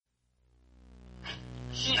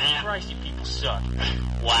Christ, you people suck.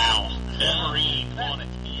 Wow. Wolverine on it.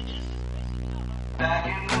 Back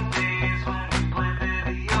in the days when we played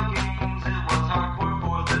video games, it was hardcore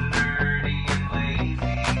for the nerdy and lazy.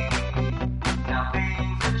 Now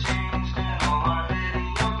things have changed and all our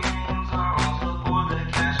video games are also for the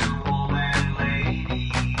casual and lady.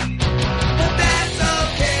 But that's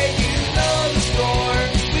okay, you know the score.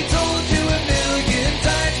 We told you a million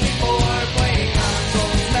times before. Playing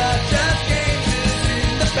consoles, not just games, is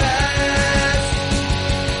in the past.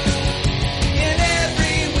 And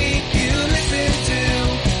every week you listen to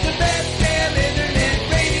the best damn internet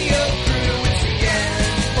radio crew. It's the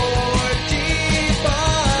N4G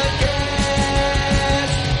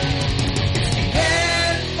podcast. It's the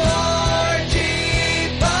N4G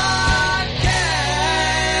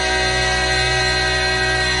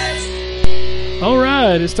podcast. All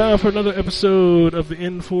right, it's time for another episode of the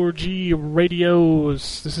N4G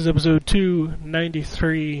Radios. This is episode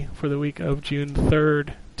 293 for the week of June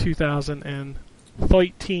 3rd,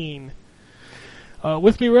 2013.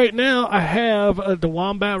 With me right now, I have the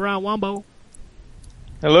Wombat Ryan Wombo,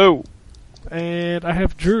 Hello. and I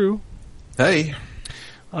have Drew. Hey.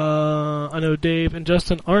 I know Dave and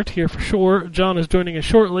Justin aren't here for sure. John is joining us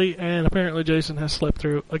shortly, and apparently Jason has slept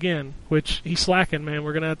through again, which he's slacking, man.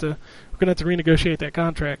 We're gonna have to renegotiate that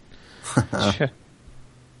contract.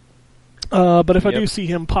 But if I do see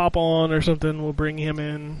him pop on or something, we'll bring him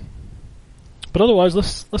in. But otherwise,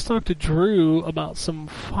 let's talk to Drew about some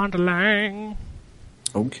fondling.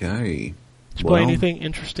 Okay. Did you play anything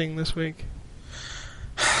interesting this week?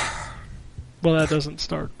 Well, that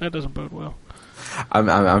doesn't bode well.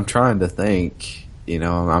 I'm trying to think. You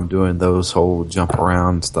know, I'm doing those whole jump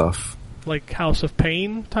around stuff. Like House of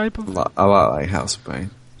Pain type of? A lot like House of Pain.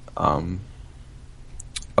 I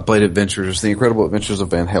played The Incredible Adventures of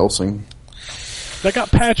Van Helsing. That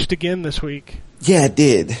got patched again this week. Yeah, it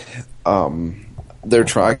did. I guess they're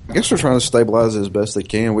trying to stabilize it as best they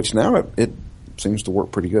can, which now it seems to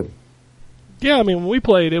work pretty good. Yeah, I mean, when we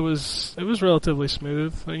played, it was relatively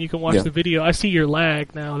smooth, and you can watch the video. I see your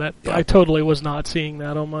lag now. I totally was not seeing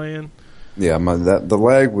that on my end. Yeah, the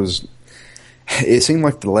lag was. It seemed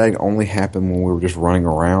like the lag only happened when we were just running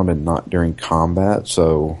around and not during combat.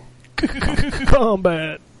 So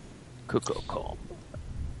combat.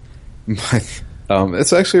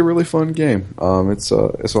 It's actually a really fun game. It's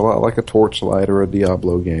a lot like a Torchlight or a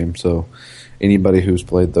Diablo game. So anybody who's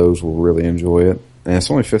played those will really enjoy it. And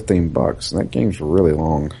it's only $15, and that game's really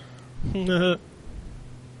long.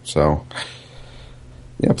 So,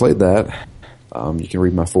 yeah, I played that. You can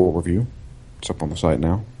read my full review. It's up on the site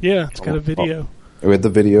now. Yeah, it's got a video. We had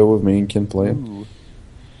the video of me and Ken playing. Ooh.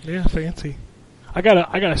 Yeah, fancy. I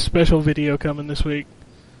got a special video coming this week.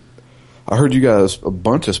 I heard you guys a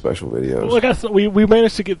bunch of special videos. Well, we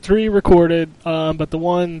managed to get 3 recorded, but the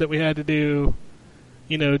one that we had to do,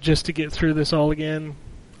 just to get through this all again,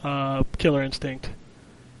 Killer Instinct.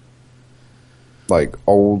 Like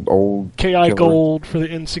old KI Killer? Gold for the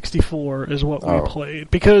N64 is what we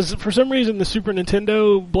played. Because for some reason the Super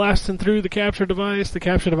Nintendo blasting through the capture device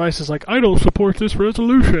is like, I don't support this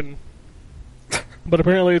resolution. But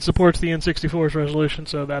apparently it supports the N64's resolution,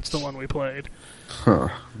 so that's the one we played. Huh,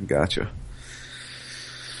 gotcha.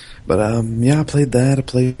 But I played that. I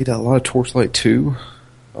played a lot of Torchlight 2.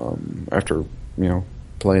 After,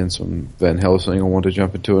 playing some Van Helsing, I wanted to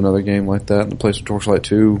jump into another game like that and play some Torchlight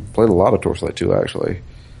 2. Played a lot of Torchlight 2, actually.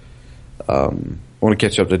 I want to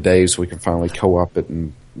catch up to Dave so we can finally co-op it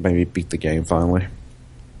and maybe beat the game finally.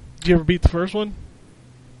 Did you ever beat the first one?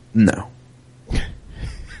 No.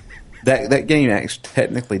 That game actually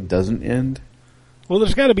technically doesn't end. Well,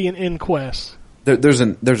 there's got to be an end quest. There's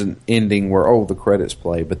an ending where the credits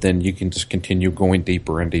play, but then you can just continue going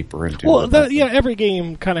deeper and deeper into. Well, every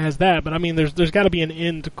game kind of has that, but I mean, there's got to be an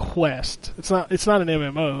end quest. It's not an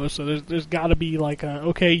MMO, so there's got to be like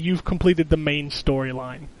okay, you've completed the main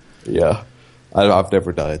storyline. Yeah, I've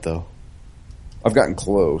never done it though. I've gotten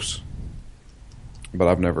close, but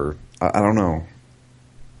I've never. I don't know.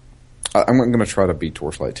 I'm going to try to beat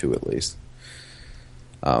Torchlight 2 at least.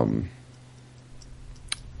 Been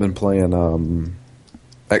playing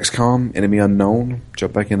XCOM, Enemy Unknown.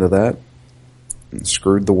 Jumped back into that. And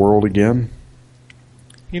screwed the world again.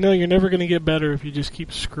 You're never going to get better if you just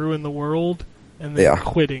keep screwing the world and then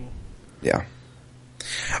quitting. Yeah.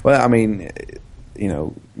 Well, I mean,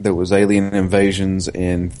 there was alien invasions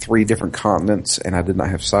in 3 different continents, and I did not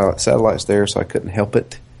have satellites there, so I couldn't help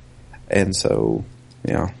it. And so,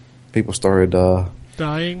 people started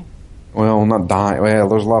dying. Well, not dying. Well,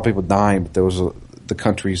 there's a lot of people dying, but the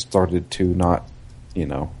country started to not, they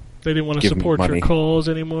didn't want to support your cause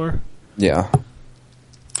anymore. Yeah.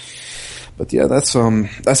 But yeah, that's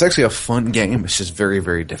actually a fun game. It's just very,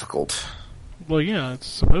 very difficult. Well, yeah, it's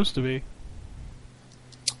supposed to be.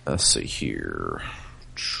 Let's see here.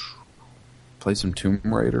 Play some Tomb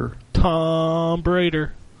Raider. Tom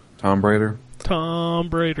Raider. Tomb Raider. Tom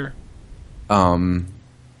Raider.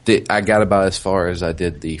 I got about as far as I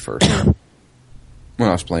did the first one when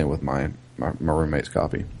I was playing with my roommate's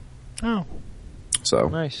copy. Oh, So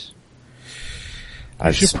Nice.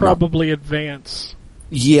 you should probably advance.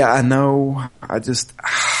 Yeah, I know.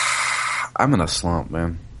 I'm in a slump,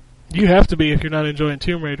 man. You have to be if you're not enjoying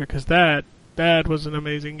Tomb Raider, because that was an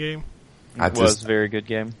amazing game. It was a very good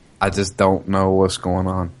game. I just don't know what's going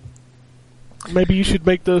on. Maybe you should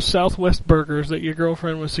make those Southwest burgers that your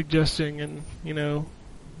girlfriend was suggesting, and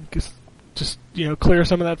just clear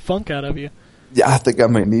some of that funk out of you. Yeah, I think I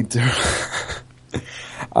might need to.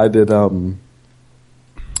 I did,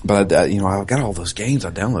 but I got all those games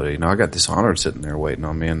I downloaded. I got Dishonored sitting there waiting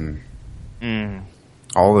on me, and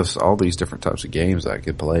all these different types of games that I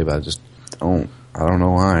could play, but I just don't. I don't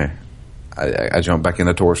know why. I jumped back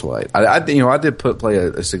into Torchlight. I did play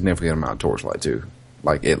a significant amount of Torchlight too,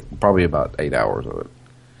 probably about 8 hours of it.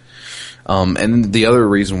 And the other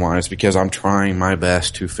reason why is because I'm trying my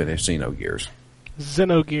best to finish Xenogears.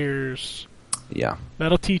 Xenogears. Yeah.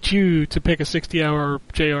 That'll teach you to pick a 60-hour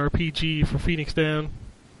JRPG for Phoenix Down.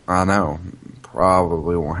 I know.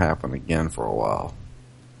 Probably won't happen again for a while.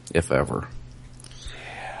 If ever.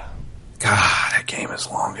 Yeah. God, that game is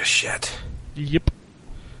long as shit. Yep.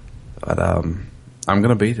 But, I'm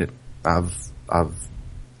gonna beat it. I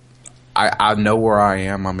know where I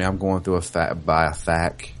am. I mean, I'm going through a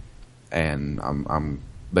FAQ, and I'm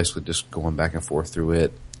basically just going back and forth through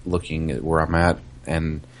it, looking at where I'm at,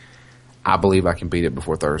 and I believe I can beat it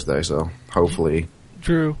before Thursday, so hopefully.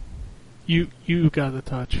 Drew, you got the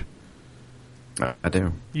touch. I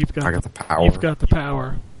do. I got the power. You've got the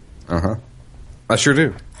power. Uh-huh. I sure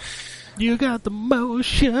do. You got the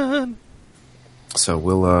motion. So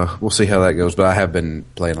we'll see how that goes, but I have been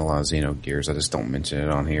playing a lot of Xenogears. I just don't mention it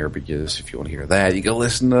on here because if you want to hear that, you go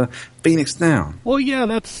listen to Phoenix Down. Well, yeah,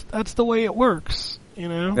 that's the way it works,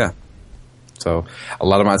 Yeah. So a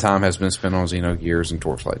lot of my time has been spent on Xenogears and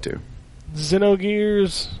Torchlight too.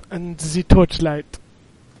 Xenogears and the Torchlight.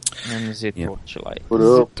 And the Torchlight. What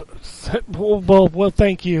up? Well,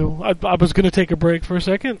 thank you. I was going to take a break for a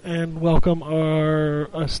second and welcome our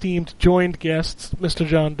esteemed joined guests, Mr.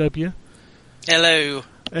 John W. Hello.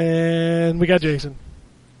 And we got Jason.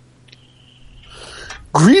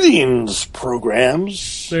 Greetings,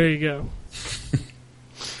 programs. There you go.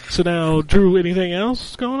 So now, Drew, anything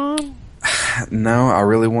else going on? No, I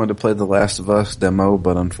really wanted to play the Last of Us demo,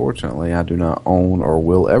 but unfortunately I do not own or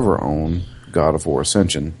will ever own God of War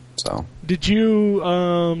Ascension. So did you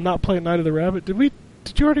not play Night of the Rabbit? Did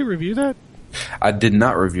you already review that? I did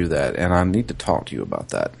not review that, and I need to talk to you about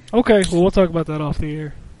that. Okay, well, we'll talk about that off the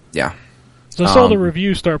air. Yeah. So I saw the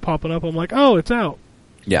reviews start popping up. I'm like, oh, it's out.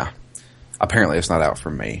 Yeah. Apparently it's not out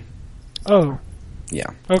for me. Oh. Yeah.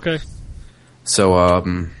 Okay. So,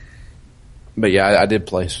 but yeah, I did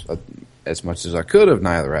play as much as I could of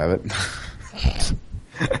Night of the Rabbit.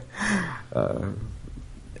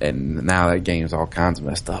 And now that game's all kinds of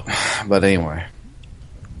messed up. But anyway.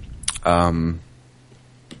 Yeah,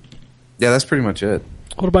 that's pretty much it.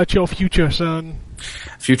 What about your future, son?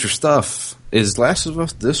 Future stuff. Is Last of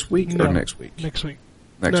Us this week or next week? Next week.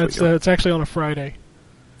 Next week. It's actually on a Friday.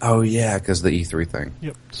 Oh, yeah, because the E3 thing.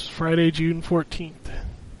 Yep. It's Friday, June 14th.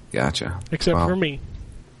 Gotcha. Except for me.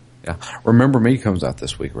 Yeah. Remember Me comes out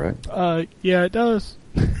this week, right? Yeah, it does.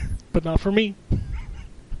 But not for me.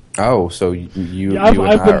 Oh, so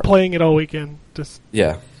I've been playing it all weekend.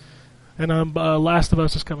 Yeah. And Last of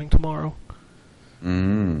Us is coming tomorrow.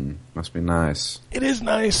 Must be nice. It is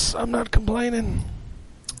nice. I'm not complaining.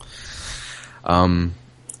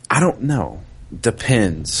 I don't know.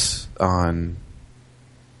 Depends on.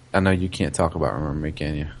 I know you can't talk about Remember Me,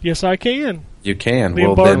 can you? Yes, I can. You can.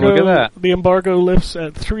 Then look at that. The embargo lifts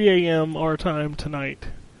at 3 a.m. our time tonight.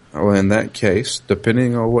 Well, in that case,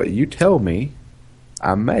 depending on what you tell me,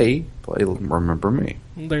 I may play Remember Me.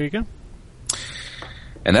 There you go.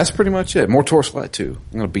 And that's pretty much it. More Torchlight 2.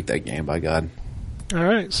 I'm going to beat that game, by God. All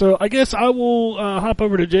right. So I guess I will hop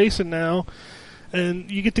over to Jason now,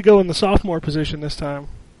 and you get to go in the sophomore position this time.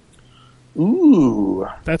 Ooh.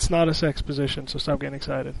 That's not a sex position, so stop getting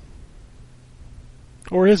excited.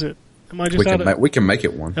 Or is it? Am I just we can make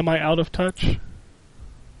it one. Am I out of touch?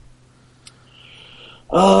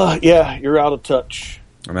 Yeah, you're out of touch.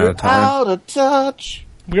 I'm out of time. Out of touch.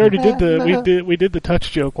 We already did the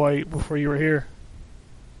touch joke before you were here.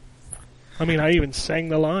 I mean, I even sang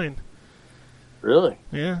the line. Really?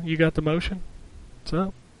 Yeah, you got the motion. What's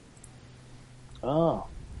up? Oh,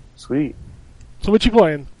 sweet. So what you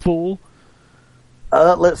playing, fool?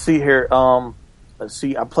 Let's see here. Let's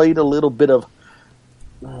see. I played a little bit of.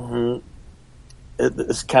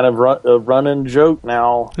 It's kind of a running joke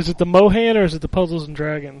now. Is it the Mohan or is it the Puzzles and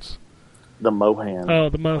Dragons? The Mohan. Oh,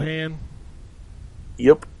 the Mohan.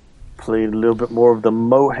 Yep. Played a little bit more of the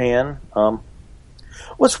Mohan.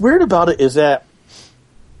 What's weird about it is that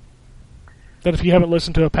if you haven't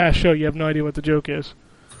listened to a past show, you have no idea what the joke is.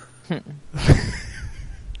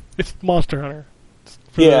 It's Monster Hunter.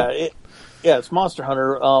 It's Monster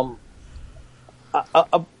Hunter.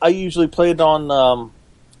 I usually play it on the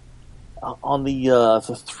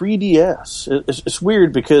 3DS. It's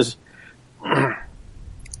weird because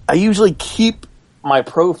I usually keep my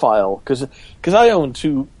profile because I own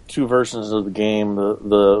two versions of the game,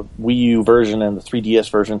 the Wii U version and the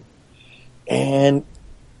 3DS version. And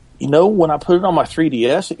when I put it on my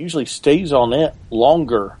 3DS, it usually stays on it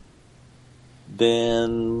longer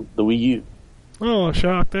than the Wii U. Oh, a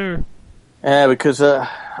shock there. Yeah, because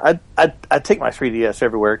I take my 3DS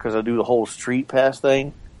everywhere because I do the whole Street Pass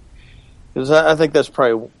thing. Because I think that's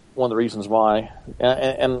probably one of the reasons why.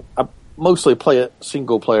 And I mostly play it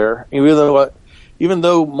single player. Even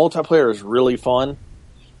though multiplayer is really fun,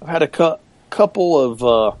 I've had a couple of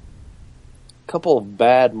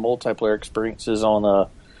bad multiplayer experiences on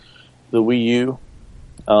the Wii U.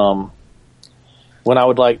 When I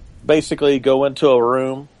would basically go into a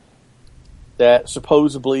room that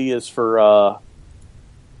supposedly is for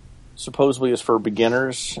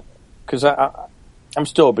beginners, because I'm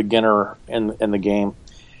still a beginner in the game,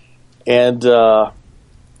 and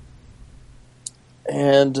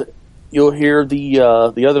you'll hear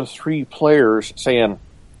the other three players saying,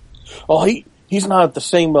 "Oh, he's not at the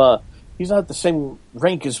same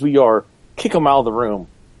rank as we are. Kick him out of the room,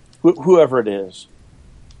 whoever it is."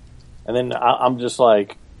 And then I'm just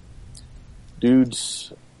like,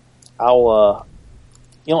 dudes, you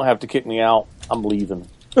don't have to kick me out. I'm leaving.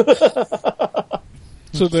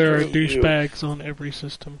 So there are douchebags on every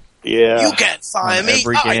system. Yeah. You can't fire me.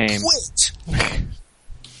 every I game. quit.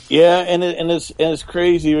 Yeah, and it's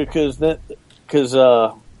crazy because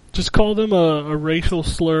Just call them a racial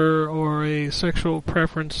slur or a sexual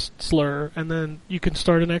preference slur, and then you can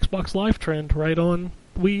start an Xbox Live trend right on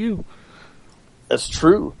Wii U. that's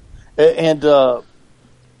true. And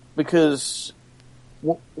because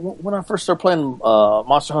when I first started playing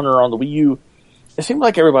Monster Hunter on the Wii U, it seemed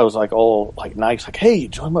like everybody was nice, "Hey,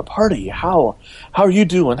 join my party. How are you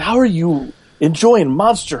doing? How are you enjoying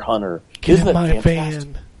Monster Hunter? Get Isn't in it my fantastic?"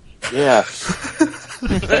 van. Yeah.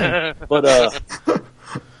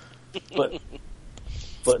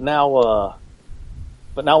 But now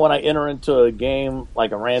when I enter into a game,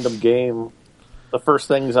 like a random game, the first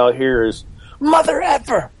things I'll hear is "Mother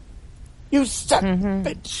effer, you son of a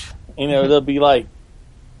bitch." They'll be like,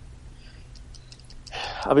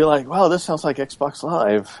 I'll be like, "Wow, this sounds like Xbox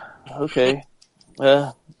Live." Okay,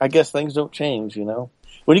 I guess things don't change.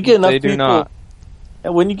 When you get enough They do people, not.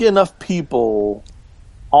 and when you get enough people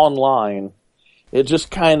online, it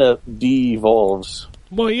just kind of de-evolves.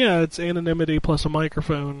 Well, yeah, it's anonymity plus a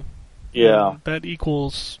microphone. Yeah. And that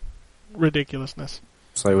equals ridiculousness.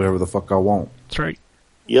 Say whatever the fuck I want. That's right.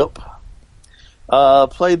 Yep.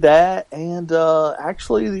 Played that, and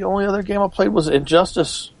actually the only other game I played was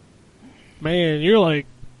Injustice. Man, you're like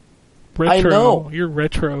retro. I know. You're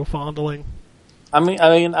retro fondling. I've been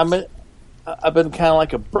kind of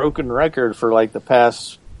like a broken record for like the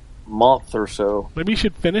past month or so. Maybe you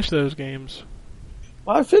should finish those games.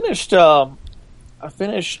 Well, I finished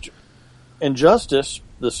Injustice,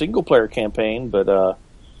 the single player campaign, but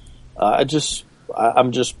I'm just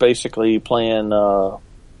basically playing,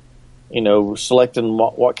 selecting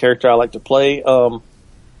what character I like to play.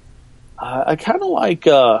 I kind of like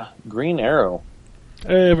Green Arrow.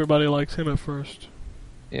 Everybody likes him at first.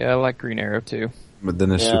 Yeah, I like Green Arrow too. But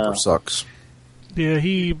then it super sucks.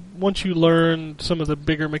 Yeah, once you learn some of the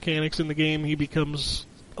bigger mechanics in the game, he becomes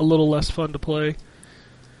a little less fun to play.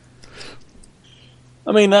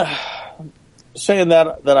 I mean, saying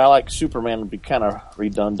that I like Superman would be kind of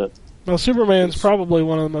redundant. Well, Superman's probably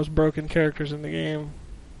one of the most broken characters in the game.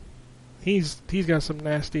 He's got some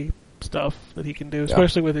nasty stuff that he can do,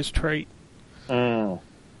 especially with his trait. Yeah.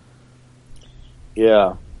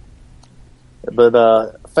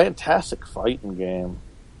 But fantastic fighting game.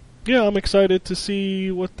 Yeah, I'm excited to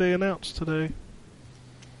see what they announced today.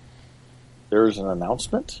 There's an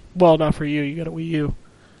announcement? Well, not for you. You got a Wii U.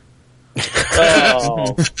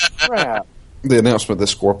 Oh, crap. The announcement that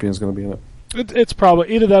Scorpion's going to be in it. It's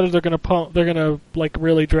probably either that or they're gonna like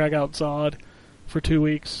really drag out Zod for 2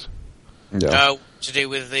 weeks. Yeah. To do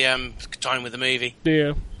with the time with the movie.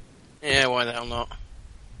 Yeah. Yeah, why the hell not?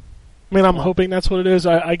 I mean, I'm hoping that's what it is.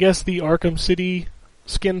 I guess the Arkham City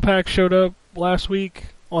skin pack showed up last week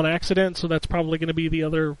on accident, so that's probably going to be the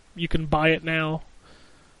other you can buy it now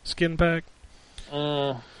skin pack.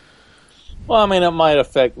 Well, I mean, it might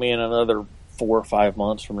affect me in another 4 or 5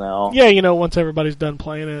 months from now. Yeah, once everybody's done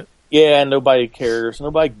playing it. Yeah, nobody cares.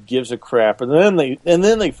 Nobody gives a crap, and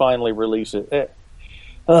then they finally release it.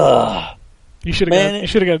 You should have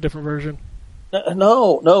got a different version.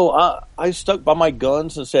 No. I stuck by my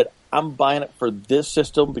guns and said I'm buying it for this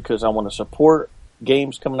system because I want to support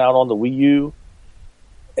games coming out on the Wii U.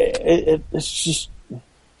 It's just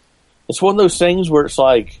one of those things where it's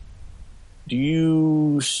like, do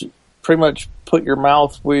you pretty much put your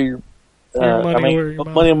mouth where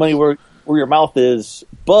money where your mouth is,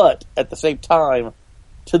 but at the same time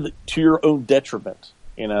to your own detriment,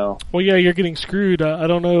 Well, yeah, you're getting screwed. I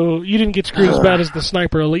don't know. You didn't get screwed as bad as the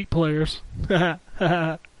Sniper Elite players. Yeah.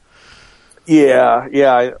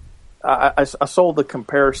 I saw the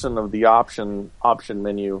comparison of the option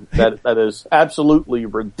menu. That is absolutely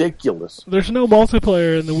ridiculous. There's no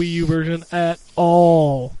multiplayer in the Wii U version at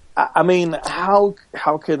all. I mean, how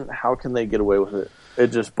can they get away with it? It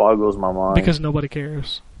just boggles my mind. Because nobody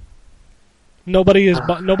cares. Nobody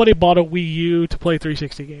bought a Wii U to play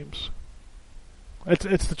 360 games.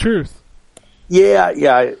 It's the truth. Yeah,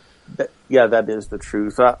 that is the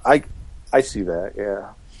truth. I see that.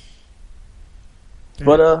 Yeah.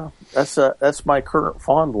 But that's my current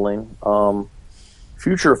fondling.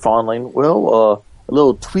 Future fondling. Well, a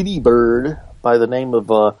little Tweety bird by the name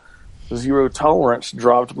of Zero Tolerance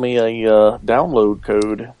dropped me a download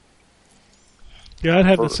code. Yeah, I'd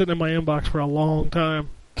had it sitting in my inbox for a long time.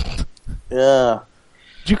 Yeah.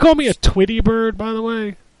 Did you call me a Twitty bird, by the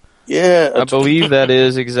way? Yeah. I believe that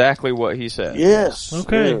is exactly what he said. Yes.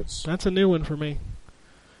 Okay, yes. that's a new one for me.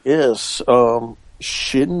 Yes.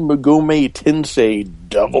 Shin Megami Tensei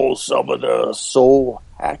Double Summoner Soul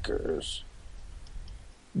Hackers.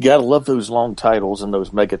 You gotta love those long titles in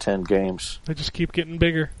those Mega 10 games. They just keep getting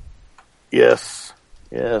bigger. Yes.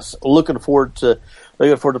 Looking forward to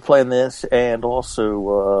playing this, and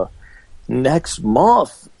also next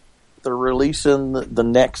month they're releasing the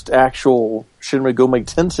next actual Shin Megami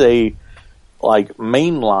Tensei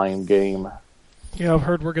mainline game. Yeah, I've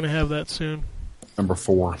heard we're gonna have that soon. Number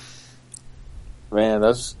 4. Man,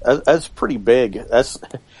 that's pretty big.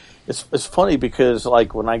 It's funny because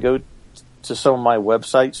when I go to some of my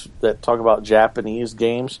websites that talk about Japanese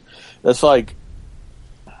games, that's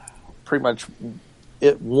pretty much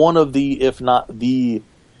one of the, if not the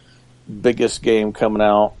biggest game coming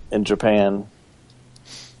out in Japan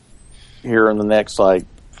here in the next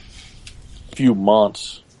few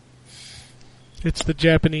months. It's the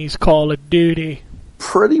Japanese Call of Duty.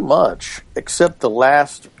 Pretty much, except the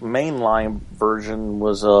last mainline version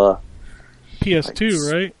was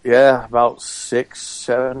PS2, right? Yeah, about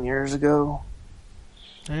 6-7 years ago.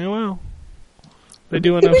 Yeah, well, they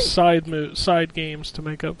do enough side games to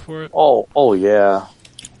make up for it. Oh yeah.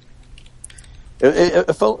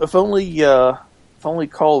 If only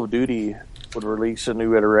Call of Duty would release a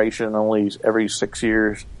new iteration only every 6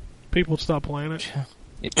 years, people would stop playing it.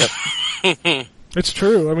 Yep. It's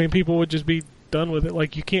true. I mean, people would just be done with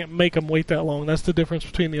it. You can't make them wait that long. That's the difference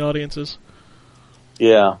between the audiences.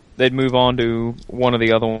 Yeah. They'd move on to one of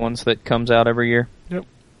the other ones that comes out every year. Yep.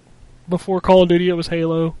 Before Call of Duty, it was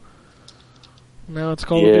Halo. Now it's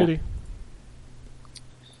Call of Duty.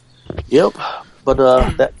 Yep. But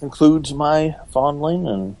that concludes my fondling,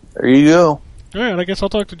 and there you go. All right, I guess I'll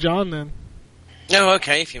talk to John then. Oh,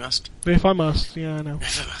 okay, if you must. If I must, yeah, I know.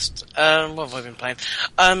 If I must. What have I been playing?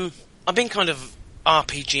 I've been kind of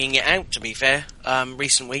RPGing it out, to be fair.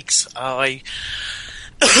 Recent weeks, I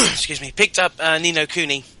excuse me, picked up Ni no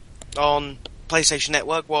Kuni on PlayStation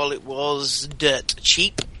Network while it was dirt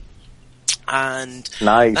cheap, and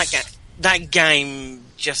Nice. that game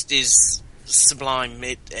just is sublime.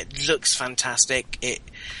 It looks fantastic. It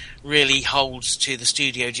really holds to the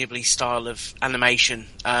Studio Ghibli style of animation,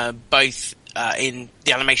 both in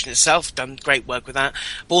the animation itself, done great work with that,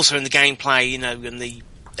 but also in the gameplay, and the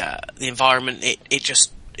environment. It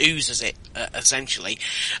just oozes it, essentially.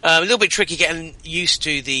 A little bit tricky getting used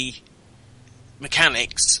to the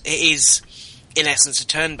mechanics. It is, in essence, a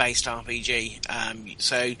turn-based RPG.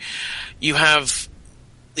 So you have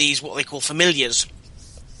these, what they call familiars,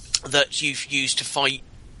 that you've used to fight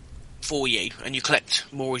for you, and you collect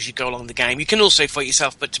more as you go along the game. You can also fight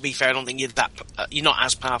yourself, but to be fair, I don't think you're not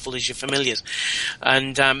as powerful as your familiars.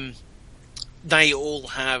 And they all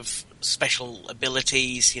have special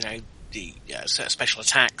abilities, the special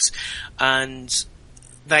attacks, and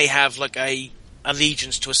they have a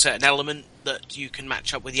allegiance to a certain element that you can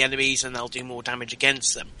match up with the enemies and they'll do more damage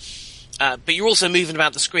against them. But you're also moving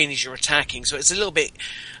about the screen as you're attacking, so it's a little bit...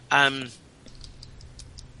 the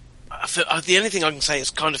only thing I can say it's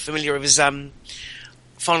kind of familiar with is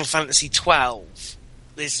Final Fantasy XII.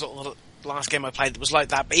 This is sort of the last game I played that was like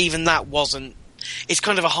that, but even that wasn't... It's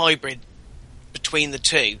kind of a hybrid between the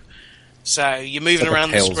two. So you're moving It's like around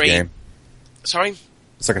a the Tales screen... game. Sorry?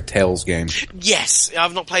 It's like a Tales game. Yes,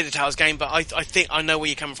 I've not played the Tales game, but I think I know where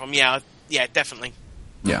you're coming from. Yeah, definitely.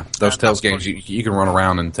 Yeah, those Tales games, you can run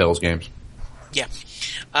around in Tales games. Yeah.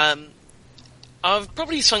 I've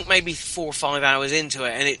probably sunk maybe 4 or 5 hours into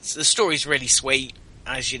it, and the story's really sweet,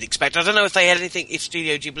 as you'd expect. I don't know if if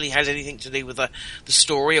Studio Ghibli had anything to do with the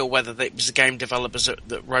story, or whether it was the game developers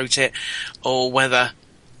that wrote it, or whether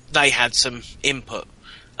they had some input.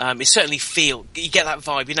 It certainly you get that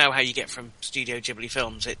vibe. You know how you get from Studio Ghibli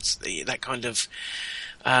films. It's that kind of,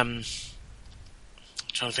 trying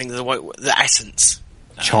to think of the essence.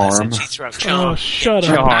 Charm. Charm. Oh, shut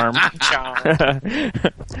up. Charm. Charm.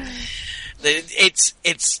 It's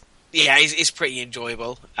pretty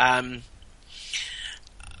enjoyable.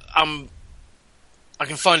 I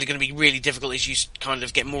can find it going to be really difficult as you kind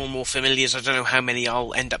of get more and more familiars. I don't know how many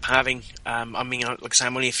I'll end up having. I mean, like I say,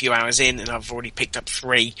 I'm only a few hours in and I've already picked up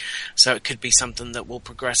 3, so it could be something that will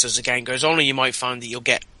progress as the game goes on, or you might find that you'll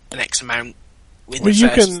get an X amount with Well, the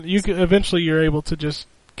first. you can eventually you're able to just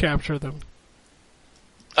capture them.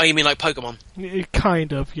 Oh, you mean like Pokemon?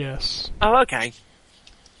 Kind of, yes. Oh, okay.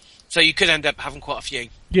 So you could end up having quite a few.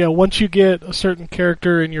 Yeah, once you get a certain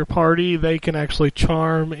character in your party, they can actually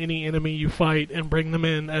charm any enemy you fight and bring them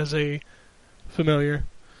in as a familiar.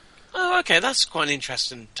 Oh, okay, that's quite an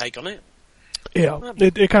interesting take on it. Yeah,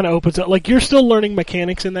 it kind of opens up. Like, you're still learning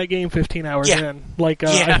mechanics in that game 15 hours in. Like,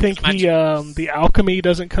 I think the alchemy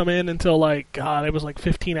doesn't come in until, it was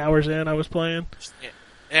 15 hours in I was playing.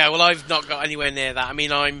 Yeah, well, I've not got anywhere near that. I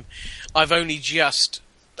mean, I've only just...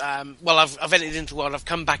 I've entered into the world. I've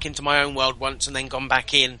come back into my own world once and then gone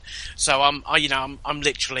back in. So I'm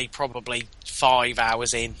literally probably 5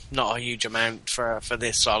 hours in, not a huge amount for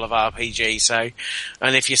this style of RPG. So,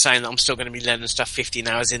 and if you're saying that I'm still going to be learning stuff 15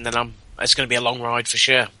 hours in, then it's going to be a long ride for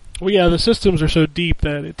sure. Well, yeah, the systems are so deep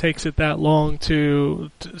that it takes it that long so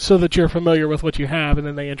that you're familiar with what you have, and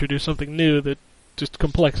then they introduce something new that just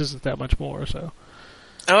complexes it that much more. So.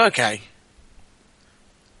 Oh, okay.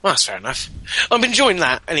 Well, that's fair enough. I'm enjoying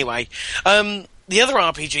that anyway. The other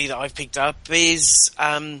RPG that I've picked up is,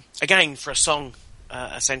 again, for a song,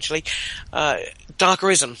 essentially, Dark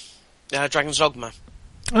Arisen, Dragon's Dogma.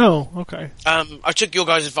 Oh, okay. I took your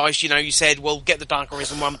guys' advice. You said, well, get the Dark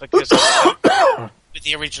Arisen one because with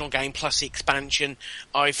the original game plus the expansion,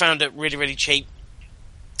 I found it really, really cheap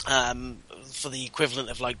for the equivalent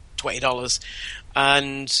of $20.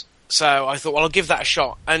 And so I thought, well, I'll give that a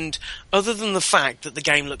shot. And other than the fact that the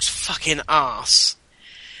game looks fucking arse,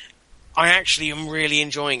 I actually am really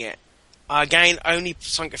enjoying it. Again, only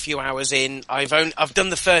sunk a few hours in. I've done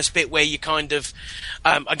the first bit where you kind of,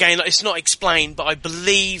 again, it's not explained, but I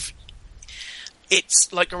believe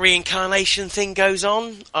it's like a reincarnation thing goes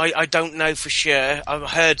on. I don't know for sure.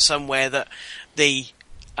 I've heard somewhere that the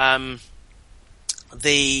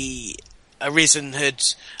Arisen had,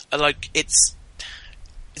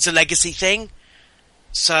 it's a legacy thing,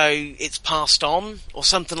 so it's passed on or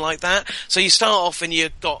something like that. So you start off and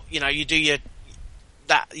you've got, you do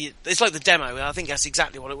it's like the demo. I think that's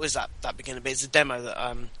exactly what it was. That beginning bit. It's a demo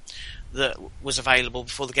that was available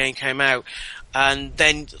before the game came out, and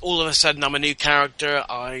then all of a sudden I'm a new character.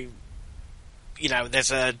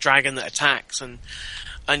 There's a dragon that attacks and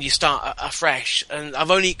you start afresh. And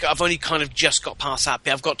I've only kind of just got past that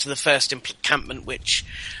bit. I've got to the first encampment, which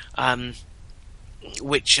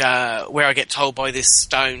where I get told by this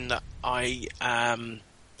stone that I'm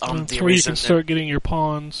the where you reason. can start getting your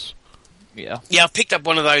pawns. Yeah. Yeah, I've picked up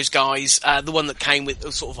one of those guys, the one that came with,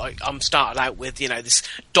 sort of I'm started out with, this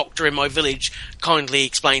doctor in my village kindly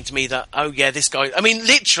explained to me that, oh yeah, this guy, I mean,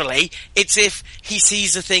 literally, it's if he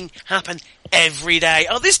sees a thing happen every day.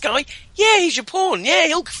 Oh, this guy, yeah, he's your pawn, yeah,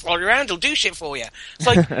 he'll fly around, he'll do shit for you. It's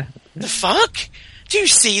like, the fuck? Do you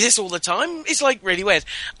see this all the time? It's really weird.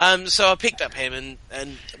 So I picked up him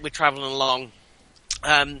and we're travelling along.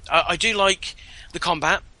 I do like the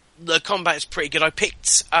combat. The combat is pretty good. I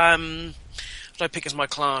picked, what did I pick as my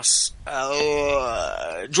class?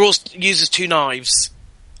 Uses 2 knives.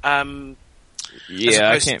 I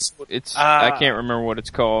can't remember what it's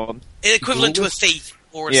called. Equivalent to a thief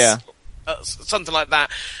or something like that.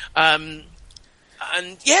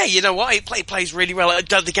 And yeah, you know what? It plays really well.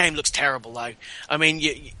 The game looks terrible though. I mean,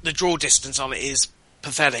 the draw distance on it is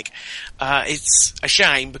pathetic. It's a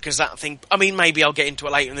shame because that thing, I mean, maybe I'll get into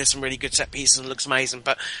it later and there's some really good set pieces and it looks amazing,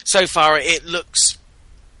 but so far it looks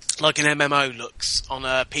like an MMO looks on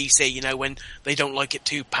a PC, you know, when they don't like it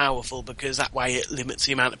too powerful because that way it limits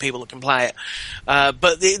the amount of people that can play it.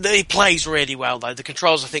 But it plays really well though. The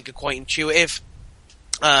controls I think are quite intuitive.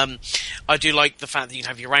 I do like the fact that you can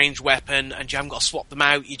have your ranged weapon and you haven't got to swap them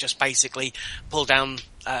out. You just basically pull down,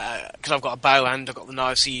 cause I've got a bow and I've got the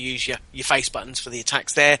knife, so you use your face buttons for the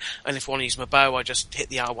attacks there. And if I want to use my bow, I just hit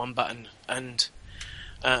the R1 button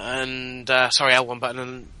L1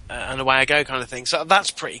 button and away I go kind of thing. So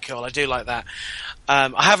that's pretty cool. I do like that.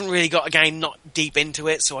 I haven't really got, again, not deep into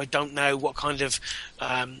it, so I don't know what kind of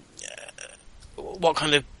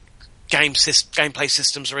gameplay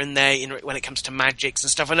systems are in there when it comes to magics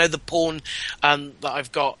and stuff. I know the pawn that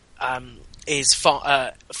I've got is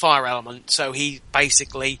fire element, so he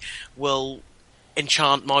basically will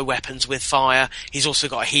enchant my weapons with fire. He's also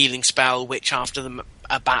got a healing spell, which after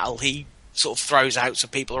a battle he sort of throws out so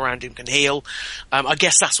people around him can heal. I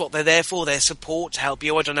guess that's what they're there for, their support to help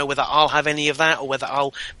you. I don't know whether I'll have any of that or whether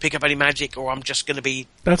I'll pick up any magic or I'm just going to be...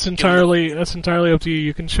 That's entirely up to you.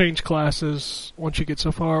 You can change classes once you get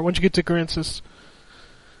so far. Once you get to Grancis.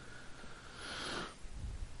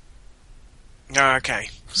 Okay.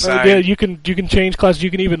 So, yeah, you can change classes. You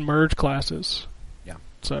can even merge classes. Yeah.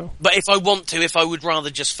 So. But if I would rather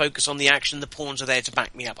just focus on the action, the pawns are there to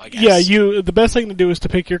back me up, I guess. Yeah, the best thing to do is to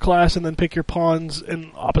pick your class and then pick your pawns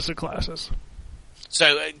in opposite classes.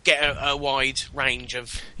 So get a wide range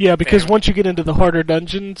of... Yeah, because once you get into the harder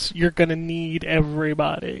dungeons, you're going to need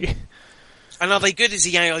everybody. And are they good? Is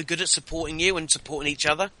the AI good at supporting you and supporting each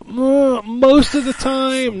other? Most of the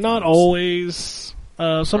time, not always.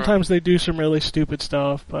 Sometimes they do some really stupid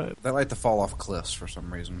stuff, but... They like to fall off cliffs for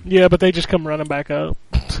some reason. Yeah, but they just come running back up.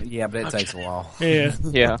 Yeah, but it takes a while. Yeah.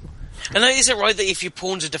 Yeah. And is it right that if your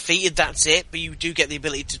pawns are defeated, that's it, but you do get the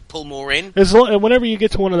ability to pull more in? Whenever you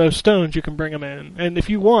get to one of those stones, you can bring them in. And if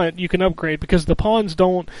you want, you can upgrade, because the pawns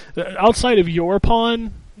don't... Outside of your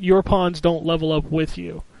pawns don't level up with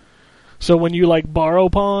you. So when you, borrow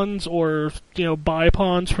pawns or, buy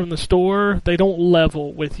pawns from the store, they don't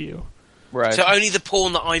level with you. Right. So only the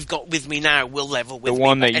pawn that I've got with me now will level with me. The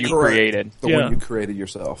one that you created. The one you created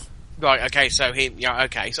yourself. Right, okay, so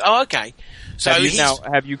okay. So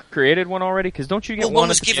have you created one already? Because don't you get one one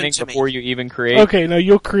was at the given beginning to me. before you even create? Okay, no,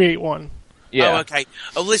 you'll create one. Yeah. Oh, okay.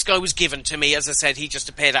 Oh, this guy was given to me. As I said, he just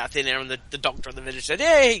appeared out of thin air, and the doctor of the village said,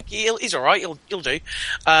 "Hey, he's all right. He'll do."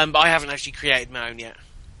 But I haven't actually created my own yet.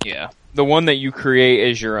 Yeah. The one that you create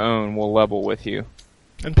as your own will level with you.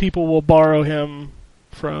 And people will borrow him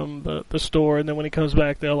from the store, and then when he comes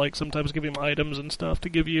back, they'll sometimes give him items and stuff to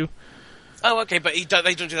give you. Oh, okay, but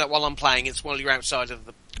they don't do that while I'm playing. It's while you're outside of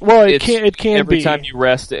the. Well, it can every be. time you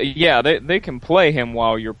rest. Yeah, they can play him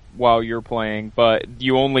while you're playing, but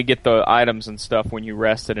you only get the items and stuff when you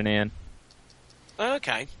rest at an inn.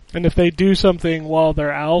 Okay. And if they do something while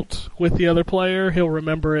they're out with the other player, he'll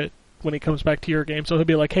remember it when he comes back to your game. So he'll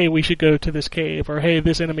be like, "Hey, we should go to this cave," or "Hey,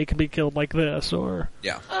 this enemy can be killed like this," or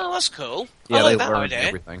Yeah. Oh, that's cool. Yeah, I like they that learn idea.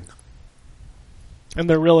 everything. and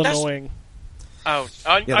they're real annoying. Oh,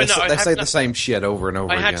 Yeah, I they, know. they say the same shit over and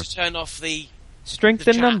over I had again. to turn off the. Strength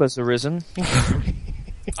The in chat. numbers arisen.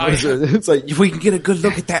 It's like, if we can get a good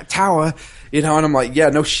look at that tower, and I'm like, yeah,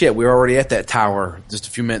 no shit, we were already at that tower just a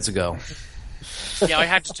few minutes ago. Yeah, I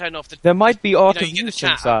had to turn off the. There might be you aught know, of you get the use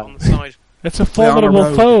chat up on inside. the side. It's a on a formidable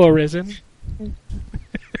road. foe, Arisen.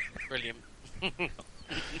 Brilliant.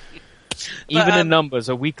 Even But, in numbers,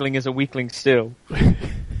 a weakling is a weakling still.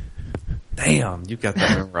 Damn, you got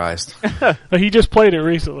that memorized. He just played it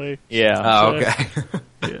recently. Yeah. Oh, okay.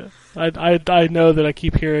 Yeah, I know that I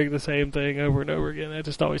keep hearing the same thing over and over again. It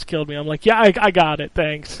just always killed me. I'm like, yeah, I got it.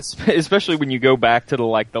 Thanks. Especially when you go back to the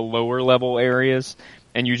lower level areas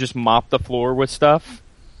and you just mop the floor with stuff.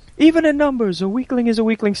 Even in numbers, a weakling is a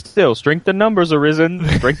weakling still. Strength in numbers arisen.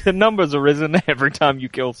 Strength in numbers arisen every time you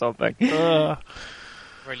kill something.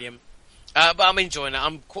 Brilliant. But I'm enjoying it.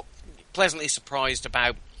 I'm pleasantly surprised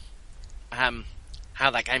about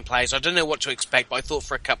how that game plays. I don't know what to expect, but I thought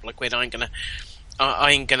for a couple of quid I ain't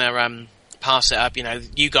gonna pass it up.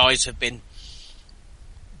 You guys have been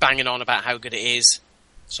banging on about how good it is,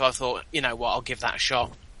 so I thought, I'll give that a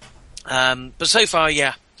shot. But so far,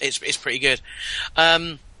 yeah, it's pretty good.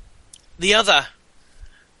 The other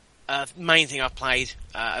main thing I've played,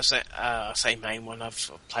 I say main one,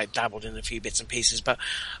 I've dabbled in a few bits and pieces, but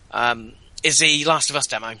is the Last of Us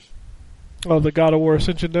demo. Oh, the God of War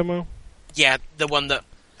Ascension demo? Yeah, the one that,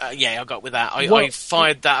 I got with that. I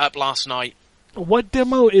fired that up last night. What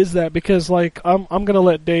demo is that? Because, I'm gonna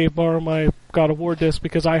let Dave borrow my God of War disc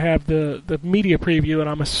because I have the media preview, and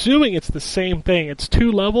I'm assuming it's the same thing. It's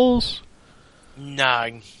 2 levels.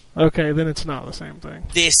 No. Okay, then it's not the same thing.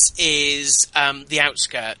 This is the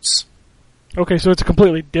outskirts. Okay, so it's a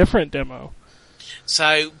completely different demo.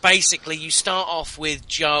 So basically, you start off with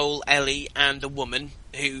Joel, Ellie, and a woman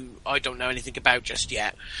who I don't know anything about just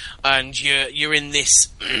yet, and you're in this.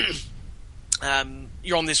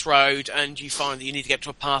 You're on this road, and you find that you need to get to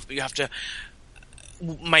a path, but you have to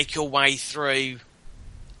make your way through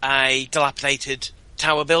a dilapidated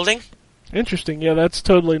tower building. Interesting. Yeah, that's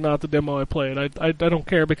totally not the demo I played. I don't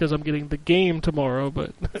care because I'm getting the game tomorrow,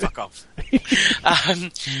 but... Fuck off.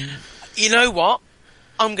 You know what?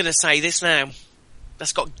 I'm going to say this now.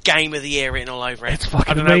 That's got Game of the Year written all over it. It's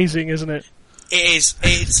fucking amazing, isn't it? It is.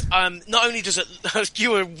 It's not only does it...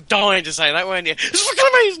 You were dying to say that, weren't you? It's fucking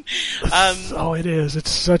amazing! Oh, it is. It's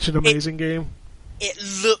such an amazing game. It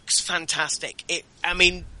looks fantastic. You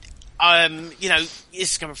know, this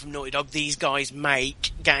is coming from Naughty Dog. These guys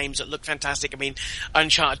make games that look fantastic. I mean,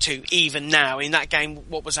 Uncharted 2, even now, in that game,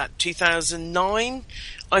 what was that, 2009,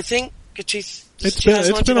 I think? It's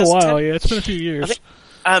been a while, yeah. It's been a few years.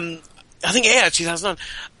 I think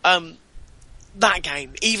 2009. That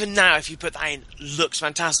game, even now, if you put that in, looks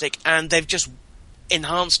fantastic, and they've just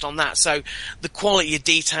enhanced on that. So the quality of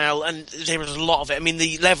detail, and there is a lot of it. I mean,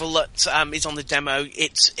 the level that is on the demo,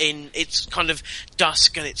 it's kind of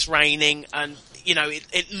dusk and it's raining, and you know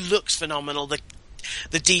it looks phenomenal.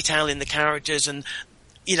 The detail in the characters and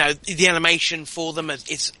you know the animation for them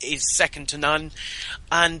is second to none,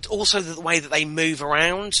 and also the way that they move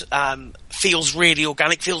around feels really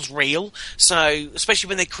organic, feels real. So especially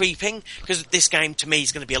when they're creeping, because this game to me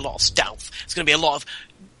is going to be a lot of stealth. It's going to be a lot of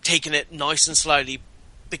taking it nice and slowly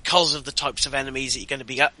because of the types of enemies that you're going to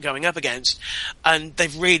be going up against, and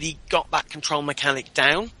they've really got that control mechanic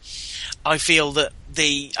down. I feel that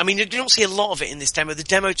I mean, you don't see a lot of it in this demo. The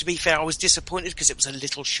demo, to be fair, I was disappointed because it was a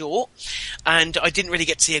little short, and I didn't really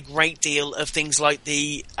get to see a great deal of things like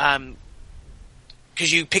because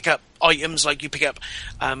you pick up items, like you pick up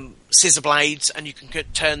scissor blades, and you can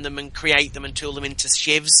turn them and create them and tool them into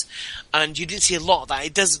shivs, and you didn't see a lot of that.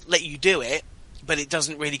 It does let you do it, but it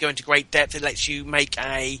doesn't really go into great depth. It lets you make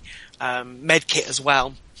a med kit as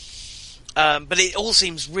well. But it all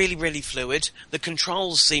seems really, really fluid. The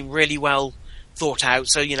controls seem really well thought out,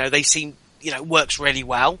 so, you know, they seem, you know, works really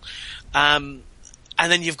well. And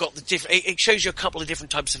then you've got it shows you a couple of different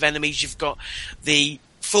types of enemies. You've got the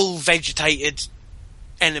full vegetated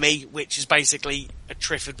enemy, which is basically a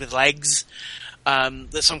Triffid with legs.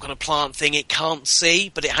 That's some kind of plant thing. It can't see,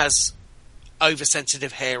 but it has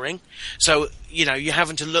oversensitive hearing, so you know you're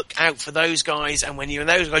having to look out for those guys, and when you're in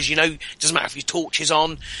those guys, you know it doesn't matter if your torch is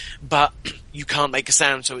on, but you can't make a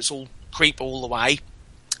sound, so it's all creep all the way.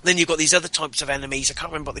 Then you've got these other types of enemies, I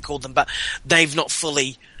can't remember what they called them, but they've not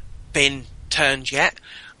fully been turned yet,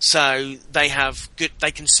 so they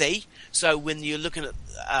can see, so when you're looking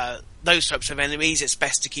at those types of enemies, it's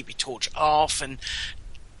best to keep your torch off and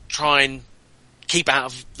try and keep out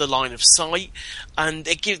of the line of sight, and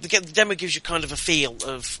the demo gives you kind of a feel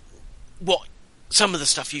of what some of the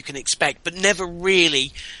stuff you can expect, but never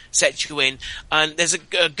really sets you in. And there's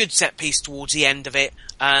a good set piece towards the end of it,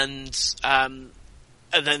 and then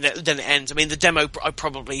it ends. I mean, the demo, I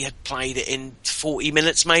probably had played it in 40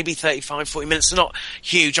 minutes, maybe 35, 40 minutes. So not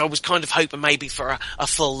huge. I was kind of hoping maybe for a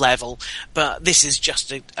full level, but this is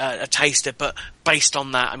just a taster. But based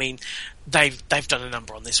on that, I mean, they've done a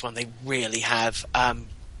number on this one. They really have.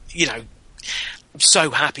 You know, I'm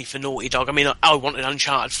so happy for Naughty Dog. I mean, I wanted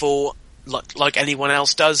Uncharted 4 like anyone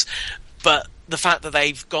else does, but the fact that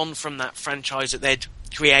they've gone from that franchise that they'd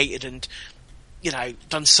created and, you know,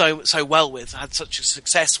 done so well with, had such a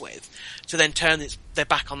success with, to then turn their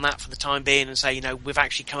back on that for the time being and say, you know, we've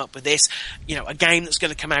actually come up with this, you know, a game that's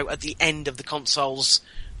going to come out at the end of the console's,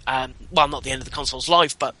 well, not the end of the console's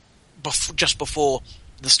life, but just before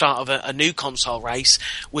the start of a new console race,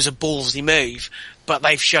 was a ballsy move. But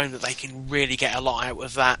they've shown that they can really get a lot out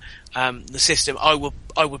of that. The system, I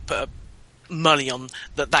would put money on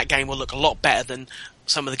that game will look a lot better than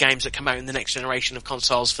some of the games that come out in the next generation of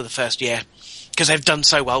consoles for the first year, because they've done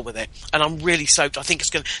so well with it. And I'm really stoked. I think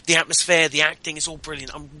the atmosphere, the acting is all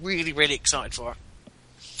brilliant. I'm really, really excited for it.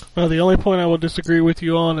 Well, the only point I will disagree with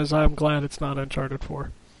you on is I'm glad it's not Uncharted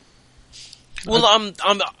 4. Well, I'm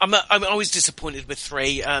always disappointed with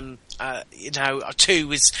 3. You know,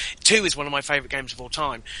 2 is one of my favourite games of all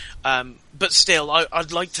time. But still,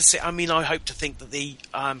 I'd like to see. I mean, I hope to think that the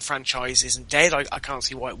franchise isn't dead. I can't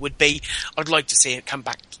see why it would be. I'd like to see it come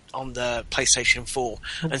back on the PlayStation 4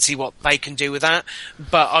 and see what they can do with that.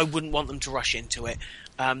 But I wouldn't want them to rush into it.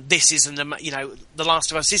 This is The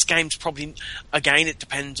Last of Us. This game's probably, again, it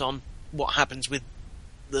depends on what happens with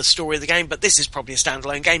the story of the game, but this is probably a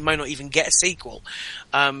standalone game. Might not even get a sequel.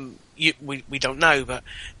 We don't know, but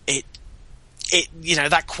it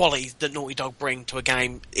that quality that Naughty Dog bring to a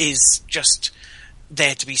game is just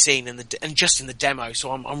there to be seen and just in the demo.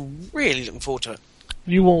 So I'm really looking forward to it.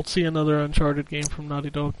 You won't see another Uncharted game from Naughty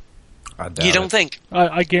Dog. I doubt You don't it. think?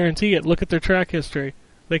 I guarantee it. Look at their track history.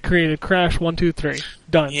 They created Crash 1, 2, 3.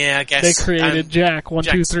 Done. Yeah, I guess. They created Jak 1,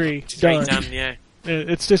 2, 3. Done. Yeah.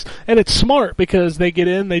 It's just, and it's smart because they get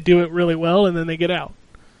in, they do it really well, and then they get out.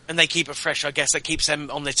 And they keep it fresh, I guess. That keeps them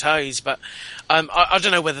on their toes. But I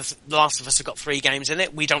don't know whether The Last of Us have got 3 games in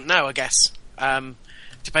it. We don't know, I guess.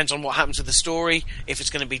 Depends on what happens with the story, if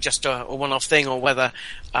it's going to be just a one-off thing, or whether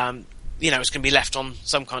it's going to be left on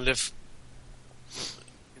some kind of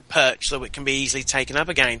perch so it can be easily taken up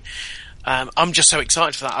again. I'm just so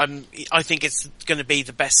excited for that. I think it's going to be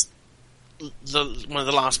one of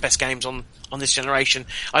the last best games on this generation.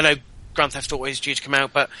 I know Grand Theft Auto is due to come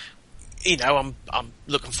out, but I'm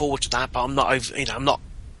looking forward to that. But I'm not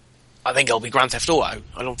I think it'll be Grand Theft Auto.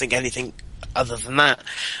 I don't think anything other than that.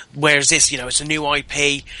 Whereas this, it's a new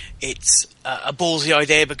IP. It's a ballsy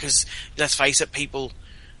idea because, let's face it, people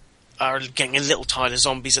are getting a little tired of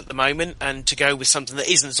zombies at the moment, and to go with something that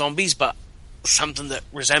isn't zombies but something that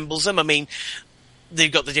resembles them. I mean,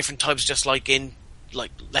 they've got the different types, just like in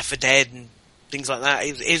Left 4 Dead and things like that.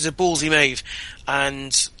 It's a ballsy move,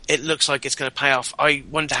 and it looks like it's going to pay off. I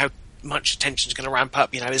wonder how much attention is going to ramp up.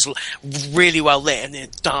 It's really well lit, and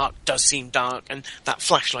it does seem dark, and that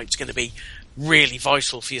flashlight's going to be really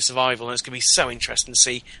vital for your survival, and it's going to be so interesting to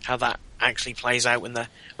see how that actually plays out when the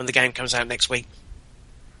game comes out next week.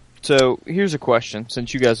 So here's a question,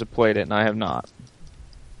 since you guys have played it and I have not.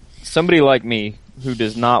 Somebody like me who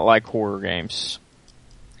does not like horror games,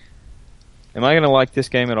 am I going to like this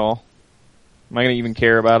game at all? Am I going to even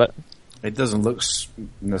care about it? It doesn't look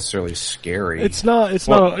necessarily scary. It's not.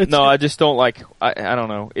 No, I just don't like. I don't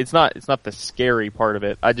know. It's not the scary part of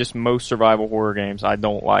it. Most survival horror games I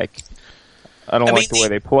don't like. I don't like the way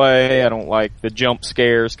they play. I don't like the jump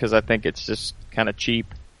scares because I think it's just kind of cheap.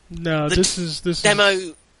 No, this is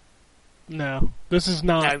demo. No, this is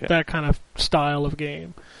not that kind of style of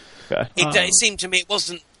game. Okay. It seemed to me it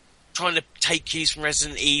wasn't trying to take cues from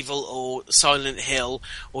Resident Evil or Silent Hill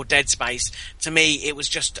or Dead Space. To me, it was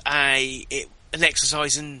just an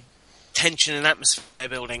exercise in tension and atmosphere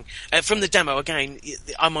building. From the demo, again,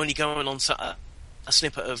 I'm only going on a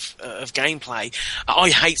snippet of gameplay. I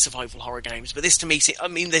hate survival horror games, but this to me, I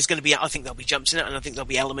think there'll be jumps in it, and I think there'll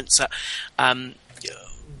be elements that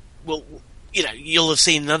you'll have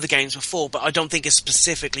seen in other games before, but I don't think it's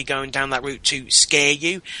specifically going down that route to scare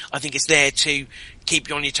you. I think it's there to keep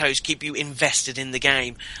you on your toes, keep you invested in the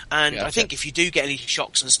game. And I think if you do get any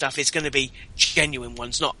shocks and stuff, it's going to be genuine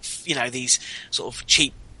ones, not, these sort of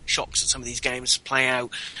cheap shocks that some of these games play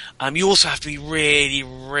out. You also have to be really,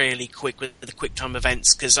 really quick with the quick time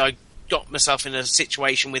events, because I got myself in a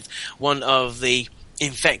situation with one of the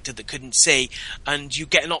infected that couldn't see, and you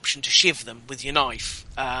get an option to shiv them with your knife.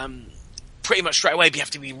 Pretty much straight away, but you have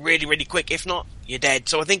to be really, really quick. If not, you're dead.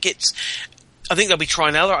 So I think they'll be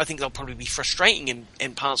trying out. I think they'll probably be frustrating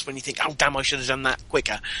in parts when you think, oh damn, I should have done that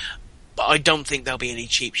quicker. But I don't think there'll be any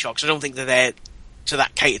cheap shocks. I don't think they're there to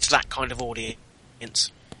cater to that kind of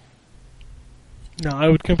audience. No, I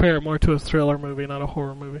would compare it more to a thriller movie, not a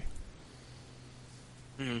horror movie.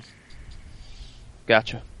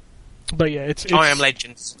 Gotcha. But yeah, it's I Am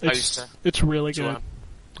Legends. It's really good.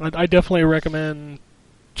 I definitely recommend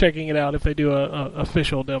checking it out if they do a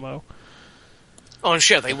official demo. Oh, I'm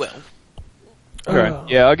sure they will.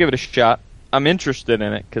 Okay. Yeah, I'll give it a shot. I'm interested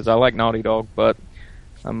in it because I like Naughty Dog, but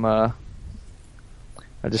I don't know.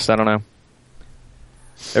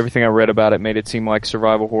 Everything I read about it made it seem like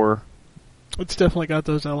survival horror. It's definitely got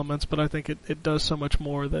those elements, but I think it does so much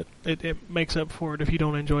more that it makes up for it if you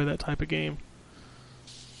don't enjoy that type of game.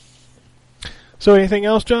 So anything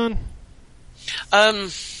else, John?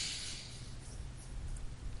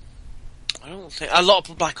 I don't think a lot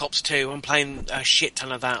of Black Ops 2. I'm playing a shit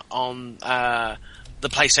ton of that on the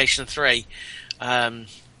PlayStation 3. I'm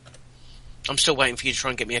still waiting for you to try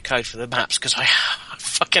and get me a code for the maps because I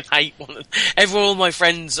fucking hate one. All my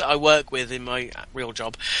friends I work with in my real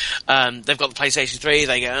job, they've got the PlayStation 3.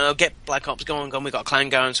 They go, "Oh, get Black Ops going. We got a clan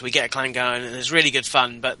going," so we get a clan going, and it's really good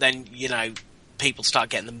fun. But then people start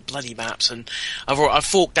getting the bloody maps, and I've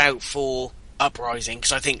forked out for Uprising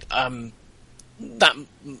because I think that.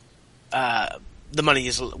 The money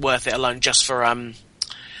is worth it alone just for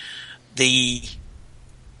the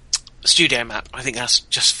studio map. I think that's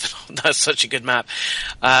such a good map.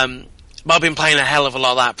 But I've been playing a hell of a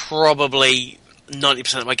lot of that. Probably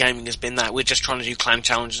 90% of my gaming has been that. We're just trying to do clan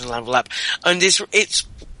challenges and level up. And it's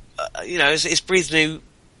breathed new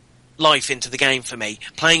life into the game for me.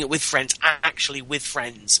 Playing it with friends, actually with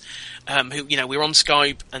friends, who, we're on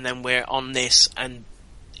Skype and then we're on this, and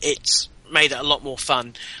it's made it a lot more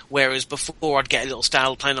fun. Whereas before I'd get a little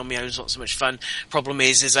stale. Playing on my own is not so much fun. Problem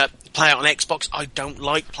is that play it on Xbox. I don't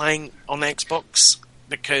like playing on Xbox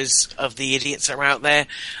because of the idiots that are out there.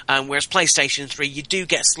 Whereas PlayStation 3, you do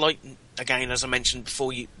get slight, again, as I mentioned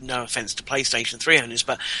before, no offence to PlayStation 3 owners,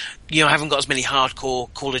 but I haven't got as many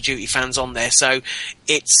hardcore Call of Duty fans on there, so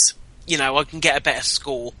it's, I can get a better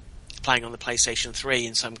score playing on the PlayStation 3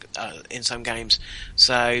 in some games.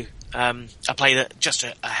 So I played just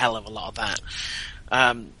a hell of a lot of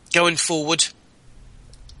that. Going forward,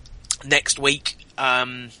 next week,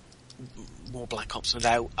 more Black Ops no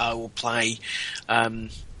doubt. I will play.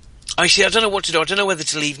 Actually, I don't know what to do. I don't know whether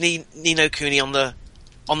to leave Ni no Kuni on the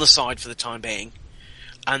side for the time being,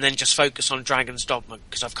 and then just focus on Dragon's Dogma,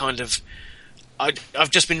 because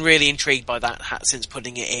I've just been really intrigued by that since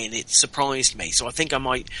putting it in. It surprised me, so I think I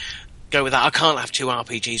might go with that. I can't have two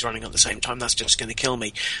RPGs running at the same time. That's just going to kill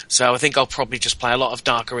me. So I think I'll probably just play a lot of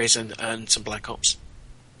Dark Arisen and some Black Ops.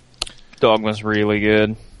 Dogma's really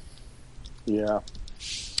good. Yeah.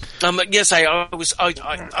 Yes,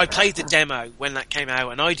 I played the demo when that came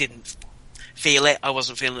out, and I didn't feel it. I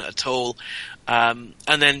wasn't feeling it at all. And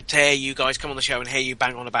then to hear you guys come on the show and hear you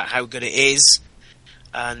bang on about how good it is,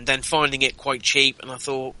 and then finding it quite cheap, and I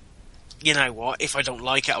thought, you know what, if I don't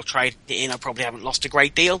like it, I'll trade it in. I probably haven't lost a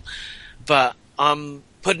great deal, but I'm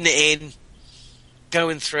putting it in,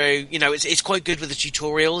 going through, it's quite good with the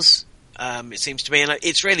tutorials, it seems to be, and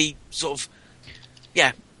it's really sort of,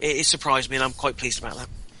 it surprised me, and I'm quite pleased about that.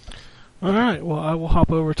 Alright, well, I will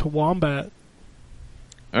hop over to Wombat.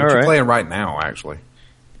 What you playing right now, actually?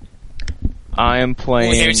 I am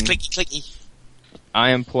playing... Oh, here's clicky clicky.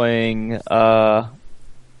 I am playing,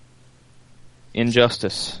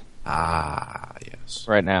 Injustice. Ah, yes.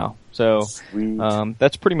 Right now. So,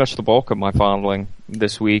 that's pretty much the bulk of my fondling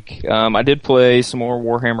this week. I did play some more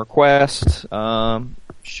Warhammer Quest.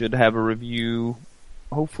 Should have a review,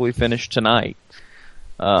 hopefully finished tonight,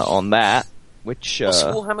 on that. Which, what's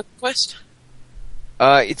Warhammer Quest?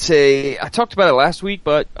 I talked about it last week,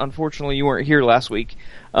 but unfortunately you weren't here last week.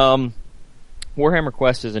 Warhammer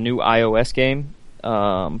Quest is a new iOS game,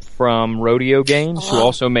 from Rodeo Games, who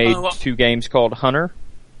also made two games called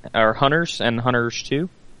Hunters and Hunters 2.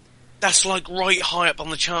 That's like right high up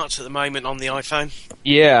on the charts at the moment on the iPhone.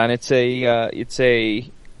 Yeah, and it's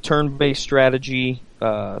a turn-based strategy,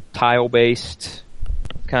 tile-based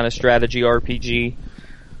kind of strategy RPG.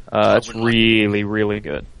 It's really, really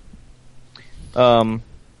good.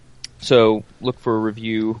 So look for a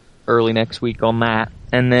review early next week on that,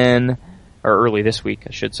 or early this week,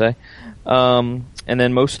 I should say. And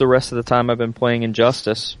then most of the rest of the time I've been playing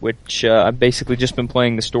Injustice, which I've basically just been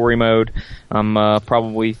playing the story mode. I'm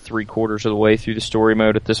probably 3/4 of the way through the story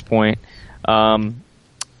mode at this point.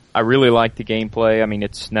 I really like the gameplay. I mean,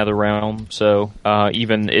 it's NetherRealm, so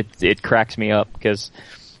even it cracks me up because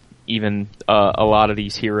even a lot of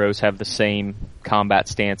these heroes have the same combat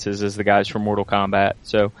stances as the guys from Mortal Kombat.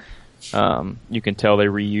 So you can tell they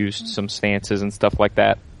reused some stances and stuff like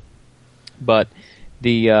that. But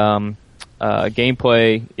the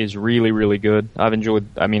gameplay is really, really good. I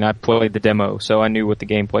played the demo, so I knew what the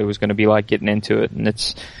gameplay was going to be like getting into it. And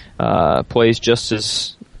it's plays just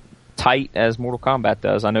as tight as Mortal Kombat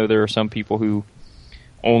does. I know there are some people who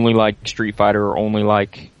only like Street Fighter or only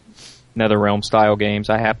like NetherRealm style games.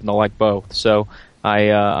 I happen to like both, so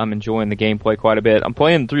I'm enjoying the gameplay quite a bit. I'm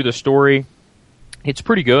playing through the story. It's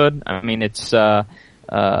pretty good. I mean, it's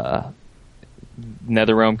NetherRealm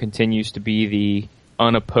continues to be the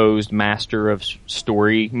unopposed master of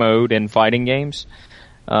story mode in fighting games,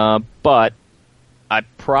 but I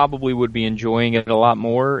probably would be enjoying it a lot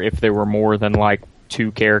more if there were more than like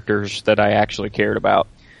 2 characters that I actually cared about.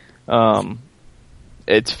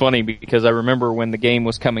 It's funny because I remember when the game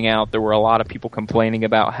was coming out, there were a lot of people complaining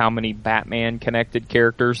about how many Batman-connected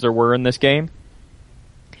characters there were in this game.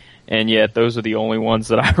 And yet, those are the only ones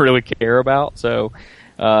that I really care about, so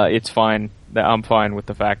it's fine. I'm fine with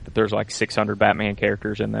the fact that there's like 600 Batman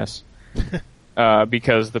characters in this.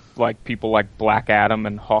 Because people like Black Adam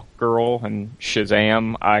and Hawkgirl and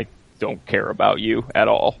Shazam, I don't care about you at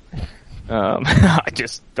all. I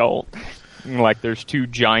just don't. Like, there's 2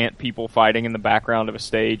 giant people fighting in the background of a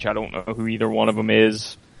stage. I don't know who either one of them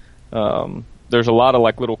is. There's a lot of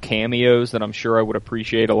like little cameos that I'm sure I would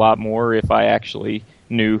appreciate a lot more if I actually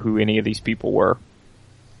knew who any of these people were.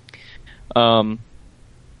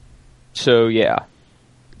 So yeah,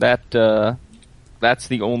 that's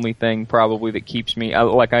the only thing probably that keeps me.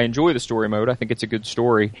 I enjoy the story mode. I think it's a good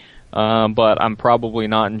story, but I'm probably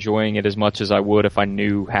not enjoying it as much as I would if I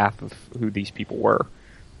knew half of who these people were.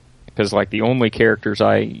 Because like the only characters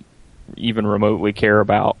I even remotely care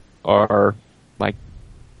about are like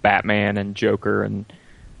Batman and Joker and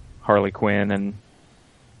Harley Quinn and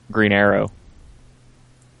Green Arrow.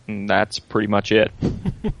 And that's pretty much it.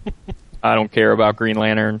 I don't care about Green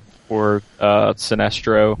Lantern or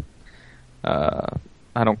Sinestro.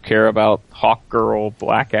 I don't care about Hawkgirl,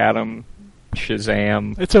 Black Adam,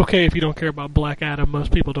 Shazam. It's okay if you don't care about Black Adam.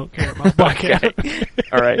 Most people don't care about Black Adam.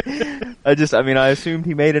 All right. I assumed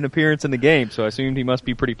he made an appearance in the game, so I assumed he must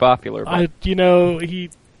be pretty popular. But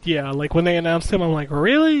Like when they announced him, I'm like,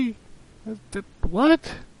 really?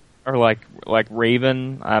 What? Or like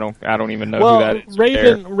Raven. I don't even know Well, who that is.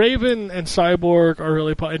 Raven and Cyborg are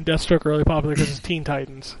really and Deathstroke are really popular because it's Teen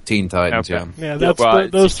Titans. Teen Titans, Okay. yeah. Yeah,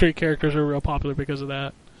 those three characters are real popular because of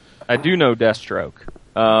that. I do know Deathstroke.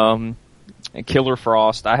 And Killer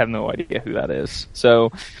Frost, I have no idea who that is.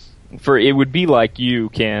 So, it would be like you,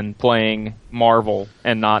 Ken, playing Marvel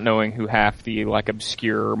and not knowing who half the like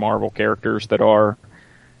obscure Marvel characters that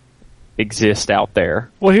exist out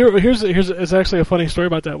there. Well, here's it's actually a funny story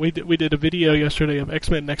about that. We did a video yesterday of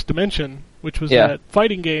X-Men Next Dimension, which was that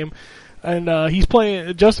fighting game, and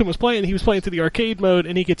Justin was playing. He was playing through the arcade mode,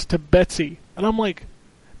 and he gets to Betsy, and I'm like,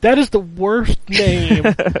 that is the worst name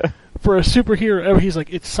for a superhero ever. He's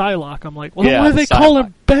like, it's Psylocke. I'm like, well, why do they call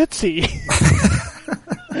her Betsy?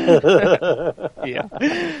 Yeah,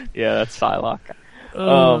 that's Psylocke.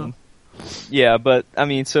 Yeah, but I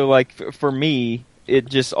mean, so like for me, it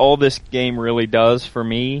just all this game really does for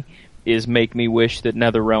me is make me wish that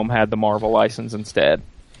NetherRealm had the Marvel license instead.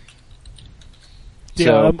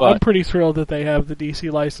 Yeah, I'm pretty thrilled that they have the DC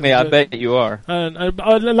license. Yeah, I bet you are. And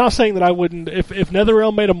I'm not saying that I wouldn't. If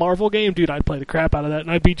NetherRealm made a Marvel game, dude, I'd play the crap out of that, and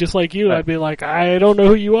I'd be just like you. Right. I'd be like, I don't know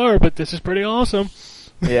who you are, but this is pretty awesome.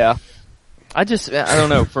 Yeah, I don't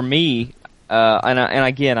know. For me, and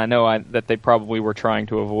again, I know that they probably were trying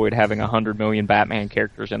to avoid having 100 million Batman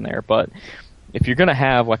characters in there, but if you're gonna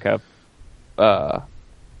have like a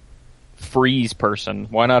Freeze person,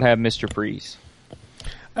 why not have Mr. Freeze?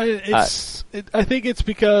 I think it's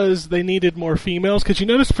because they needed more females. Because you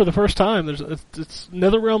notice for the first time,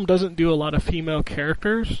 NetherRealm doesn't do a lot of female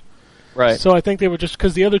characters, right? So I think they were just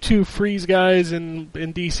because the other two Freeze guys in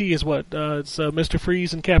DC is it's Mr.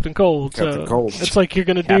 Freeze and Captain Cold. Captain Cold. It's like you're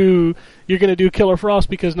gonna do Killer Frost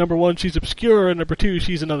because number one she's obscure and number two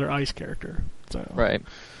she's another ice character. So. Right,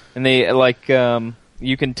 and they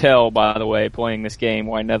you can tell, by the way, playing this game,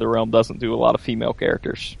 why NetherRealm doesn't do a lot of female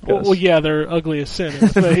characters. Well, yeah, they're ugly as sin in the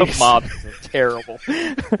face. The mobs are terrible.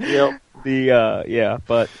 Yep.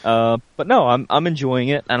 But no, I'm enjoying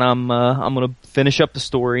it, and I'm gonna finish up the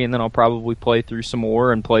story, and then I'll probably play through some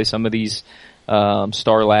more and play some of these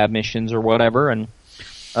Star Lab missions or whatever, and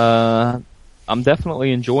I'm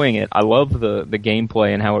definitely enjoying it. I love the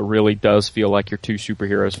gameplay and how it really does feel like you're two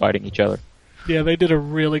superheroes fighting each other. Yeah, they did a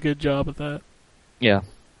really good job at that. Yeah.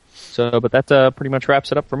 So, but that pretty much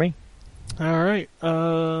wraps it up for me. All right.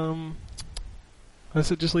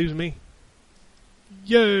 It just leaves me.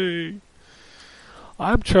 Yay!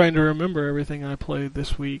 I'm trying to remember everything I played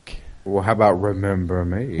this week. Well, how about Remember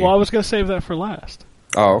Me? Well, I was going to save that for last.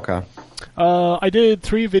 Oh, okay. I did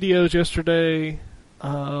 3 videos yesterday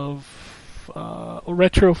of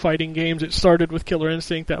retro fighting games. It started with Killer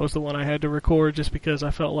Instinct. That was the one I had to record just because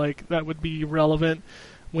I felt like that would be relevant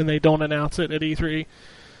when they don't announce it at E3.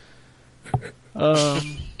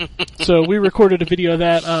 So we recorded a video of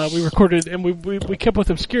that. We recorded, and we kept with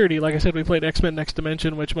obscurity. Like I said, we played X-Men Next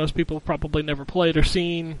Dimension, which most people probably never played or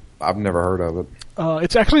seen. I've never heard of it.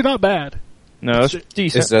 It's actually not bad. No, it's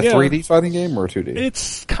decent. Is it a 3D fighting game or a 2D?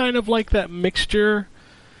 It's kind of like that mixture.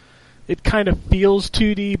 It kind of feels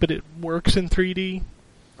 2D, but it works in 3D.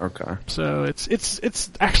 Okay. So it's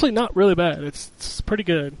actually not really bad. It's pretty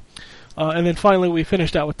good. And then finally we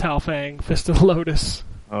finished out with Tao Fang, Fist of the Lotus.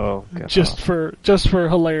 Oh, God. Just for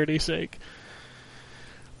hilarity's sake.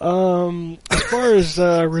 As far as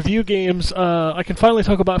review games, I can finally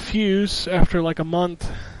talk about Fuse after like a month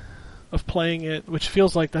of playing it, which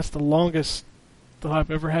feels like that's the longest that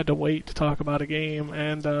I've ever had to wait to talk about a game.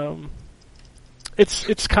 And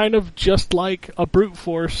it's kind of just like a brute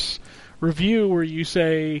force review where you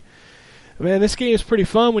say, man, this game is pretty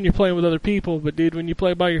fun when you're playing with other people, but dude, when you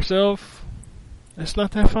play by yourself, it's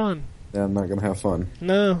not that fun. Yeah, I'm not going to have fun.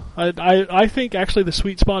 No. I think actually the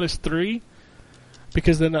sweet spot is 3,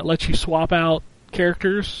 because then that lets you swap out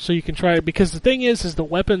characters, so you can try, because the thing is the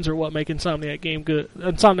weapons are what make Insomniac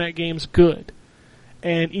games good.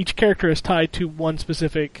 and each character is tied to one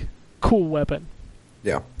specific cool weapon.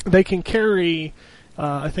 Yeah. They can carry,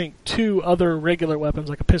 I think, 2 other regular weapons,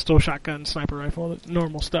 like a pistol, shotgun, sniper rifle,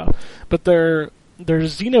 normal stuff. But their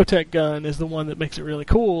Xenotech gun is the one that makes it really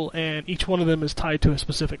cool, and each one of them is tied to a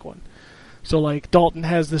specific one. So, like, Dalton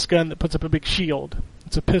has this gun that puts up a big shield.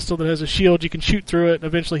 It's a pistol that has a shield. You can shoot through it, and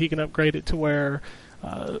eventually he can upgrade it to where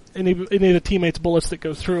any of the teammates' bullets that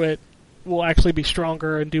go through it will actually be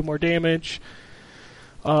stronger and do more damage.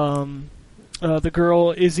 The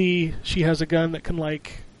girl, Izzy, she has a gun that can,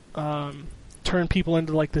 like, turn people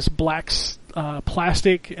into, like, this black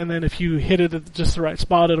plastic, and then if you hit it at just the right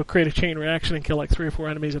spot, it'll create a chain reaction and kill, like, 3 or 4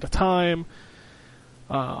 enemies at a time.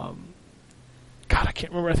 God, I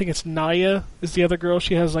can't remember. I think it's Naya is the other girl.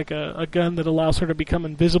 She has, like, a gun that allows her to become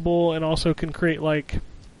invisible and also can create, like,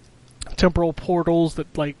 temporal portals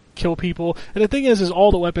that, like, kill people. And the thing is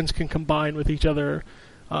all the weapons can combine with each other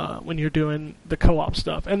when you're doing the co-op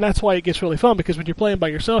stuff. And that's why it gets really fun, because when you're playing by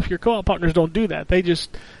yourself, your co-op partners don't do that. They just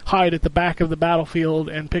hide at the back of the battlefield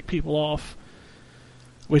and pick people off,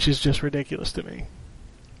 which is just ridiculous to me.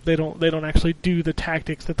 They don't actually do the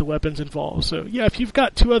tactics that the weapons involve. So, yeah, if you've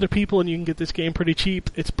got 2 other people and you can get this game pretty cheap,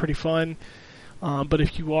 it's pretty fun. But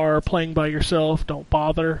if you are playing by yourself, don't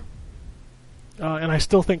bother. And I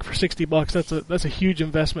still think for $60, that's a huge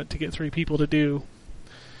investment to get 3 people to do.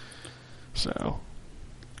 So,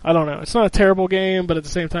 I don't know. It's not a terrible game, but at the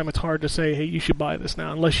same time, it's hard to say, hey, you should buy this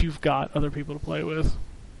now, unless you've got other people to play with.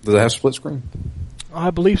 Does it have split screen? I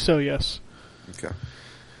believe so, yes. Okay.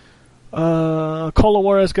 Call of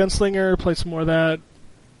Juarez Gunslinger, played some more of that.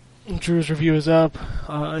 Drew's review is up.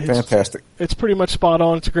 Fantastic. It's pretty much spot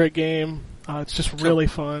on. It's a great game. It's just really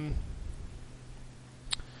fun.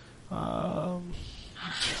 I'm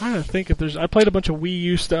trying to think if there's. I played a bunch of Wii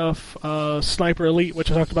U stuff. Sniper Elite,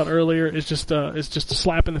 which I talked about earlier, is just a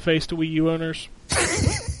slap in the face to Wii U owners.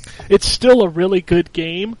 It's still a really good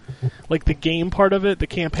game. Like, the game part of it, the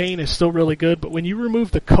campaign is still really good, but when you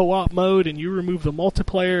remove the co-op mode and you remove the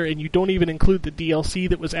multiplayer and you don't even include the DLC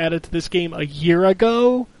that was added to this game a year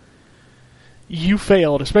ago, you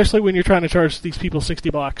failed, especially when you're trying to charge these people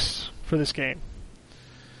 $60 for this game.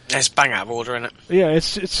 It's bang out of order, isn't it? Yeah,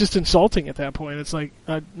 it's just insulting at that point. It's like,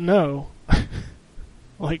 no.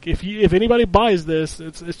 Like, if anybody buys this,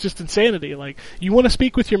 it's just insanity. Like, you want to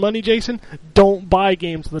speak with your money, Jason? Don't buy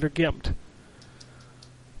games that are gimped.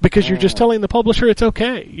 Because you're just telling the publisher it's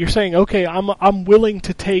okay. You're saying, okay, I'm willing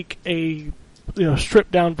to take a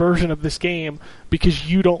stripped down version of this game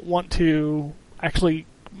because you don't want to actually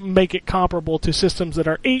make it comparable to systems that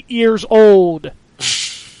are 8 years old.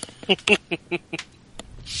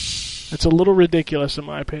 It's a little ridiculous in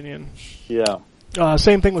my opinion. Yeah.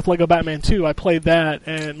 Same thing with Lego Batman 2. I played that,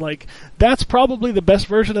 and like that's probably the best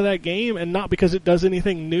version of that game, and not because it does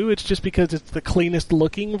anything new, it's just because it's the cleanest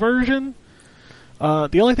looking version.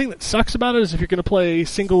 The only thing that sucks about it is if you're going to play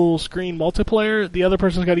single screen multiplayer, the other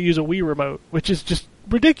person's got to use a Wii remote, which is just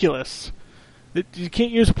ridiculous. You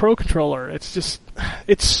can't use a Pro Controller. It's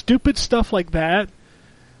stupid stuff like that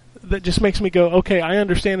that just makes me go, okay, I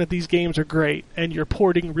understand that these games are great, and you're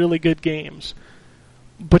porting really good games.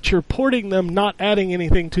 But you're porting them, not adding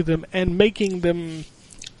anything to them, and making them,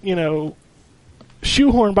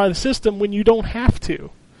 shoehorned by the system when you don't have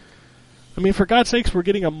to. I mean, for God's sakes, we're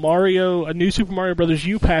getting a new Super Mario Bros.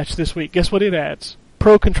 U patch this week. Guess what it adds?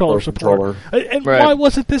 Pro Controller support. And Right. Why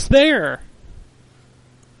wasn't this there?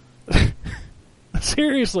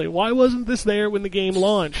 Seriously, why wasn't this there when the game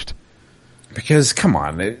launched? Because, come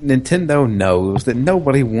on, Nintendo knows that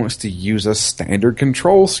nobody wants to use a standard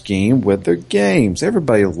control scheme with their games.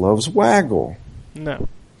 Everybody loves waggle No.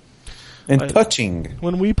 and touching.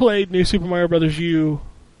 When we played New Super Mario Bros. U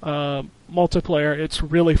multiplayer, it's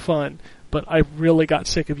really fun, but I really got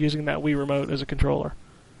sick of using that Wii remote as a controller.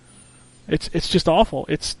 It's just awful.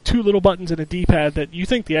 It's 2 little buttons and a D-pad that you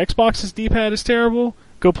think the Xbox's D-pad is terrible?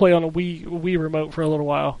 Go play on a Wii remote for a little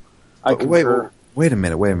while. Wait a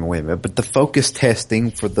minute. But the focus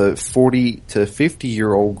testing for the 40 to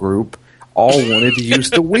 50-year-old group all wanted to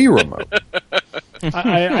use the Wii remote.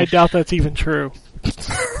 I doubt that's even true.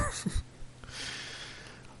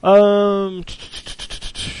 I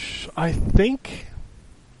think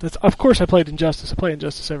that's. Of course, I played Injustice. I play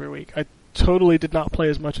Injustice every week. I totally did not play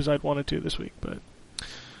as much as I'd wanted to this week, but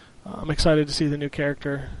I'm excited to see the new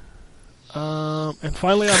character. And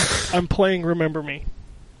finally, I'm playing Remember Me.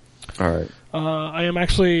 All right. I am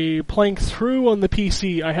actually playing through on the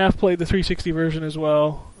PC. I have played the 360 version as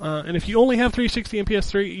well. And if you only have 360 and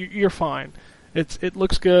PS3, you're fine. It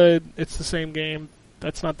looks good. It's the same game.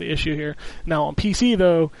 That's not the issue here. Now on PC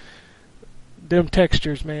though, them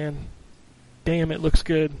textures, man, damn, it looks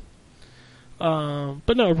good.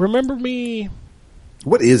 But no, Remember Me,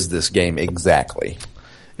 What is this game exactly?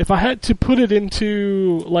 if I had to put it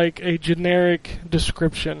into like a generic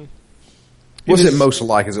description, What's it is- most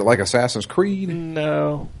like? Is it like Assassin's Creed?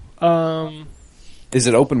 No. Is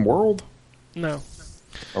it open world? No.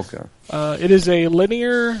 Okay. It is a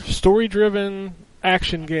linear, story-driven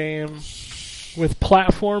action game with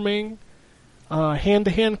platforming,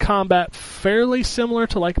 hand-to-hand combat, fairly similar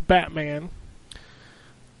to like Batman.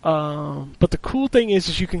 But the cool thing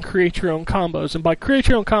is you can create your own combos, and by create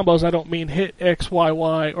your own combos, I don't mean hit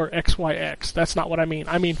XYY or XYX. That's not what I mean.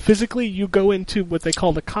 I mean physically, you go into what they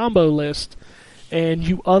call the combo list, and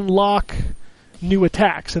you unlock new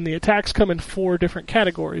attacks, and the attacks come in 4 different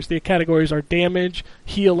categories. The categories are damage,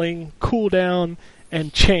 healing, cooldown,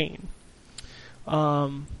 and chain.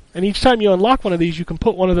 And each time you unlock one of these, you can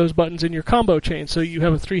put one of those buttons in your combo chain. So you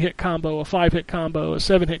have a 3-hit combo, a 5-hit combo, a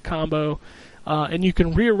 7-hit combo, and you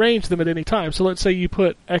can rearrange them at any time. So let's say you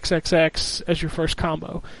put XXX as your first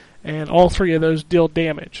combo, and all 3 of those deal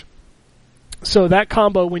damage. So that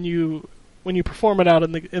combo, when you perform it out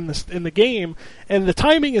in the game, and the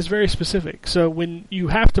timing is very specific. So when you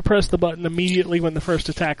have to press the button immediately when the first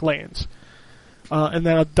attack lands, and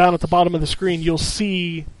then down at the bottom of the screen, you'll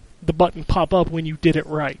see the button pop up when you did it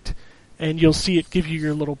right, and you'll see it give you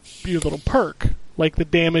your little perk. Like the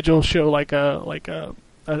damage will show like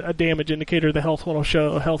a damage indicator. The health one will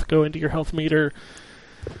show health go into your health meter,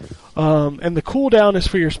 and the cooldown is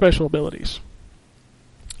for your special abilities.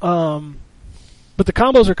 But the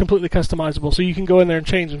combos are completely customizable, so you can go in there and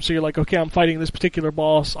change them. So you're like, okay, I'm fighting this particular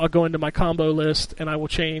boss. I'll go into my combo list, and I will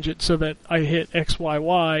change it so that I hit X, Y,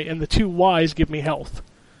 Y, and the 2 Ys give me health.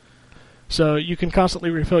 So you can constantly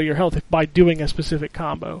refill your health by doing a specific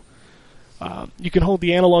combo. You can hold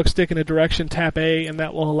the analog stick in a direction, tap A, and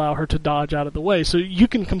that will allow her to dodge out of the way. So you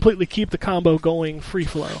can completely keep the combo going free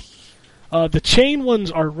flow. The chain ones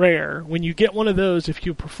are rare. When you get one of those, if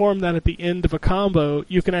you perform that at the end of a combo,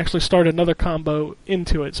 you can actually start another combo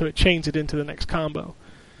into it, so it chains it into the next combo.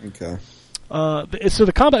 Okay. So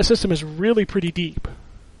the combat system is really pretty deep.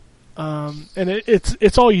 And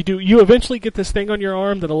it's all you do. You eventually get this thing on your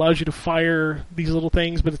arm that allows you to fire these little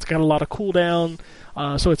things, but it's got a lot of cooldown,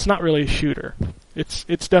 so it's not really a shooter.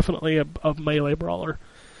 It's definitely a melee brawler.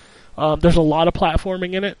 There's a lot of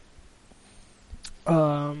platforming in it.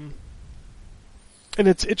 And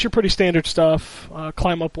it's your pretty standard stuff.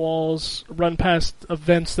 Climb up walls, run past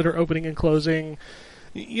events that are opening and closing.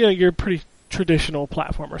 You know, your pretty traditional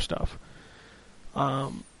platformer stuff.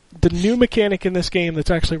 The new mechanic in this game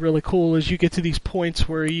that's actually really cool is you get to these points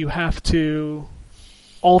where you have to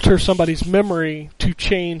alter somebody's memory to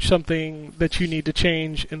change something that you need to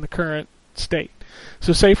change in the current state.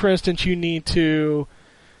 So say, for instance, you need to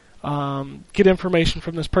get information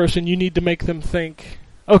from this person. You need to make them think...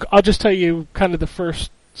 Okay, I'll just tell you kind of the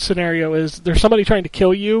first scenario is there's somebody trying to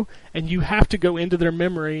kill you, and you have to go into their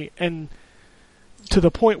memory and to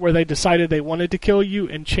the point where they decided they wanted to kill you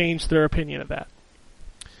and change their opinion of that.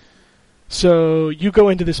 So you go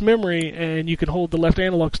into this memory, and you can hold the left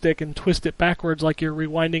analog stick and twist it backwards like you're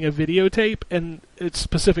rewinding a videotape, and at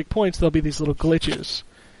specific points there'll be these little glitches.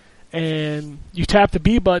 And you tap the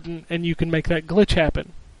B button, and you can make that glitch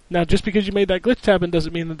happen. Now, just because you made that glitch happen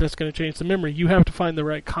doesn't mean that that's going to change the memory. You have to find the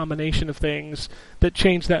right combination of things that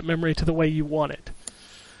change that memory to the way you want it.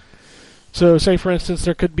 So, say, for instance,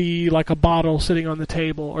 there could be like a bottle sitting on the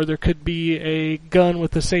table, or there could be a gun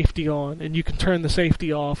with the safety on, and you can turn the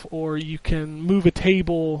safety off, or you can move a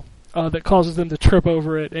table that causes them to trip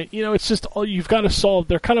over it. And, you know, it's just all you've got to solve.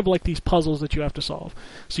 They're kind of like these puzzles that you have to solve.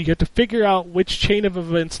 So you have to figure out which chain of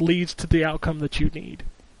events leads to the outcome that you need.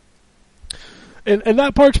 And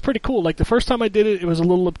that part's pretty cool. Like, the first time I did it, it was a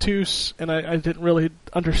little obtuse, and I didn't really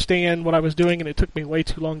understand what I was doing, and it took me way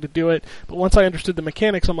too long to do it. But once I understood the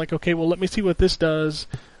mechanics, I'm like, okay, well, let me see what this does.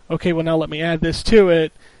 Okay, well, now let me add this to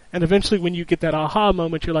it. And eventually, when you get that aha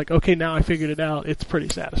moment, you're like, okay, now I figured it out. It's pretty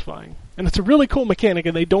satisfying. And it's a really cool mechanic,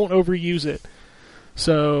 and they don't overuse it.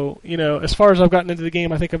 So, you know, as far as I've gotten into the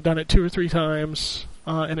game, I think I've done it 2 or 3 times,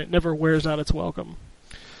 and it never wears out its welcome.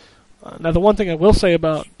 Now, the one thing I will say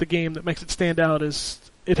about the game that makes it stand out is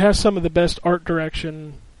it has some of the best art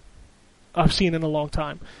direction I've seen in a long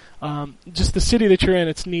time. Just the city that you're in,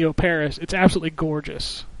 it's Neo Paris. It's absolutely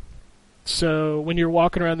gorgeous. So when you're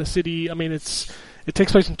walking around the city, I mean, it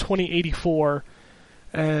takes place in 2084,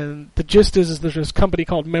 and the gist is there's this company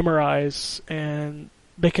called Memorize, and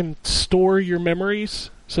they can store your memories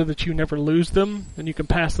so that you never lose them, and you can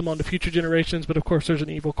pass them on to future generations, but of course there's an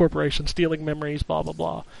evil corporation stealing memories, blah, blah,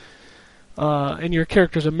 blah. And your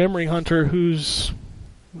character's a memory hunter who's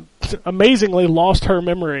amazingly lost her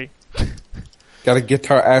memory. Got to get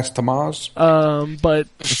our ass to Mars. But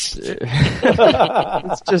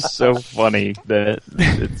It's just so funny that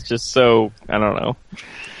it's just so, I don't know.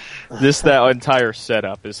 That entire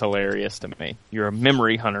setup is hilarious to me. You're a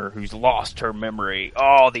memory hunter who's lost her memory.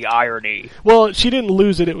 Oh, the irony. well, she didn't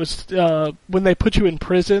lose it. It was when they put you in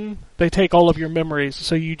prison, they take all of your memories,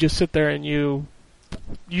 so you just sit there and you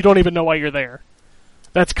don't even know why you're there.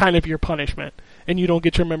 That's kind of your punishment, and you don't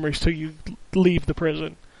get your memories till you leave the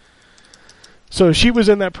prison. So she was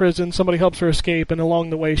in that prison, somebody helps her escape, and along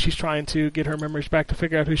the way she's trying to get her memories back to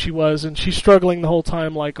figure out who she was, and she's struggling the whole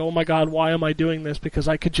time like, oh my god, why am I doing this? Because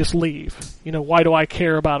I could just leave. Why do I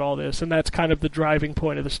care about all this? And that's kind of the driving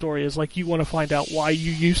point of the story, is like you want to find out why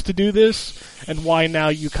you used to do this, and why now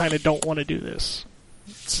you kind of don't want to do this.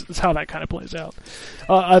 It's how that kind of plays out.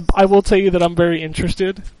 I will tell you that I'm very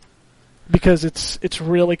interested, because it's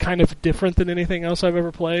really kind of different than anything else I've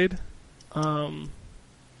ever played.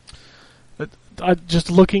 Just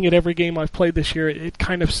looking at every game I've played this year, it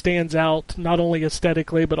kind of stands out, not only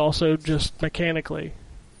aesthetically, but also just mechanically.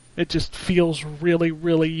 It just feels really,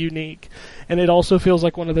 really unique. And it also feels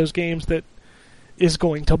like one of those games that is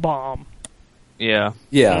going to bomb. Yeah.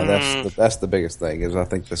 Yeah, that's the biggest thing, is I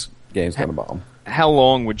think this game's going to bomb. How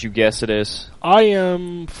long would you guess it is? I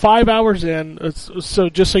am 5 hours in, so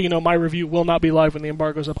just so you know, my review will not be live when the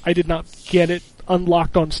embargo's up. I did not get it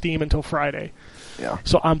unlocked on Steam until Friday. Yeah.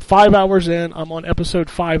 So I'm 5 hours in. I'm on episode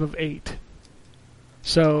 5 of 8.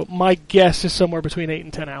 So my guess is somewhere between 8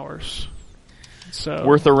 and 10 hours. So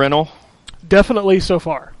Worth a rental? definitely so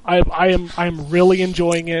far. I'm really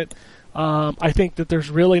enjoying it. I think that there's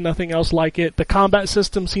really nothing else like it. The combat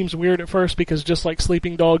system seems weird at first because just like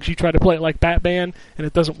Sleeping Dogs, you try to play it like Batman and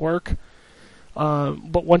it doesn't work.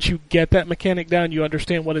 But once you get that mechanic down, you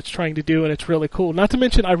understand what it's trying to do, and it's really cool. Not to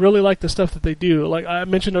mention, I really like the stuff that they do. Like I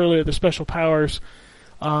mentioned earlier, the special powers.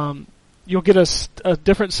 You'll get a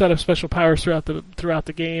different set of special powers throughout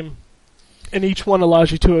the game, and each one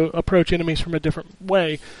allows you to approach enemies from a different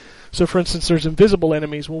way. So, for instance, there's invisible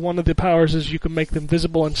enemies. Well, one of the powers is you can make them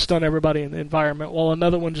visible and stun everybody in the environment, while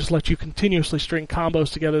another one just lets you continuously string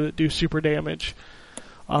combos together that do super damage.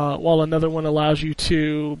 While another one allows you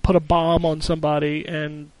to put a bomb on somebody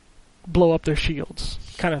and blow up their shields,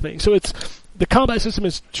 kind of thing. So the combat system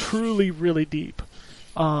is truly, really deep,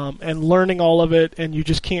 and learning all of it, and you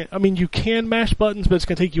just can't. I mean, you can mash buttons, but it's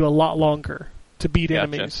going to take you a lot longer to beat Gotcha.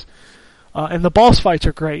 enemies. And the boss fights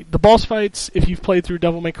are great. The boss fights, if you've played through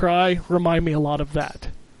Devil May Cry, remind me a lot of that.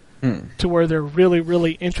 To where they're really,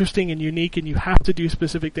 really interesting and unique, and you have to do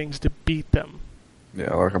specific things to beat them.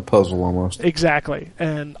 Yeah, like a puzzle almost. Exactly,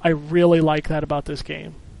 and I really like that about this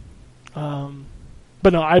game.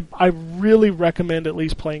 But no, I really recommend at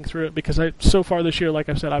least playing through it, because so far this year, like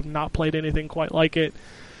I've said, I've not played anything quite like it,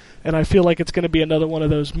 and I feel like it's going to be another one of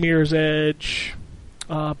those Mirror's Edge,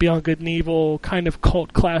 Beyond Good and Evil kind of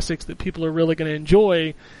cult classics that people are really going to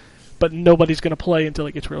enjoy, but nobody's going to play until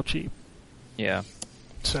it gets real cheap. Yeah.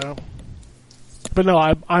 So, but no,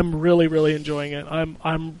 I'm really, really enjoying it.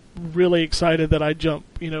 I'm really excited that I jump,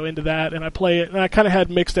 into that, and I play it, and I kind of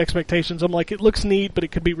had mixed expectations. I'm like, it looks neat, but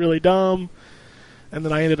it could be really dumb, and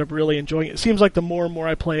then I ended up really enjoying it. It seems like the more and more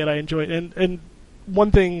I play it, I enjoy it. And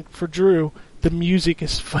one thing for Drew, the music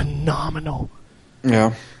is phenomenal.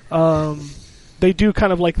 Yeah. They do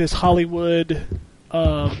kind of like this Hollywood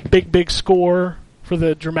big score for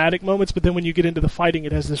the dramatic moments, but then when you get into the fighting,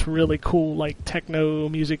 it has this really cool like techno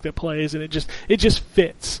music that plays, and it just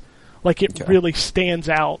fits. Like it really stands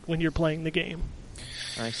out when you're playing the game.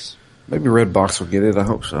 Nice. Maybe Redbox will get it. I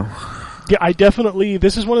hope so. Yeah,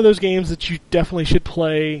 this is one of those games that you definitely should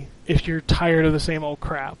play if you're tired of the same old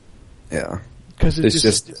crap. Yeah. Because It's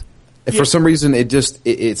just for some reason,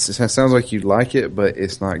 it sounds like you like it, but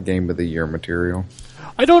it's not Game of the Year material.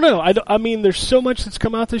 I don't know. I mean, there's so much that's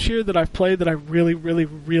come out this year that I've played that I really, really,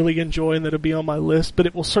 really enjoy and that'll be on my list, but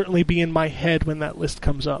it will certainly be in my head when that list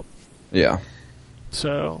comes up. Yeah.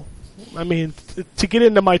 So, I mean, to get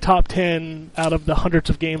into my top 10 out of the hundreds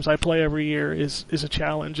of games I play every year is a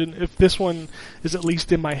challenge, and if this one is at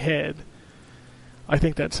least in my head, I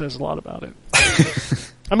think that says a lot about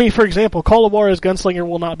it. I mean, for example, Call of Juarez Gunslinger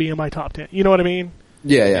will not be in my top 10. You know what I mean?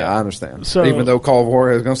 Yeah, I understand. So, even though Call of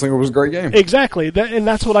Juarez Gunslinger was a great game. Exactly. And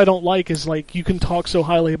that's what I don't like is, like, you can talk so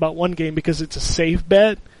highly about one game because it's a safe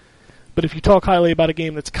bet, but if you talk highly about a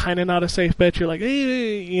game that's kind of not a safe bet, you're like,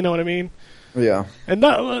 hey, you know what I mean? Yeah. And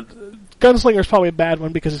Gunslinger's probably a bad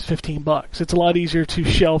one because it's $15. It's a lot easier to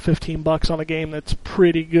shell $15 on a game that's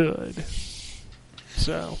pretty good.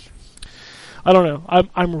 So, I don't know.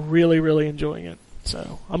 I'm really, really enjoying it.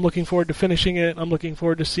 So I'm looking forward to finishing it. I'm looking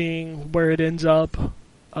forward to seeing where it ends up.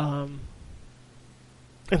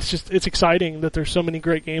 it's exciting that there's so many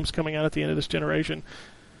great games coming out at the end of this generation.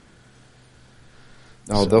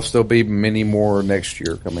 Oh, there'll still be many more next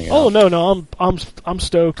year coming out. Oh no, I'm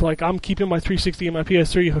stoked. Like, I'm keeping my 360 and my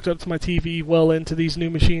PS3 hooked up to my TV well into these new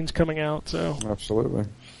machines coming out. So Absolutely.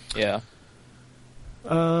 Yeah.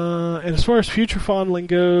 and as far as future fondling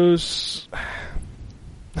goes,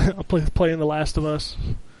 I'll playing The Last of Us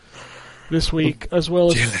this week, as well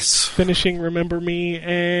as Jealous. finishing Remember Me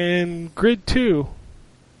and Grid 2.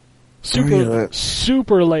 yeah.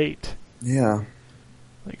 Super late. Yeah.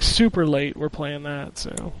 Like, super late we're playing that,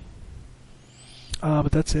 so.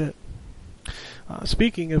 But that's it.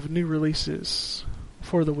 Speaking of new releases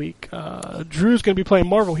for the week, Drew's going to be playing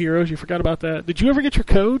Marvel Heroes. You forgot about that. Did you ever get your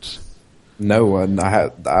codes? No, and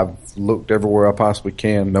I've looked everywhere I possibly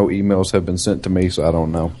can. No emails have been sent to me, so I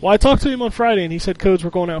don't know. Well, I talked to him on Friday, and he said codes were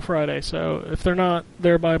going out Friday. So if they're not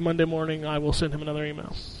there by Monday morning, I will send him another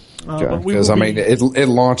email. Because it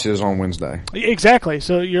launches on Wednesday. Exactly.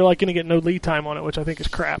 So you're like going to get no lead time on it, which I think is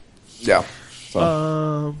crap. Yeah.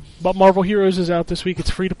 So. But Marvel Heroes is out this week. It's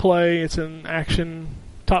free to play. It's an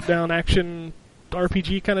top-down action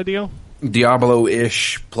RPG kind of deal.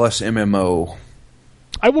 Diablo-ish plus MMO.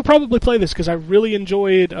 I will probably play this because I really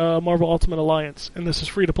enjoyed Marvel Ultimate Alliance, and this is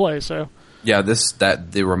free to play. So Yeah,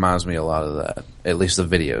 it reminds me a lot of that. At least the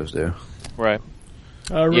videos do. Right.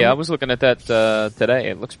 I was looking at that today.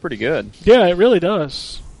 It looks pretty good. Yeah, it really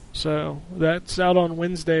does. So that's out on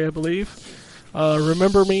Wednesday, I believe.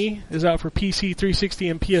 Remember Me is out for PC, 360,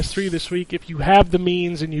 and PS3 this week. If you have the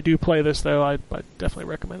means and you do play this, though, I'd definitely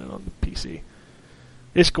recommend it on the PC.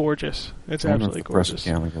 It's gorgeous. It's absolutely gorgeous.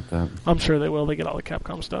 That. I'm sure they will. They get all the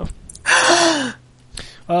Capcom stuff.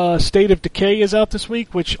 State of Decay is out this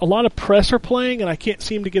week, which a lot of press are playing, and I can't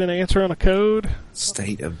seem to get an answer on a code.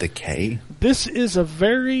 State of Decay? This is a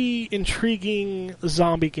very intriguing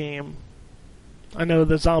zombie game. I know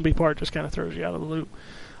the zombie part just kind of throws you out of the loop.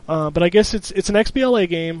 But I guess it's an XBLA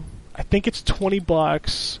game. I think it's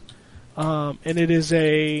 $20. And it is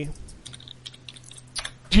a...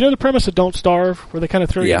 Do you know the premise of Don't Starve, where they kind of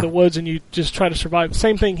throw you in the woods and you just try to survive?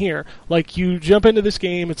 Same thing here. Like, you jump into this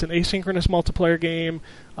game, it's an asynchronous multiplayer game,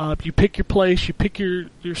 you pick your place, you pick your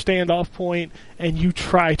standoff point, and you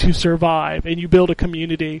try to survive, and you build a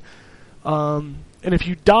community. And if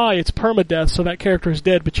you die, it's permadeath, so that character is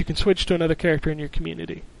dead, but you can switch to another character in your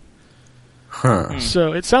community. Huh.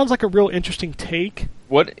 So it sounds like a real interesting take.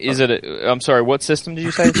 What is it? I'm sorry, what system did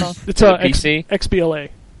you say it's on? It's a PC?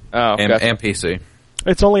 XBLA. Oh, And gotcha. PC.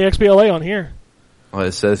 It's only XBLA on here. Well,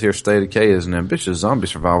 it says here State of Decay is an ambitious zombie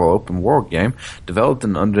survival open world game developed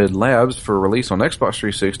in Undead Labs for release on Xbox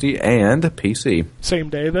 360 and PC. Same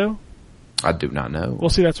day, though. I do not know. Well,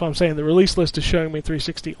 see, that's what I'm saying. The release list is showing me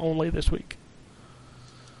 360 only this week.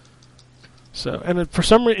 So, and for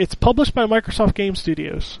some reason, it's published by Microsoft Game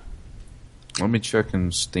Studios. Let me check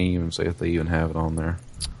in Steam and see if they even have it on there.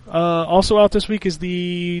 Also out this week is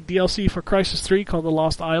the DLC for Crysis 3 called The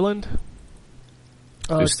Lost Island.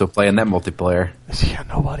 Who's still playing that multiplayer? Yeah,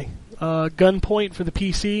 nobody. Gunpoint for the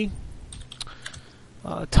PC.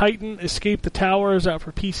 Titan Escape the Tower is out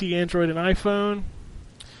for PC, Android, and iPhone.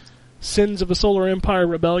 Sins of a Solar Empire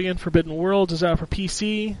Rebellion Forbidden Worlds is out for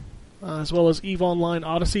PC, as well as EVE Online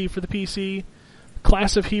Odyssey for the PC.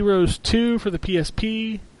 Class of Heroes 2 for the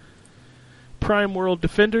PSP. Prime World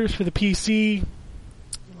Defenders for the PC.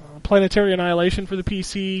 Planetary Annihilation for the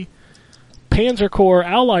PC. Panzer Corps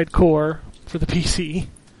Allied Corps for the PC.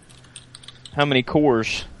 How many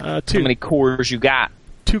cores? 2. How many cores you got?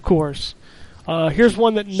 2 cores. Here's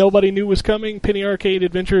one that nobody knew was coming. Penny Arcade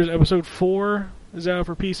Adventures Episode 4 is out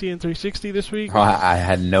for PC and 360 this week. Oh, I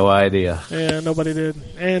had no idea. Yeah, nobody did.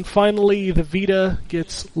 And finally, the Vita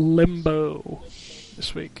gets Limbo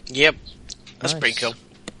this week. Yep. That's Nice. pretty cool.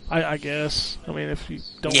 I guess. I mean, if you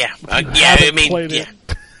don't... Yeah. if you Yeah, haven't I mean, played yeah.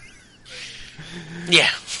 it. Yeah.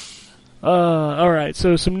 Alright,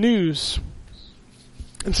 so some news.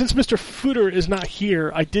 And since Mr. Footer is not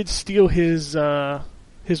here, I did steal his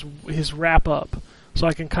wrap-up, so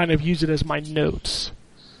I can kind of use it as my notes.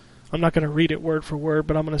 I'm not going to read it word for word,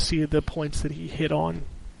 but I'm going to see the points that he hit on.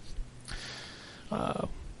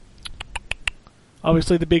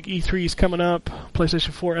 Obviously, the big E3 is coming up.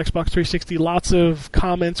 PlayStation 4, Xbox 360. Lots of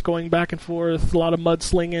comments going back and forth. A lot of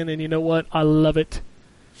mudslinging, and you know what? I love it.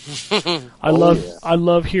 I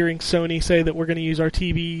love hearing Sony say that we're going to use our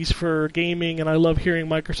TVs for gaming, and I love hearing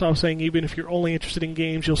Microsoft saying even if you're only interested in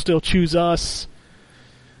games, you'll still choose us.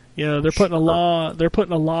 You know, they're putting a lot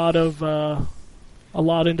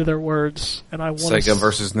into their words, and I want Sega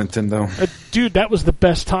versus Nintendo. Dude, that was the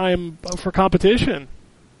best time for competition.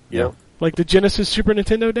 Yep. Like the Genesis Super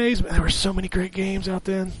Nintendo days, man, there were so many great games out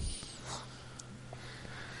then.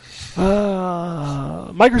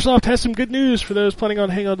 Microsoft has some good news for those planning on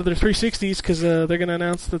hanging on to their 360s because they're going to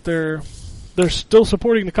announce that they're still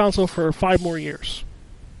supporting the console for 5 more years.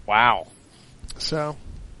 Wow. So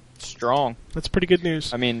Strong. that's pretty good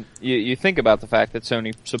news. I mean, you think about the fact that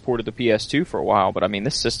Sony supported the PS2 for a while, but I mean,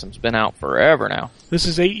 this system's been out forever now. This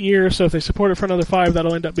is 8 years, so if they support it for another 5,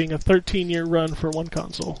 that'll end up being a 13-year run for one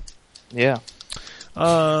console. Yeah.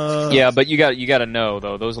 Yeah, but you got to know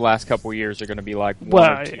though, those last couple years are going to be like one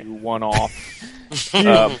or two one-off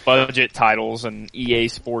budget titles and EA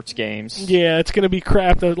Sports games. Yeah, it's going to be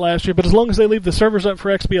crap that last year, but as long as they leave the servers up for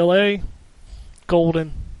XBLA,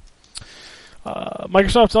 golden.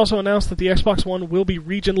 Microsoft's also announced that the Xbox One will be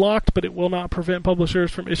region-locked, but it will not prevent publishers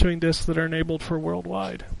from issuing discs that are enabled for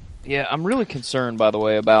worldwide. Yeah, I'm really concerned, by the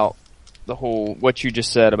way, about the whole what you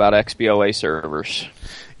just said about XBLA servers.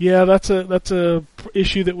 Yeah, that's a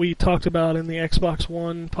issue that we talked about in the Xbox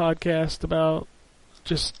One podcast about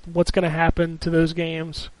just what's going to happen to those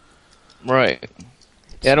games. Right.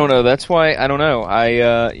 Yeah, I don't know. That's why I don't know.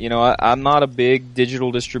 I'm not a big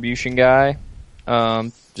digital distribution guy.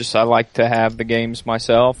 Just I like to have the games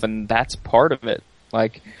myself, and that's part of it.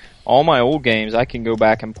 Like all my old games, I can go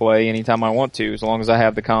back and play anytime I want to, as long as I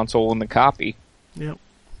have the console and the copy. Yep.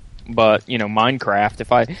 But Minecraft,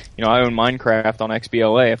 if I own Minecraft on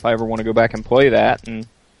XBLA, if I ever want to go back and play that, and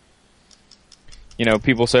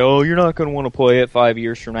people say, "Oh, you're not going to want to play it 5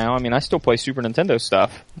 years from now." I mean, I still play Super Nintendo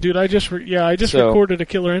stuff. Dude, I just recorded a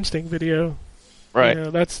Killer Instinct video. Right.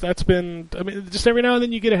 That's been. I mean, just every now and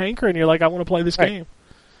then you get a hankering. You're like, I want to play this game.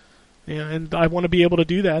 Yeah, and I want to be able to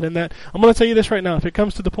do that. And that I'm going to tell you this right now: if it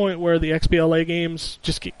comes to the point where the XBLA games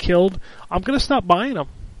just get killed, I'm going to stop buying them.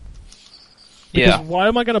 Because why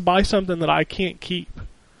am I going to buy something that I can't keep?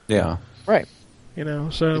 Yeah. Right.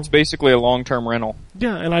 So it's basically a long-term rental.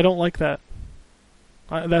 Yeah, and I don't like that.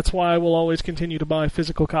 That's why I will always continue to buy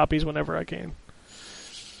physical copies whenever I can.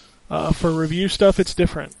 For review stuff, it's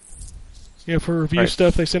different. For review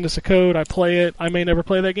stuff, they send us a code, I play it, I may never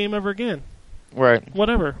play that game ever again. Right.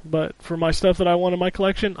 Whatever. But for my stuff that I want in my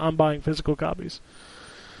collection, I'm buying physical copies.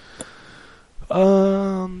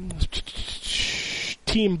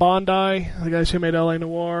 Team Bondi, the guys who made LA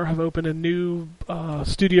Noire, have opened a new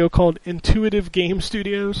studio called Intuitive Game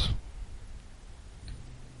Studios.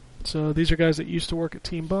 So these are guys that used to work at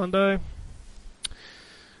Team Bondi.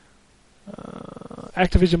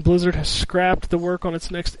 Activision Blizzard has scrapped the work on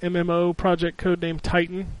its next MMO project codenamed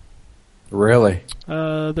Titan. Really?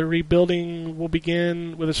 The rebuilding will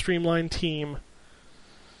begin with a streamlined team.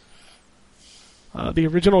 The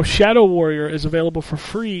original Shadow Warrior is available for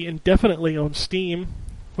free indefinitely on Steam,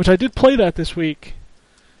 which I did play that this week.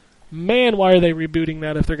 Man, why are they rebooting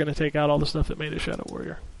that if they're going to take out all the stuff that made it Shadow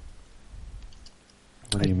Warrior?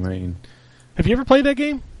 What do you mean? Have you ever played that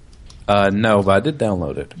game? No, but I did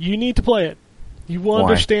download it. You need to play it. You will Why?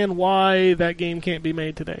 understand why that game can't be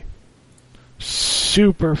made today.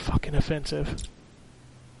 Super fucking offensive.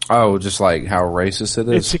 Oh, just like how racist it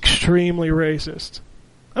is? It's extremely racist.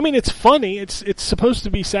 I mean, it's funny. It's supposed to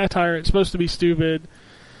be satire. It's supposed to be stupid.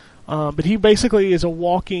 But he basically is a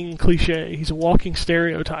walking cliche. He's a walking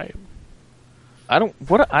stereotype. How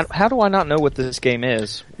do I not know what this game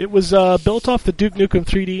is? It was built off the Duke Nukem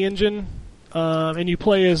 3D engine, and you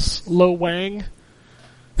play as Lo Wang.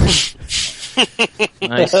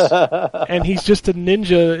 Nice. And he's just a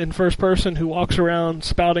ninja in first person who walks around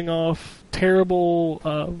spouting off terrible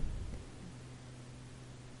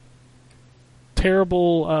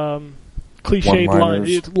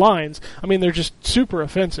cliched lines. I mean, they're just super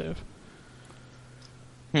offensive.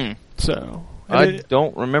 So I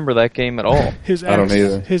don't remember that game at all. I don't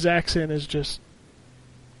either. His accent is just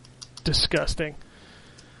disgusting.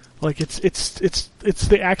 Like it's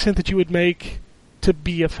the accent that you would make to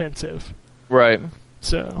be offensive. Right.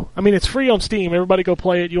 So, I mean, it's free on Steam. Everybody go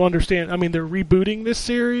play it. You understand. I mean, they're rebooting this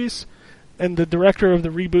series, and the director of the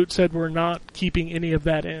reboot said we're not keeping any of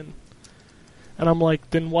that in. And I'm like,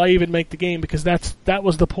 then why even make the game? Because that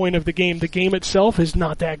was the point of the game. The game itself is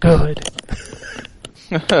not that good.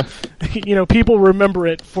 People remember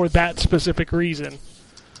it for that specific reason.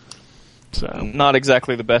 So not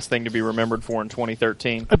exactly the best thing to be remembered for in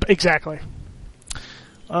 2013. Exactly.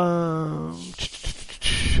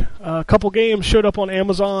 A couple games showed up on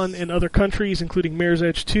Amazon in other countries, including Mirror's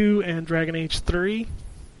Edge 2 and Dragon Age 3.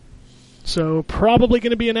 So probably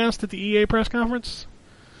going to be announced at the EA press conference.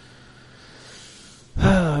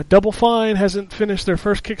 Double Fine hasn't finished their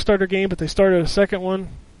first Kickstarter game, but they started a second one.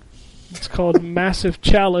 It's called Massive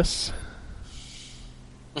Chalice.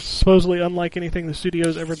 Supposedly unlike anything the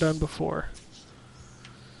studio's ever done before.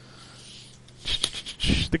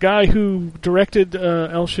 The guy who directed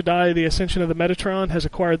El Shaddai, The Ascension of the Metatron, has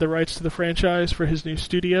acquired the rights to the franchise for his new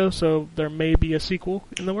studio, so there may be a sequel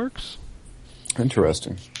in the works.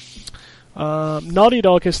 Interesting. Naughty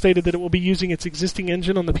Dog has stated that it will be using its existing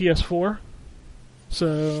engine on the PS4.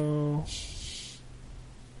 So,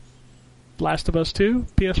 Last of Us 2,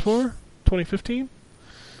 PS4, 2015.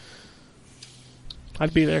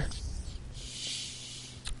 I'd be there.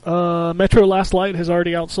 Metro Last Light has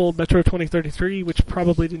already outsold Metro 2033, which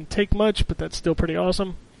probably didn't take much, but that's still pretty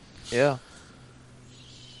awesome. Yeah.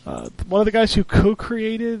 One of the guys who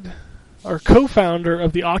co-created or co-founder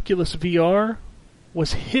of the Oculus VR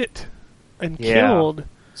was hit and killed.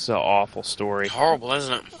 It's an awful story. Horrible,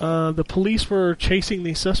 isn't it? The police were chasing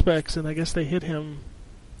these suspects, and I guess they hit him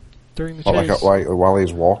during the Oh, chase. like while he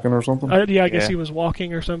was walking or something? I guess Yeah. he was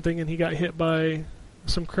walking or something, and he got hit by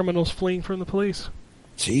some criminals fleeing from the police.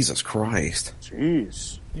 Jesus Christ.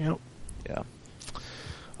 Jeez. Yep. Yeah.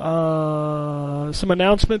 Some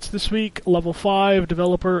announcements this week. Level 5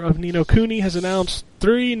 developer of Ni no Kuni has announced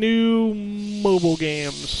 3 new mobile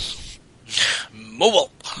games.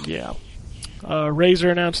 Mobile. Yeah.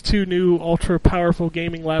 Razer announced 2 new ultra-powerful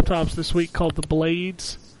gaming laptops this week called the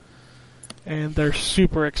Blades, and they're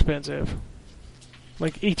super expensive.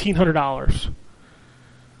 Like $1,800.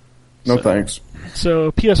 No thanks.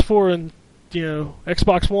 So PS4 and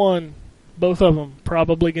Xbox One, both of them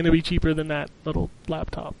probably going to be cheaper than that little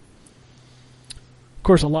laptop. Of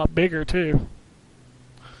course, a lot bigger too.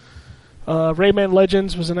 Rayman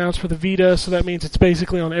Legends was announced for the Vita, so that means it's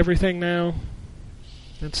basically on everything now.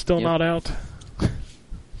 It's still not out.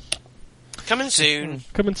 Coming soon.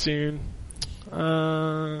 Coming soon.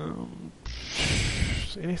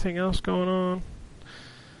 Anything else going on?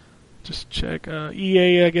 Just check.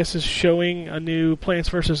 EA, I guess, is showing a new Plants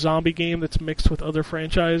vs. Zombie game that's mixed with other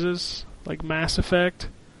franchises, like Mass Effect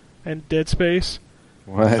and Dead Space.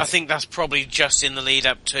 What? I think that's probably just in the lead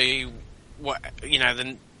up to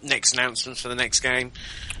the next announcements for the next game.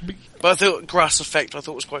 But I thought Grass Effect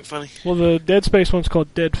was quite funny. Well, the Dead Space one's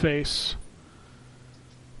called Dead Face.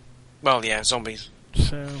 Well, yeah, zombies.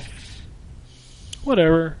 So,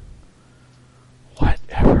 whatever.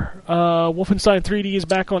 Wolfenstein 3D is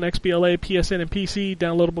back on XBLA, PSN, and PC.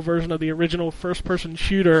 Downloadable version of the original first-person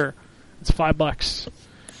shooter. It's $5.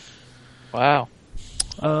 Wow.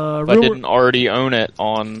 If I didn't already own it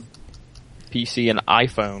on PC and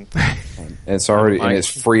iPhone. It's already and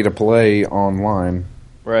it's free to play online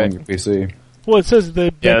Right. on your PC. Well, it says they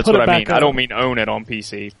Yeah, that's put what it I back mean. up. I don't mean own it on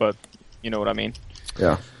PC, but you know what I mean.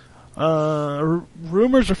 Yeah.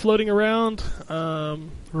 Rumors are floating around.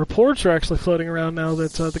 Reports are actually floating around now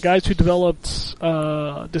that the guys who developed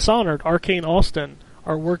Dishonored, Arcane Austin,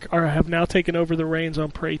 have now taken over the reins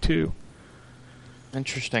on Prey 2.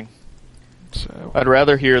 Interesting. So, I'd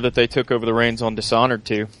rather hear that they took over the reins on Dishonored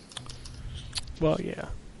 2. well, yeah,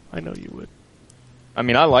 I know you would. I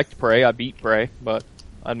mean, I liked Prey. I beat Prey, but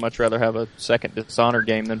I'd much rather have a second Dishonored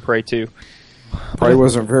game than Prey 2. Probably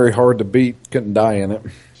wasn't very hard to beat. Couldn't die in it.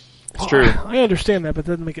 It's true. I understand that, but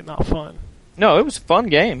that doesn't make it not fun. No, it was a fun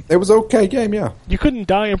game. It was an okay game, yeah. You couldn't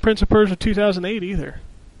die in Prince of Persia 2008 either.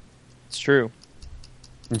 It's true.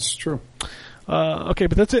 It's true. Okay,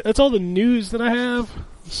 but that's it. That's all the news that I have.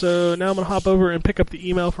 So now I'm going to hop over and pick up the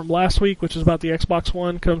email from last week, which is about the Xbox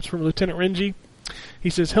One. Comes from Lieutenant Renji. He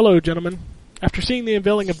says, "Hello, gentlemen. After seeing the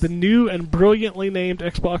unveiling of the new and brilliantly named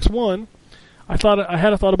Xbox One, I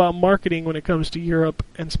had a thought about marketing when it comes to Europe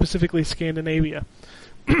and specifically Scandinavia."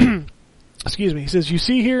 Excuse me. He says, "You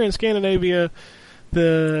see here in Scandinavia,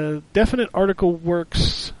 the definite article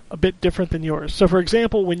works a bit different than yours. So, for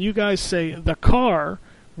example, when you guys say the car,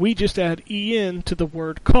 we just add en to the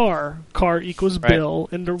word car. Car equals Right. bill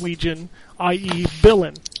in Norwegian, i.e.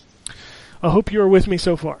 billen. I hope you are with me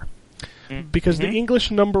so far. Because the English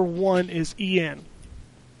number 1 is en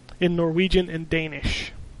in Norwegian and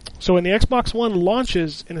Danish. So when the Xbox One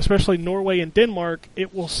launches, and especially Norway and Denmark,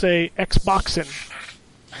 it will say Xboxen.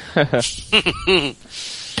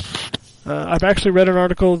 I've actually read an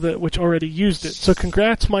article which already used it. So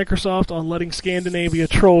congrats, Microsoft, on letting Scandinavia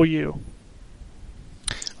troll you.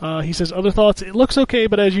 He says, other thoughts, it looks okay,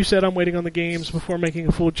 but as you said, I'm waiting on the games before making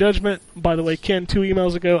a full judgment. By the way, Ken, 2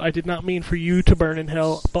 emails ago, I did not mean for you to burn in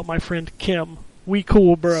hell, but my friend Kim. We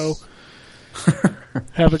cool, bro.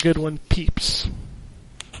 Have a good one, peeps.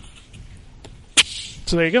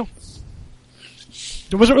 So there you go.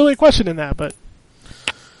 There wasn't really a question in that, but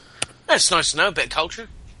That's nice to know, a bit of culture.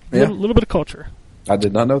 a little bit of culture. I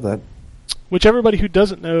did not know that. Which everybody who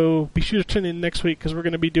doesn't know, be sure to tune in next week because we're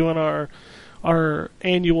going to be doing our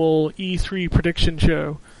annual E3 prediction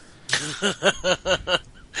show.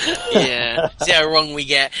 Yeah. See how wrong we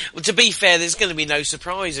get. Well, to be fair, there's going to be no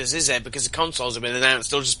surprises, is there? Because the consoles have been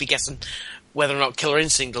announced. They'll just be guessing whether or not Killer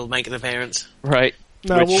Instinct will make an appearance. Right.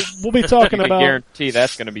 No, Which- we'll be talking I can about guarantee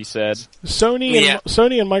that's going to be said. Sony Yeah. and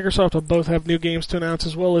Sony and Microsoft will both have new games to announce,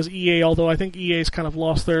 as well as EA. Although I think EA's kind of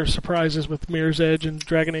lost their surprises with Mirror's Edge and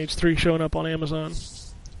Dragon Age 3 showing up on Amazon.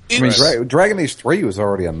 I mean, Oops. Dragon Age 3 was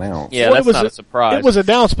already announced. Yeah, Well, that's not a surprise. It was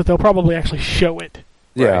announced, but they'll probably actually show it.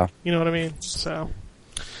 Yeah. You know what I mean? So,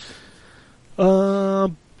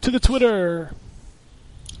 to the Twitter,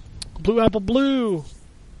 Blue Apple Blue,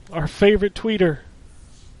 our favorite tweeter.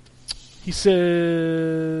 He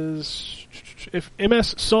says, if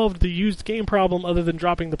MS solved the used game problem other than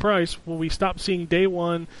dropping the price, will we stop seeing day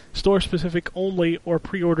one, store-specific only, or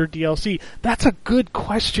pre-order DLC? That's a good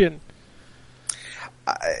question.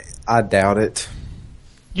 I doubt it.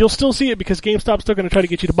 You'll still see it because GameStop's still going to try to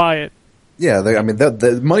get you to buy it. Yeah, I mean,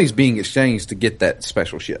 the money's being exchanged to get that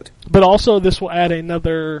special shit. But also, this will add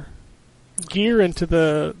another gear into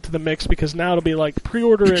the mix because now it'll be like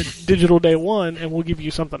pre-order it digital day one, and we'll give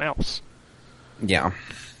you something else. Yeah.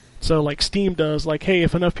 So, like Steam does, like, hey,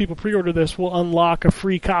 if enough people pre-order this, we'll unlock a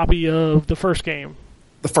free copy of the first game.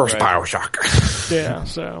 The first Right. Bioshock. Yeah,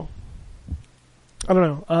 so I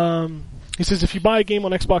don't know. He says, if you buy a game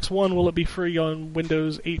on Xbox One, will it be free on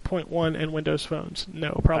Windows 8.1 and Windows phones?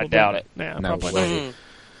 No, probably. I doubt it. Nah, No probably way. not.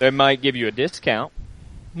 They might give you a discount,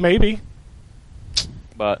 Maybe.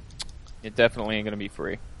 but it definitely ain't going to be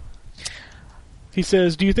free. He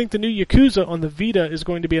says, do you think the new Yakuza on the Vita is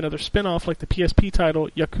going to be another spin-off like the PSP title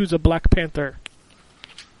Yakuza Black Panther?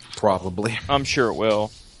 Probably. I'm sure it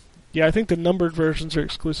will. Yeah, I think the numbered versions are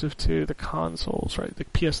exclusive to the consoles, right? The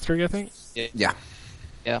PS3, I think. Yeah.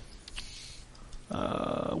 Yeah.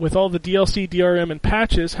 With all the DLC, DRM, and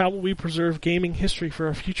patches, how will we preserve gaming history for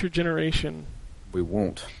a future generation? We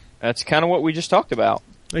won't. That's kind of what we just talked about.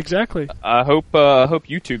 Exactly. I hope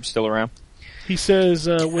YouTube's still around. He says,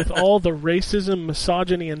 with all the racism,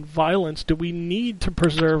 misogyny, and violence, do we need to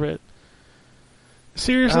preserve it?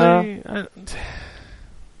 Seriously,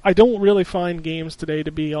 I don't really find games today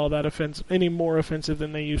to be all that offensive, any more offensive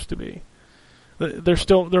than they used to be.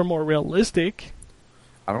 They're more realistic.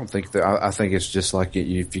 I don't think that. I think it's just like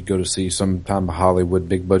if you go to see some kind of Hollywood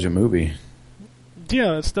big budget movie.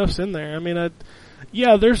 Yeah, that stuff's in there. I mean,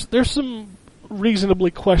 there's some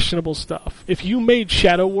reasonably questionable stuff. If you made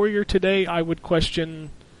Shadow Warrior today, I would question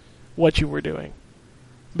what you were doing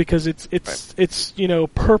because it's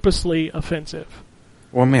purposely offensive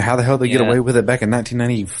Well, I mean, how the hell did they get Yeah. away with it back in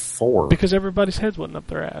 1994? because everybody's heads went up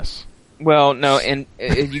their ass. Well, no, and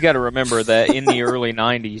you got to remember that in the early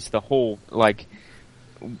 '90s, the whole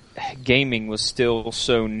gaming was still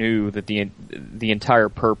so new that the entire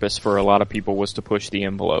purpose for a lot of people was to push the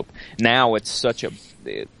envelope. Now it's such a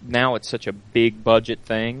big budget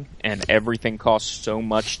thing, and everything costs so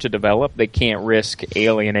much to develop. They can't risk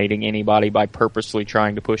alienating anybody by purposely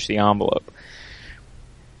trying to push the envelope.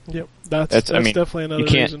 Yep, that's definitely another you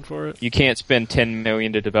can't- reason for it. You can't spend $10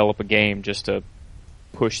 million to develop a game just to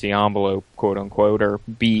push the envelope, quote unquote, or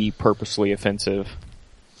be purposely offensive.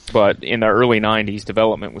 But in the early '90s,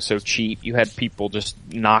 development was so cheap, you had people just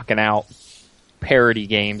knocking out parody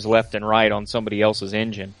games left and right on somebody else's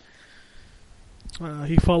engine.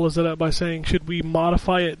 He follows it up by saying, should we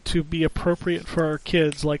modify it to be appropriate for our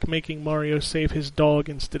kids, like making Mario save his dog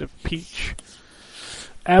instead of Peach?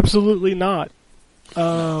 Absolutely not.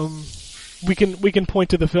 We can point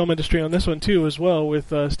to the film industry on this one too, as well,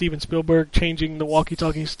 with Steven Spielberg changing the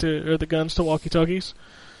walkie-talkies or the guns to walkie-talkies.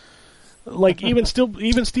 Like even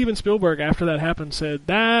Steven Spielberg after that happened said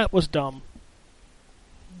that was dumb.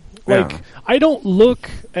 Like Yeah. I don't look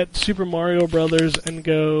at Super Mario Brothers and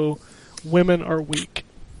go, women are weak.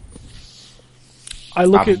 I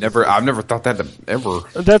look I've never thought that ever.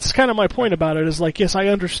 That's kind of my point about it. Is like, yes, I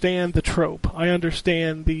understand the trope. I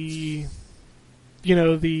understand the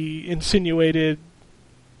insinuated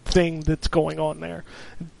thing that's going on there.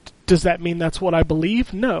 Does that mean that's what I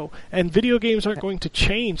believe? No. And video games aren't going to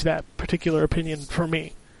change that particular opinion for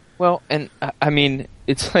me. Well, and I mean,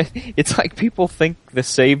 it's like people think the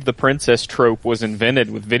save the princess trope was invented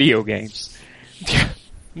with video games.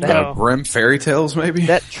 No. Grim fairy tales, maybe?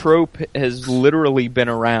 That trope has literally been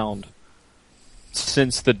around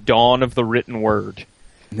since the dawn of the written word.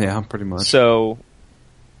 Yeah, pretty much. So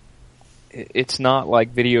it's not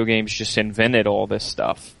like video games just invented all this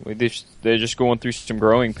stuff. They're just going through some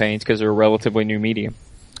growing pains because they're a relatively new medium.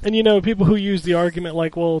 And people who use the argument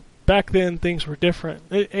like, well, back then things were different.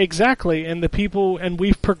 Exactly. And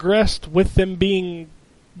we've progressed with them being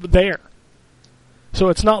there. So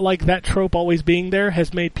it's not like that trope always being there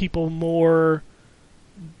has made people more,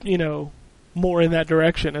 more in that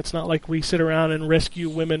direction. It's not like we sit around and rescue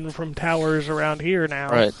women from towers around here now.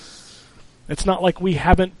 Right. It's not like we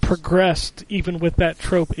haven't progressed even with that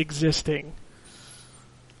trope existing.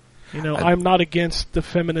 You know, I'm not against the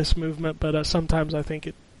feminist movement, but sometimes I think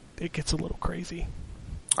it gets a little crazy.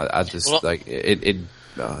 I just Well- like it.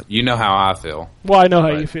 You know how I feel. Well, I know how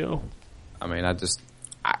Right. you feel. I mean,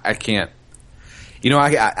 I can't. You know,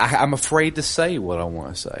 I'm afraid to say what I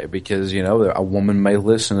want to say because, you know, a woman may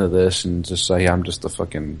listen to this and just say I'm just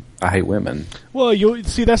I hate women. Well, you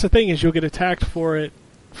see, that's the thing is you'll get attacked for it,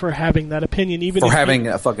 for having that opinion, even For if having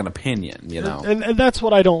a fucking opinion, you know. and that's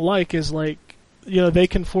what I don't like is like, you know, they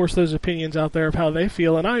can force those opinions out there of how they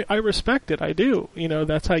feel, and I respect it. I do. You know,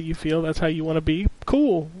 that's how you feel. That's how you want to be.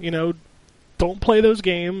 Cool. You know, don't play those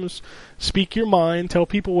games. Speak your mind. Tell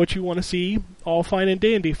people what you want to see. All fine and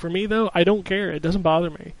dandy. For me, though, I don't care. It doesn't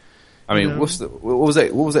bother me. I mean, you know? what was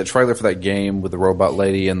that trailer for that game with the robot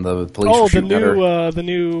lady and the police were Oh, shooting at her?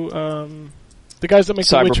 the guys that make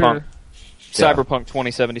The Cyberpunk. Witcher. Cyberpunk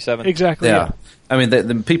 2077. Exactly. Yeah. I mean,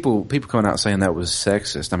 the people coming out saying that was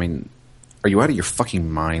sexist. I mean, are you out of your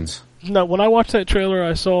fucking minds? No, when I watched that trailer,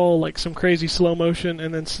 I saw like some crazy slow motion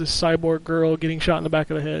and then this cyborg girl getting shot in the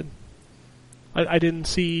back of the head. I didn't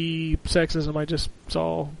see sexism. I just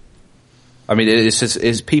saw. I mean,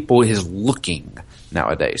 people is looking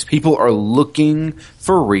nowadays. People are looking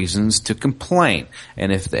for reasons to complain,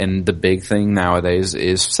 and the big thing nowadays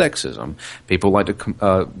is sexism. People like to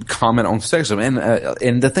comment on sexism,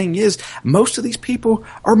 and the thing is, most of these people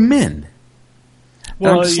are men.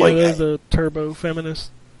 Well, just yeah, like- they're the turbo feminists.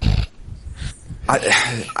 I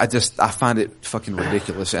find it fucking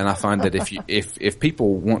ridiculous, and I find that if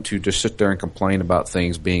people want to just sit there and complain about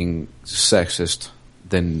things being sexist,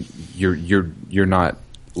 then you're not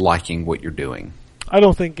liking what you're doing. I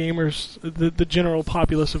don't think gamers, the general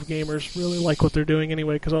populace of gamers, really like what they're doing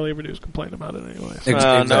anyway, because all they ever do is complain about it anyway. So.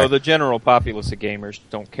 Exactly. No, the general populace of gamers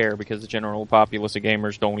don't care because the general populace of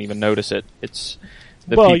gamers don't even notice it. It's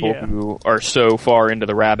the people who are so far into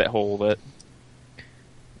the rabbit hole that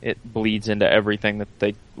it bleeds into everything that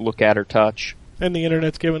they look at or touch. And the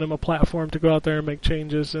internet's giving them a platform to go out there and make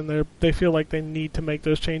changes, and they feel like they need to make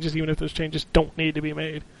those changes, even if those changes don't need to be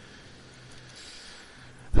made.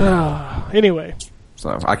 Anyway.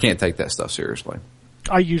 So I can't take that stuff seriously.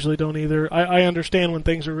 I usually don't either. I understand when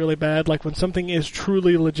things are really bad. Like when something is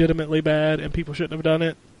truly legitimately bad and people shouldn't have done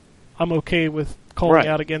it, I'm okay with calling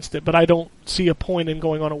out against it. But I don't see a point in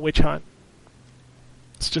going on a witch hunt.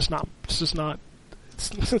 It's just not. It's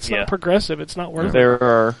not progressive. It's not worth it.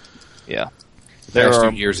 The past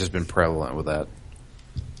 2 years has been prevalent with that.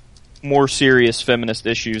 More serious feminist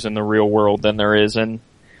issues in the real world than there is in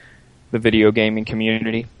the video gaming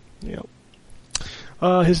community. Yep.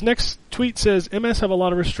 His next tweet says, MS have a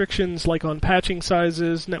lot of restrictions like on patching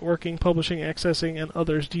sizes, networking, publishing, accessing, and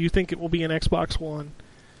others. Do you think it will be an Xbox One?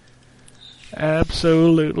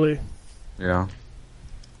 Absolutely. Yeah.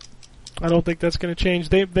 I don't think that's going to change.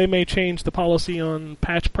 They may change the policy on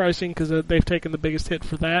patch pricing because they've taken the biggest hit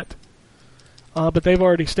for that. But they've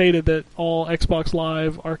already stated that all Xbox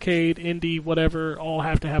Live, Arcade, Indie, whatever, all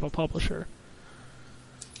have to have a publisher.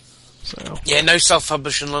 So Yeah, no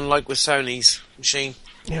self-publishing, unlike with Sony's machine.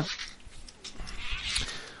 yeah.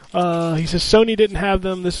 He says Sony didn't have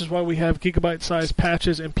them. This is why we have gigabyte-sized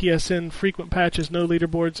patches and PSN frequent patches, no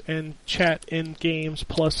leaderboards, and chat in games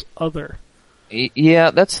plus other.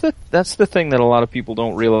 Yeah, that's the thing that a lot of people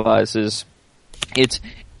don't realize is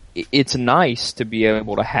it's nice to be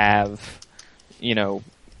able to have, you know,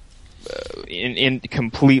 in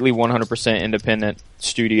completely 100% independent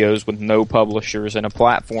studios with no publishers and a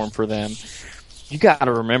platform for them. You got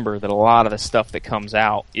to remember that a lot of the stuff that comes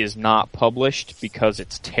out is not published because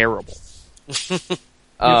it's terrible.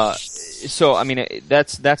 So I mean,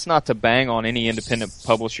 that's not to bang on any independent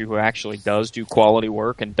publisher who actually does do quality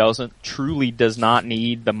work and truly does not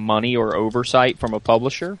need the money or oversight from a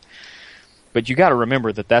publisher. But you got to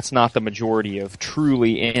remember that that's not the majority of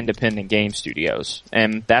truly independent game studios,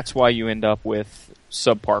 and that's why you end up with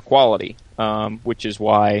subpar quality, which is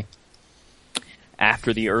why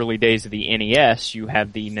after the early days of the NES, you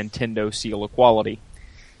have the Nintendo seal of quality.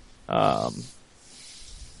 And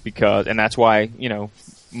that's why, you know,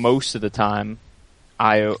 most of the time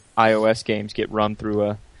iOS games get run through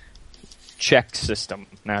a check system.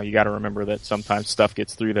 Now you got to remember that sometimes stuff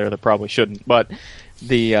gets through there that probably shouldn't, but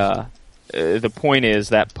the point is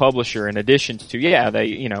that publisher, in addition to,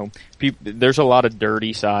 there's a lot of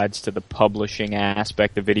dirty sides to the publishing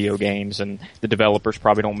aspect of video games, and the developers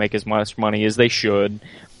probably don't make as much money as they should,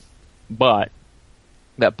 but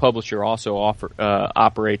that publisher also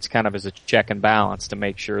operates kind of as a check and balance to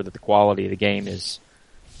make sure that the quality of the game is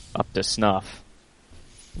up to snuff.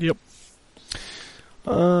 Yep.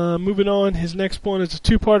 Moving on, his next one is a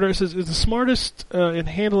two-parter. It says, is the smartest in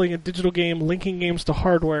handling a digital game linking games to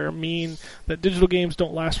hardware mean that digital games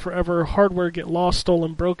don't last forever, hardware get lost,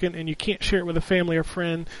 stolen, broken, and you can't share it with a family or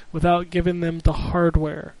friend without giving them the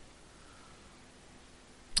hardware?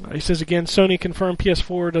 He says again, Sony confirmed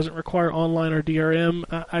PS4 doesn't require online or DRM.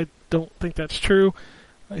 I don't think that's true.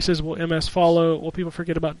 He says, will MS follow? Will people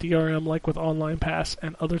forget about DRM like with Online Pass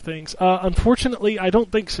and other things? Unfortunately, I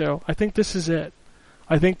don't think so. I think this is it.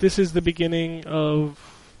 I think this is the beginning of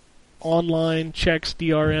online checks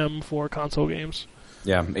DRM for console games.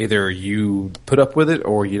 Yeah, either you put up with it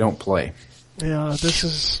or you don't play. Yeah, this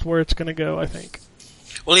is where it's going to go, I think.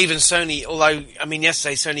 Well, even Sony, although, I mean,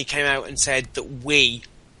 yesterday Sony came out and said that we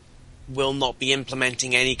will not be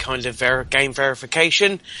implementing any kind of game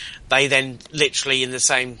verification. They then literally in the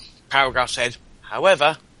same paragraph said,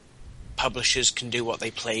 however, publishers can do what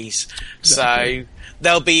they please. Exactly. So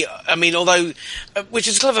there'll be, I mean, although, which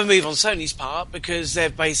is a clever move on Sony's part because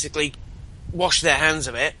they've basically washed their hands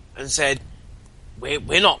of it and said,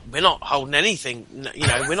 we're not holding anything, you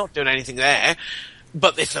know, we're not doing anything there.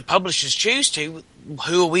 But if the publishers choose to,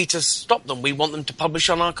 who are we to stop them? We want them to publish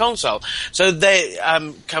on our console. So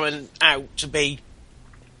they're coming out to be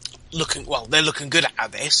they're looking good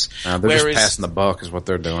at this. They're just passing the buck is what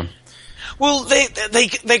they're doing. Well, they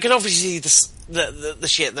can obviously see the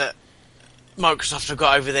shit that Microsoft have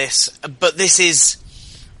got over this, but this is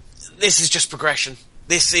just progression.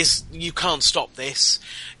 This is, you can't stop this.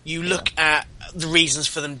 You look at the reasons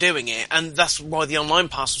for them doing it, and that's why the online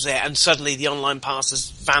pass was there, and suddenly the online pass has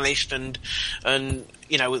vanished, and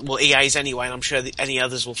you know, well, EA's anyway, and I'm sure any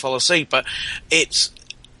others will follow suit, but it's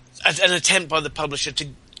an attempt by the publisher to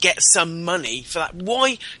get some money for that.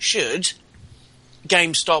 Why should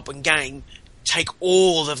GameStop and Game take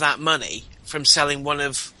all of that money from selling one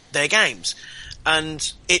of their games?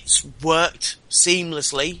 And it's worked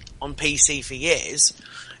seamlessly on PC for years.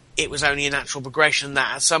 It was only a natural progression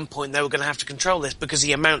that at some point they were going to have to control this because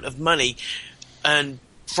the amount of money and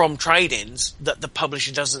from trade-ins that the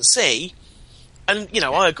publisher doesn't see. And, you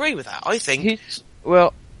know, I agree with that. I think...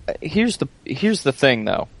 here's the thing,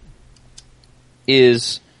 though,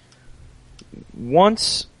 is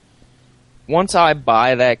once I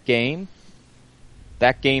buy that game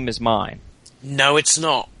is mine. No, it's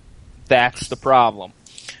not. That's the problem.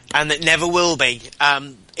 And it never will be.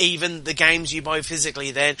 Even the games you buy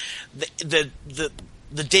physically, then the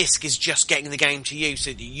disc is just getting the game to you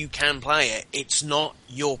so that you can play it. It's not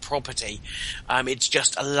your property. It's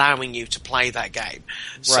just allowing you to play that game.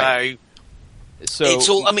 Right. So it's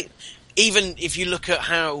all. I mean, even if you look at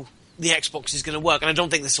how the Xbox is going to work, and I don't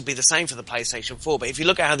think this will be the same for the PlayStation 4, but if you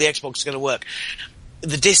look at how the Xbox is going to work,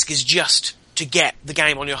 the disc is just to get the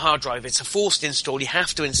game on your hard drive. It's a forced install. You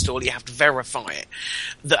have to install it. You have to verify it.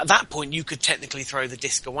 At that point, you could technically throw the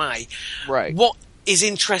disc away. Right. What is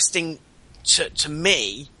interesting to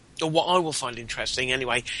me, or what I will find interesting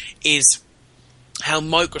anyway, is how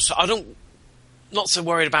Microsoft... not so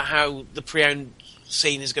worried about how the pre-owned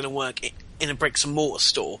scene is going to work in a bricks and mortar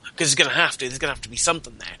store, because it's going to have to. There's going to have to be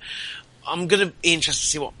something there. I'm going to be interested to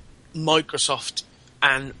see what Microsoft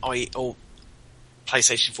or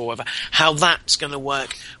PlayStation 4, whatever, how that's going to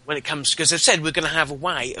work when it comes, because they've said we're going to have a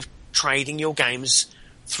way of trading your games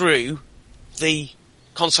through the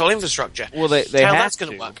console infrastructure. Well, they how have that's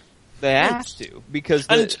going to work. They have to, because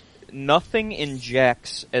nothing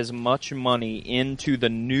injects as much money into the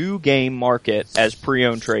new game market as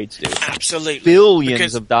pre-owned trades do. Absolutely.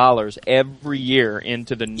 Billions of dollars every year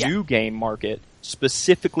into the new game market,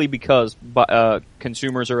 specifically because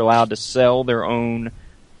consumers are allowed to sell their own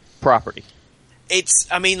property.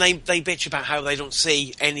 I mean, they bitch about how they don't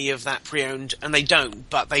see any of that pre-owned, and they don't,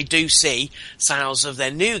 but they do see sales of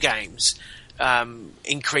their new games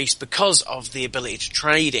increase because of the ability to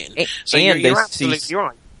trade in. So you're absolutely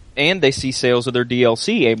right. And they see sales of their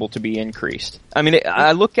DLC able to be increased. I mean,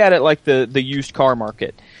 I look at it like the used car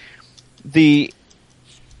market. The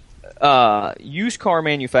used car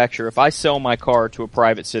manufacturer, if I sell my car to a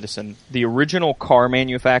private citizen, the original car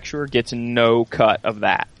manufacturer gets no cut of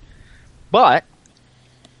that. But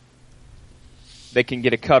they can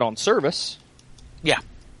get a cut on service. Yeah.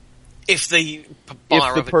 If the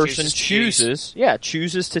person chooses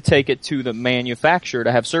to take it to the manufacturer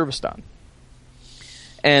to have service done.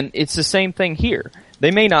 And it's the same thing here.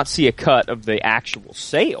 They may not see a cut of the actual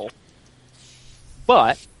sale,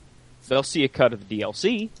 but they'll see a cut of the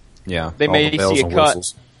DLC. Yeah. They may see a cut.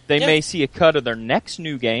 Whistles. They may see a cut of their next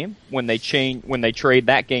new game when they trade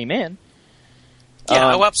that game in.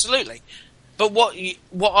 Yeah, absolutely. But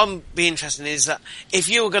what I'm be interested in is that if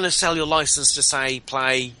you were going to sell your license to say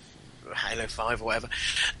play Halo 5 or whatever,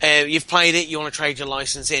 you've played it, you want to trade your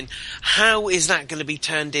license in, how is that going to be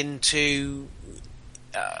turned into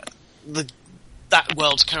that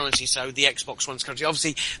world's currency, so the Xbox One's currency?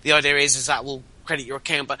 Obviously, the idea is that will credit your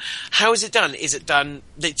account, but how is it done? Is it done,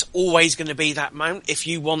 it's always going to be that amount? If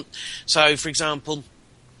you want, so for example,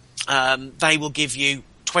 they will give you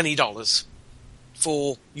 $20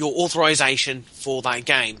 for your authorization for that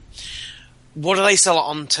game. What do they sell it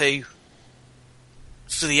on to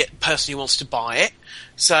for the person who wants to buy it?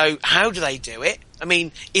 So how do they do it? I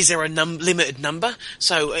mean, is there a limited number?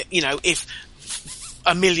 So, if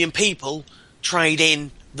 1 million people trade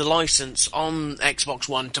in the license on Xbox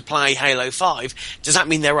One to play Halo 5, does that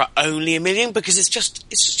mean there are only 1 million? Because it's just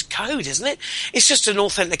a code, isn't it? It's just an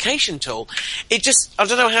authentication tool. I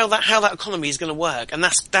don't know how that economy is going to work, and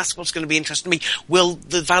that's what's going to be interesting to me. Will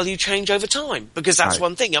the value change over time? Because that's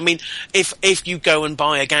one thing. I mean, if you go and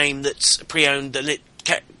buy a game that's pre-owned,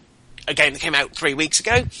 a game that came out 3 weeks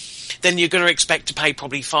ago, then you're going to expect to pay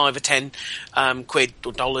probably 5 or 10 quid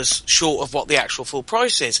or dollars short of what the actual full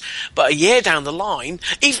price is. But a year down the line,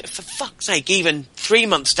 even for fuck's sake, even 3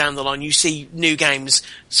 months down the line, you see new games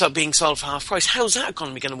being sold for half price. How's that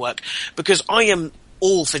economy going to work? Because I am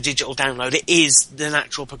all for digital download. It is the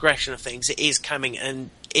natural progression of things. It is coming, and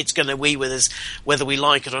it's going to be with us whether we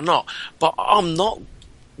like it or not. But I'm not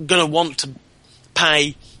going to want to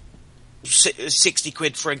pay 60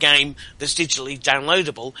 quid for a game that's digitally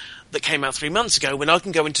downloadable that came out 3 months ago, when I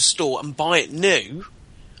can go into store and buy it new,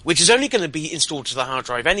 which is only going to be installed to the hard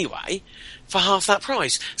drive anyway, for half that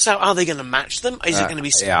price. So are they going to match them? Is it going to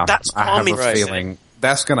be... Yeah, that's I have a interested feeling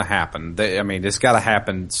that's going to happen. It's got to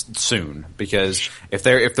happen soon, because if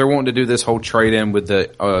they're wanting to do this whole trade in with the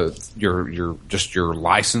your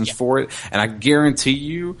license for it, and I guarantee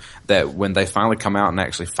you that when they finally come out and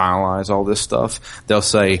actually finalize all this stuff, they'll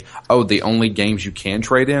say, "Oh, the only games you can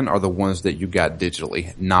trade in are the ones that you got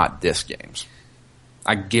digitally, not disc games."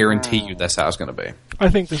 I guarantee you that's how it's going to be. I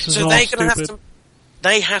think this is So all they're going to stupid. have to...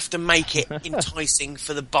 They have to make it enticing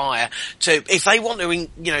for the buyer to, if they want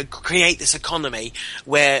to, create this economy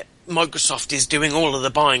where Microsoft is doing all of the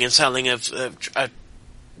buying and selling of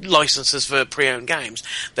licenses for pre-owned games,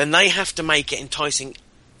 then they have to make it enticing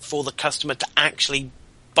for the customer to actually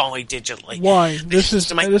buy digitally. Why? This is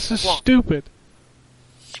stupid.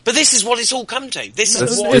 But this is what it's all come to. This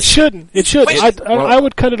is what It shouldn't. It shouldn't. Wait. I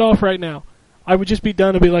would cut it off right now. I would just be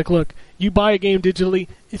done and be like, look, you buy a game digitally,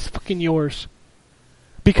 it's fucking yours.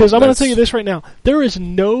 Because I'm going to tell you this right now. There is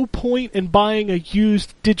no point in buying a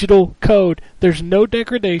used digital code. There's no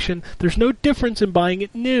degradation. There's no difference in buying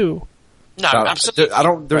it new. No, absolutely. I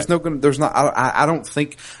don't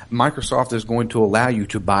think Microsoft is going to allow you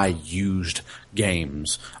to buy used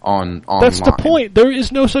games online. That's the point. There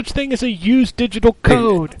is no such thing as a used digital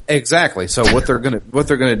code. Exactly. So what they're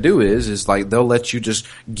gonna do is like they'll let you just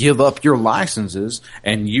give up your licenses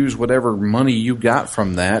and use whatever money you got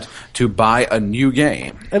from that to buy a new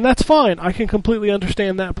game. And that's fine. I can completely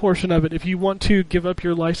understand that portion of it. If you want to give up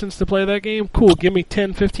your license to play that game, cool. Give me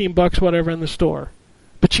 $10, $15, whatever in the store.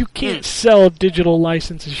 But you can't sell digital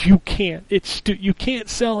licenses. You can't. You can't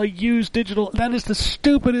sell a used digital. That is the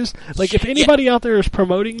stupidest. Like, if anybody out there is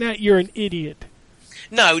promoting that, you're an idiot.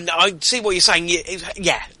 No, I see what you're saying.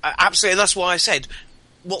 Yeah, absolutely. That's why I said,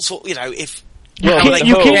 what sort, if... You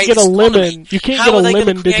can't get a lemon. You can't get a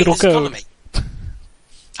lemon digital code.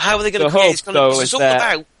 How are they going to create this economy? It's all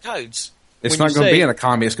about codes. It's not going to be an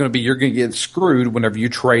economy. It's going to be you're going to get screwed whenever you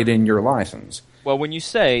trade in your license. Well, when you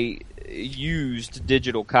say used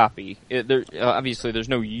digital copy, obviously there's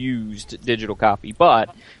no used digital copy,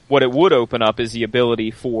 but what it would open up is the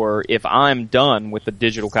ability for, if I'm done with the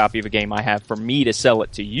digital copy of a game I have, for me to sell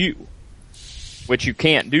it to you, which you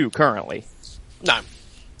can't do currently. No,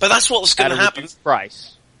 but that's what's going to happen. At a reduced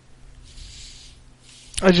price.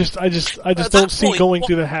 I just don't see going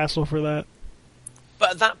through the hassle for that.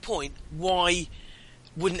 But at that point, why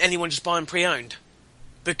wouldn't anyone just buy them pre-owned?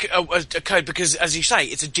 A code, because, as you say,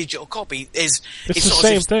 it's a digital copy. It's the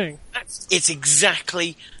same thing. It's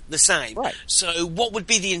exactly the same. Right. So what would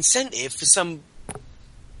be the incentive for some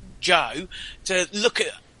Joe to look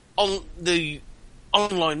at on the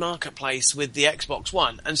online marketplace with the Xbox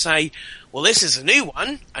One and say, well, this is a new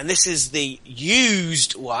one, and this is the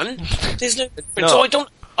used one. There's no... So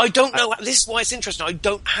I don't know. This is why it's interesting.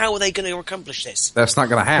 How are they going to accomplish this? That's not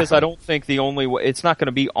going to happen. Because I don't think the only way, it's not going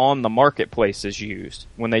to be on the marketplace as used.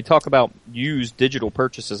 When they talk about used digital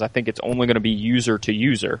purchases, I think it's only going to be user to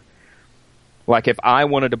user. Like if I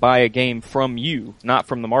wanted to buy a game from you, not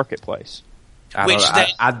from the marketplace.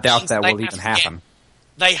 I doubt that will even happen.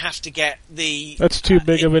 they have to get the. That's too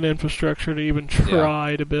big of an infrastructure to even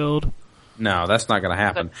try to build. No, that's not going to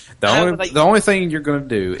happen. How The only thing you're going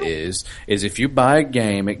to do is if you buy a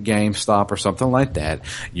game at GameStop or something like that,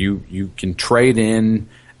 you can trade in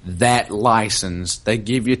that license. They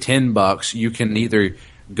give you $10. You can either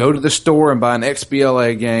go to the store and buy an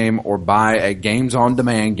XBLA game or buy a Games on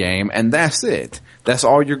Demand game, and that's it. That's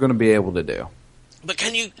all you're going to be able to do. But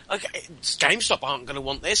can you? Okay, GameStop aren't going to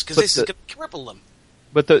want this because this is going to cripple them.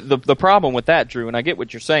 But the problem with that, Drew, and I get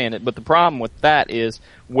what you're saying, but the problem with that is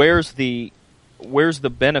where's the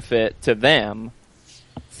benefit to them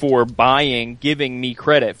for giving me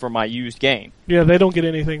credit for my used game? Yeah, they don't get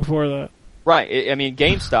anything for that. Right. I mean,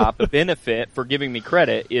 GameStop, the benefit for giving me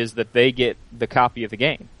credit is that they get the copy of the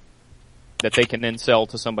game that they can then sell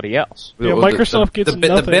to somebody else. Yeah, Microsoft gets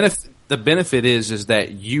nothing. The benefit is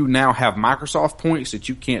that you now have Microsoft points that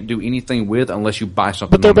you can't do anything with unless you buy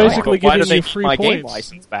something. But they're online. basically Why do giving they you keep free my points. game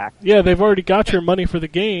license back? Yeah, they've already got your money for the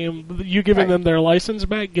game. You giving Right. them their license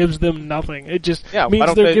back gives them nothing. It just Yeah, why means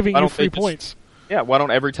don't they're they- giving why you don't they free just- points. Yeah, why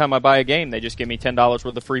don't every time I buy a game they just give me $10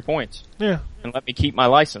 worth of free points Yeah. and let me keep my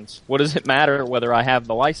license? What does it matter whether I have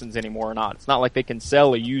the license anymore or not? It's not like they can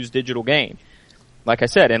sell a used digital game. Like I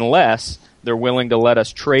said, unless they're willing to let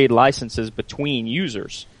us trade licenses between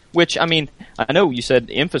users. Which, I mean, I know you said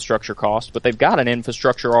infrastructure cost, but they've got an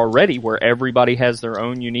infrastructure already where everybody has their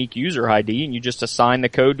own unique user ID and you just assign the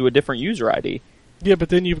code to a different user ID. Yeah, but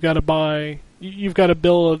then you've got to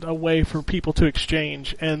build a way for people to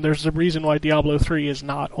exchange, and there's a reason why Diablo 3 is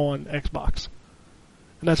not on Xbox.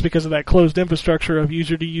 And that's because of that closed infrastructure of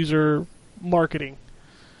user-to-user marketing.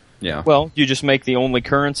 Yeah. Well, you just make the only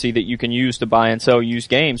currency that you can use to buy and sell used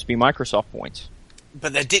games be Microsoft points.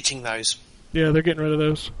 But they're ditching those. Yeah, they're getting rid of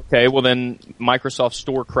those. Okay, well then Microsoft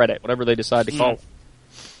Store Credit, whatever they decide to call it.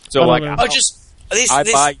 So I don't like, know. I just this I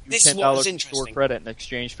this buy you this is $10 what was Store interesting Credit in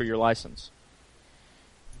exchange for your license.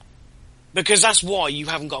 because that's why you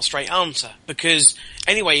haven't got a straight answer. Because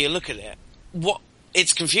anyway you look at it,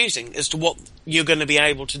 it's confusing as to what you're going to be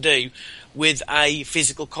able to do with a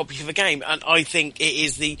physical copy of a game. And I think it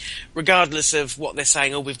is regardless of what they're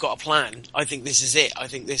saying, oh, we've got a plan. I think this is it. I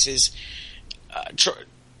think this is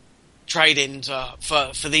trade-ins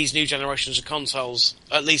for these new generations of consoles,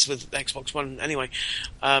 at least with Xbox One anyway.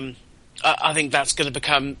 I think that's going to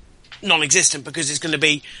become non-existent because it's going to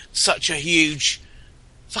be such a huge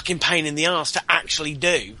fucking pain in the arse to actually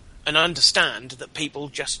do and understand that people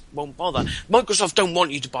just won't bother. Microsoft don't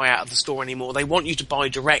want you to buy out of the store anymore. They want you to buy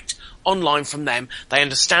direct online from them. They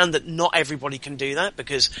understand that not everybody can do that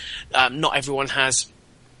because not everyone has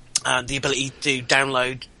the ability to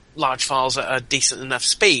download large files at a decent enough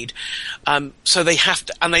speed. So they have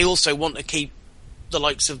to, and they also want to keep the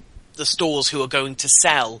likes of the stores who are going to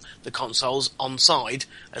sell the consoles on side,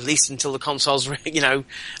 at least until the consoles are,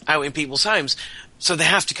 out in people's homes. So they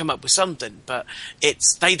have to come up with something, but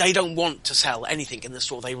they don't want to sell anything in the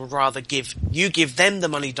store. They would rather give them the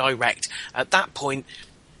money direct. At that point,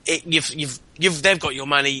 they've got your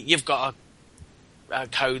money, you've got a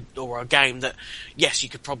code or a game that, yes, you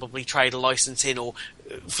could probably trade a license in or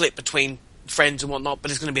flip between friends and whatnot,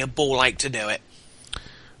 but it's going to be a ball ache to do it.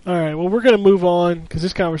 All right, well, we're going to move on because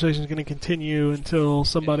this conversation is going to continue until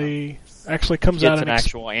somebody actually comes out Gets and an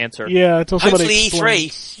actual answer. Yeah, until somebody Hopefully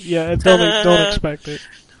explains. Yeah, don't expect it.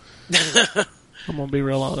 I'm going to be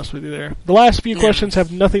real honest with you there. The last few questions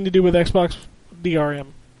have nothing to do with Xbox DRM.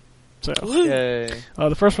 So, Yay.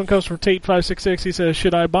 the first one comes from Tate566. He says,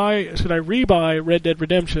 should I rebuy Red Dead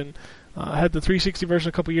Redemption? I had the 360 version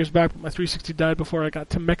a couple years back, but my 360 died before I got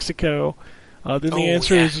to Mexico. Then the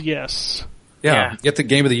answer is yes. Yeah, get the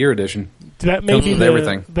Game of the Year edition. That may Comes be with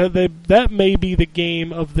everything. That may be the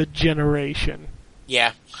game of the generation.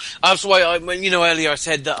 Yeah. That's why earlier I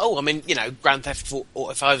said that, Grand Theft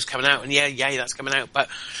Auto 5 is coming out, and yeah, that's coming out, but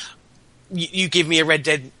you give me a Red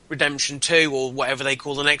Dead Redemption 2 or whatever they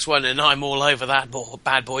call the next one, and I'm all over that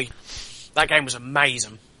bad boy. That game was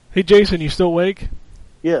amazing. Hey, Jason, you still awake?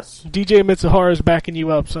 Yes. DJ Mitsuhara is backing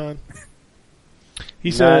you up, son. He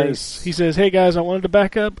says, hey guys, I wanted to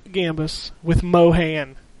back up Gambus with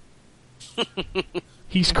Mohan.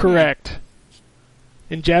 He's correct.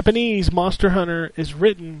 In Japanese, Monster Hunter is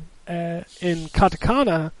written in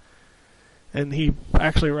katakana, and he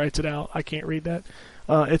actually writes it out. I can't read that.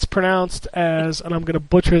 It's pronounced as, and I'm going to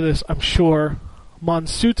butcher this, I'm sure,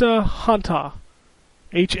 Monsuta Hanta.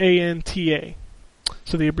 Hanta.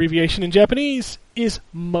 So the abbreviation in Japanese is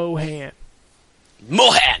Mohan.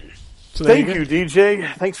 Mohan! So there Thank go. you,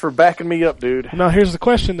 DJ. Thanks for backing me up, dude. Now here's the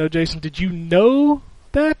question, though, Jason. Did you know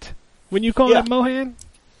that when you called Yeah. it Mohan?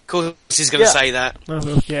 Of course he's going to say that.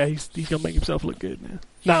 Oh, yeah, he's going to make himself look good now.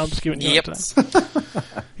 No, I'm just giving you Yep. a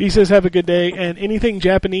time. He says, have a good day, and anything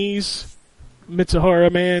Japanese,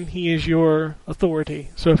 Mitsuhara, man, he is your authority.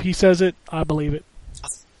 So if he says it, I believe it.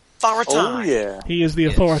 Authority. Oh yeah, He is the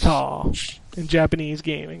authority in Japanese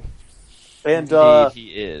gaming. and Indeed, he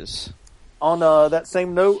is. on that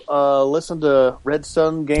same note, listen to Red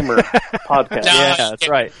Sun Gamer podcast. No. Yeah, that's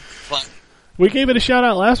right. We gave it a shout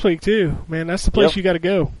out last week too, man. That's the place Yep. you got to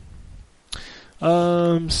go.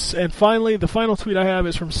 And finally, the final tweet I have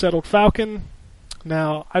is from Settled Falcon.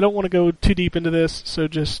 Now, I don't want to go too deep into this, so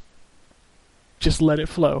just let it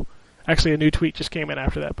flow. Actually, a new tweet just came in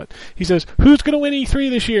after that, but he says, "Who's going to win E3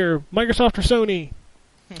 this year? Microsoft or Sony?"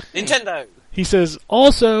 Nintendo. He says,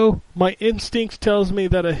 "Also, my instinct tells me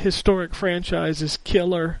that a historic franchise is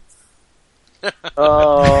killer."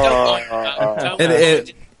 Don't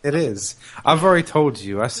It is. I've already told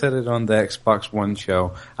you. I said it on the Xbox One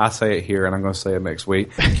show. I say it here, and I'm going to say it next week.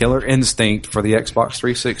 Killer Instinct for the Xbox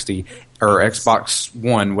 360 or Xbox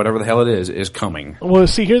One, whatever the hell it is coming. Well,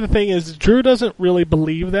 see, here the thing is, Drew doesn't really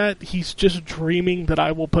believe that. He's just dreaming that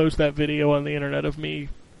I will post that video on the internet of me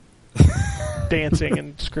dancing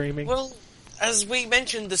and screaming. Well, as we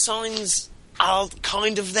mentioned, the signs are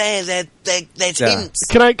kind of there. They're Yeah. hints.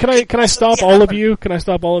 Can I stop all of you? Can I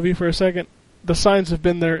stop all of you for a second? The signs have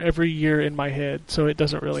been there every year in my head, so it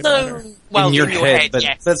doesn't really matter. No, well, in your head, but,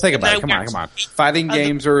 yes. but think about it. No, Come on. Fighting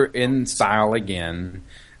games are in style again.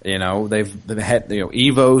 You know, they've had,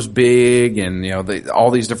 Evo's big, and,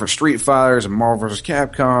 all these different Street Fighters and Marvel vs.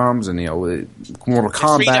 Capcoms and, Mortal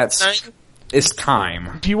Kombat's. It's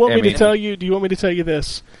time. Do you want me to tell you? Do you want me to tell you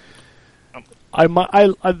this?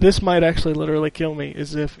 This might actually literally kill me.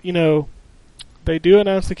 Is if they do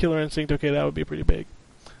announce the Killer Instinct. Okay, that would be pretty big.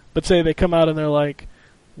 But say they come out and they're like,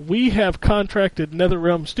 we have contracted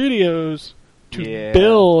NetherRealm Studios to Yeah.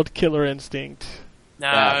 build Killer Instinct.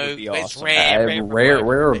 That No, would be it's awesome. rare. Rare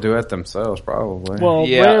will do it themselves, probably. Well,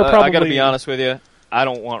 Yeah, Rare probably. I gotta be honest with you. I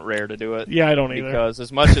don't want Rare to do it. Yeah, I don't either. Because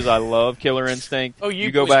as much as I love Killer Instinct, Oh, you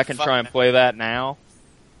you go boys back are and fun. try and play that now.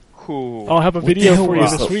 Whew. I'll have a What the video hell for you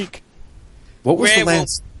was this the- week. what was the Rare will-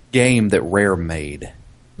 last game that Rare made?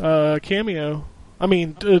 Cameo. I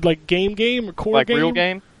mean, like game or core like game? real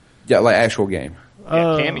game? Yeah, like actual game.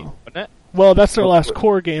 Yeah, Cameo, wasn't it? Well, that's their last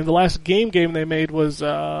core game. The last game they made was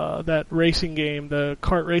that racing game, the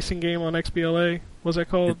kart racing game on XBLA. What's that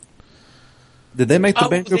called? Did they make the Oh,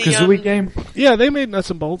 Banjo the, Kazooie game? Yeah, they made Nuts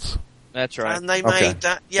and Bolts. That's right. And they Okay. made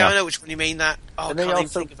that. Yeah, Yeah. I know which one you mean. That. Oh, I And can't they even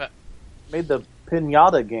also- think of it. Made the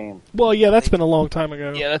Pinata game. Well, yeah, that's been a long time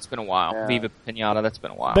ago. Yeah, that's been a while. Yeah. Viva Pinata, that's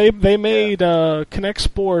been a while. They made Connect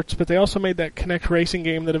Sports, but they also made that Connect Racing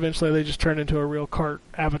game that eventually they just turned into a real kart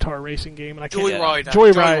avatar racing game. And I can't. Joyride.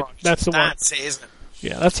 Joyride, that's the one. That's it, isn't it?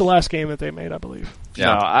 Yeah, that's the last game that they made, I believe.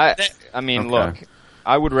 No, I mean, Okay. look,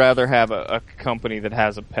 I would rather have a company that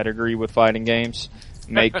has a pedigree with fighting games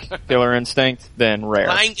make Killer Instinct than Rare.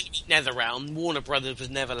 Well, ain't gonna be NetherRealm. Warner Brothers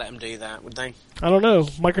would never let them do that, would they? I don't know.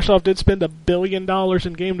 Microsoft did spend $1 billion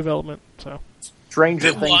in game development, so.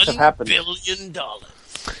 Stranger things have happened. $1 billion.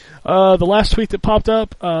 The last tweet that popped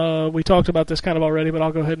up, we talked about this kind of already, but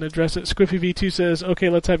I'll go ahead and address it. Squiffy V2 says, okay,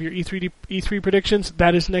 let's have your E3 predictions.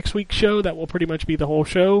 That is next week's show. That will pretty much be the whole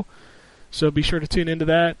show. So be sure to tune into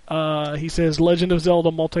that. He says, Legend of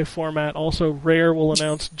Zelda multi-format. Also, Rare will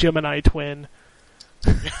announce Gemini Twin.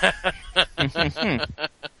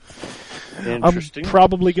 I'm Interesting.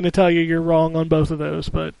 probably going to tell you you're wrong on both of those,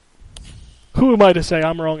 but who am I to say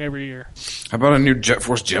I'm wrong every year? How about a new Jet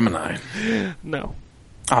Force Gemini? No.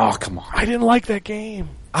 Oh, come on. I didn't like that game.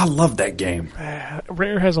 I love that game.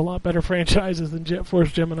 Rare has a lot better franchises than Jet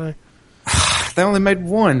Force Gemini. They only made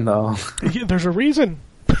one, though. Yeah, there's a reason.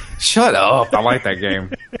 Shut up. I like that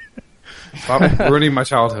game. Stop ruining my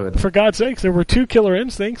childhood. For God's sakes, there were 2 Killer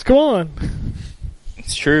Instincts. Come on.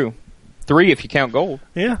 It's true. 3 if you count gold.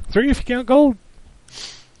 Yeah, 3 if you count gold.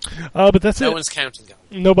 But that's No it. one's counting gold.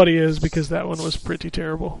 Nobody is, because that one was pretty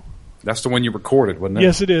terrible. That's the one you recorded, wasn't it?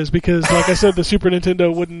 Yes, it is, because like I said, the Super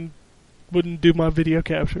Nintendo wouldn't do my video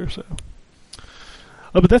capture, so.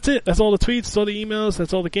 But that's it. That's all the tweets, that's all the emails,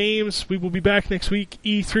 that's all the games. We will be back next week,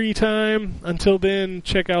 E3 time. Until then,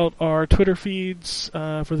 check out our Twitter feeds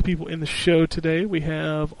for the people in the show today. We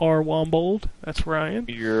have R. Wombold, that's Ryan.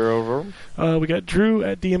 You're over. We got Drew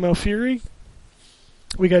at DML Fury.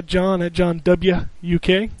 We got John at John W.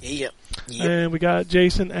 UK. Yep. And we got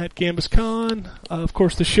Jason at Gambus Con. Of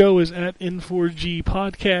course, the show is at N4G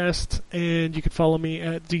Podcast, and you can follow me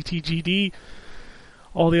at ZTGD.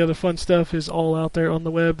 All the other fun stuff is all out there on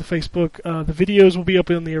the web, the Facebook. The videos will be up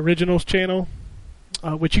in the Originals channel,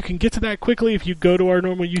 which you can get to that quickly if you go to our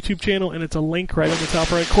normal YouTube channel, and it's a link right in the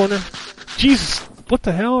top right corner. Jesus, what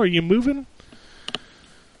the hell? Are you moving?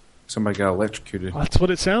 Somebody got electrocuted. That's what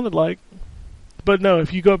it sounded like. But no,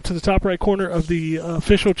 if you go up to the top right corner of the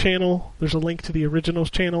official channel, there's a link to the originals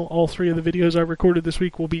channel. All 3 of the videos I recorded this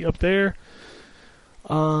week will be up there.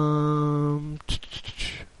 I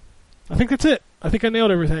think that's it. I think I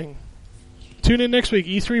nailed everything. Tune in next week.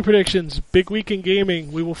 E3 predictions. Big week in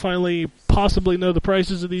gaming. We will finally possibly know the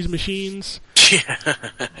prices of these machines.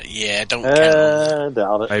 Yeah, don't count.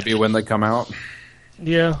 Doubt it. Maybe when they come out.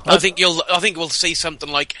 Yeah. I think we'll see something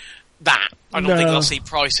like that. I don't think they'll see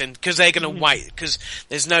pricing because they're going to wait. Because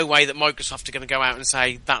there's no way that Microsoft are going to go out and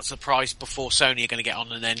say that's the price before Sony are going to get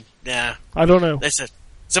on, and then I don't know. It's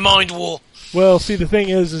a mind war. Well, see, the thing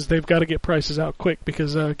is they've got to get prices out quick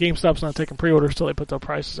because GameStop's not taking pre-orders till they put their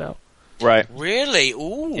prices out. Right. Really?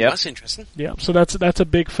 Ooh, that's interesting. Yeah, so that's a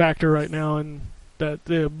big factor right now, and that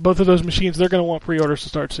both of those machines they're going to want pre-orders to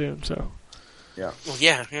start soon. So. Yeah. Well,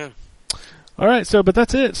 yeah. All right, but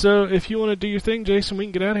that's it. So if you want to do your thing, Jason, we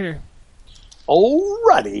can get out of here.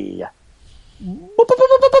 Alrighty.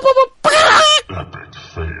 Epic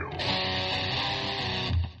fail.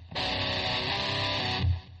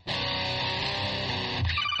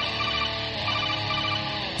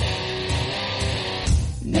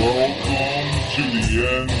 Welcome to the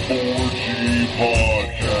N4G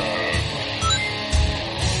podcast.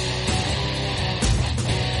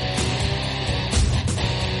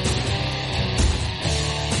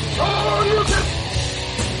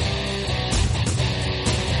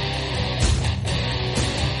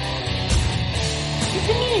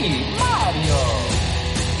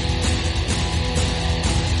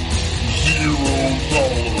 Zero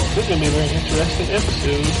tolerance. This is going to be a very interesting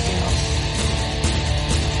episode.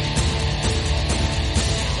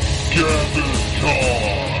 Captain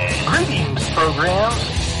time. Greetings, programs.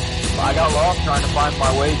 I got lost trying to find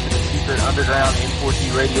my way to the secret underground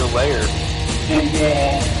N4G radio lair. The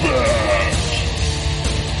Wombat.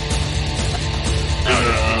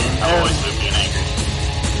 And always live being angry.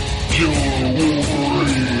 Killer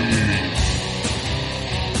Wolverine.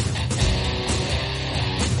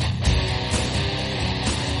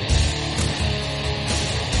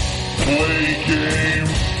 Play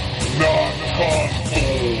games, not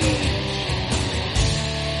consoles.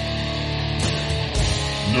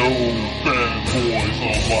 No fanboys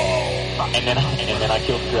allowed. And then I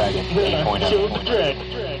killed the dragon. 8.0. Killed the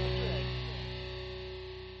dragon.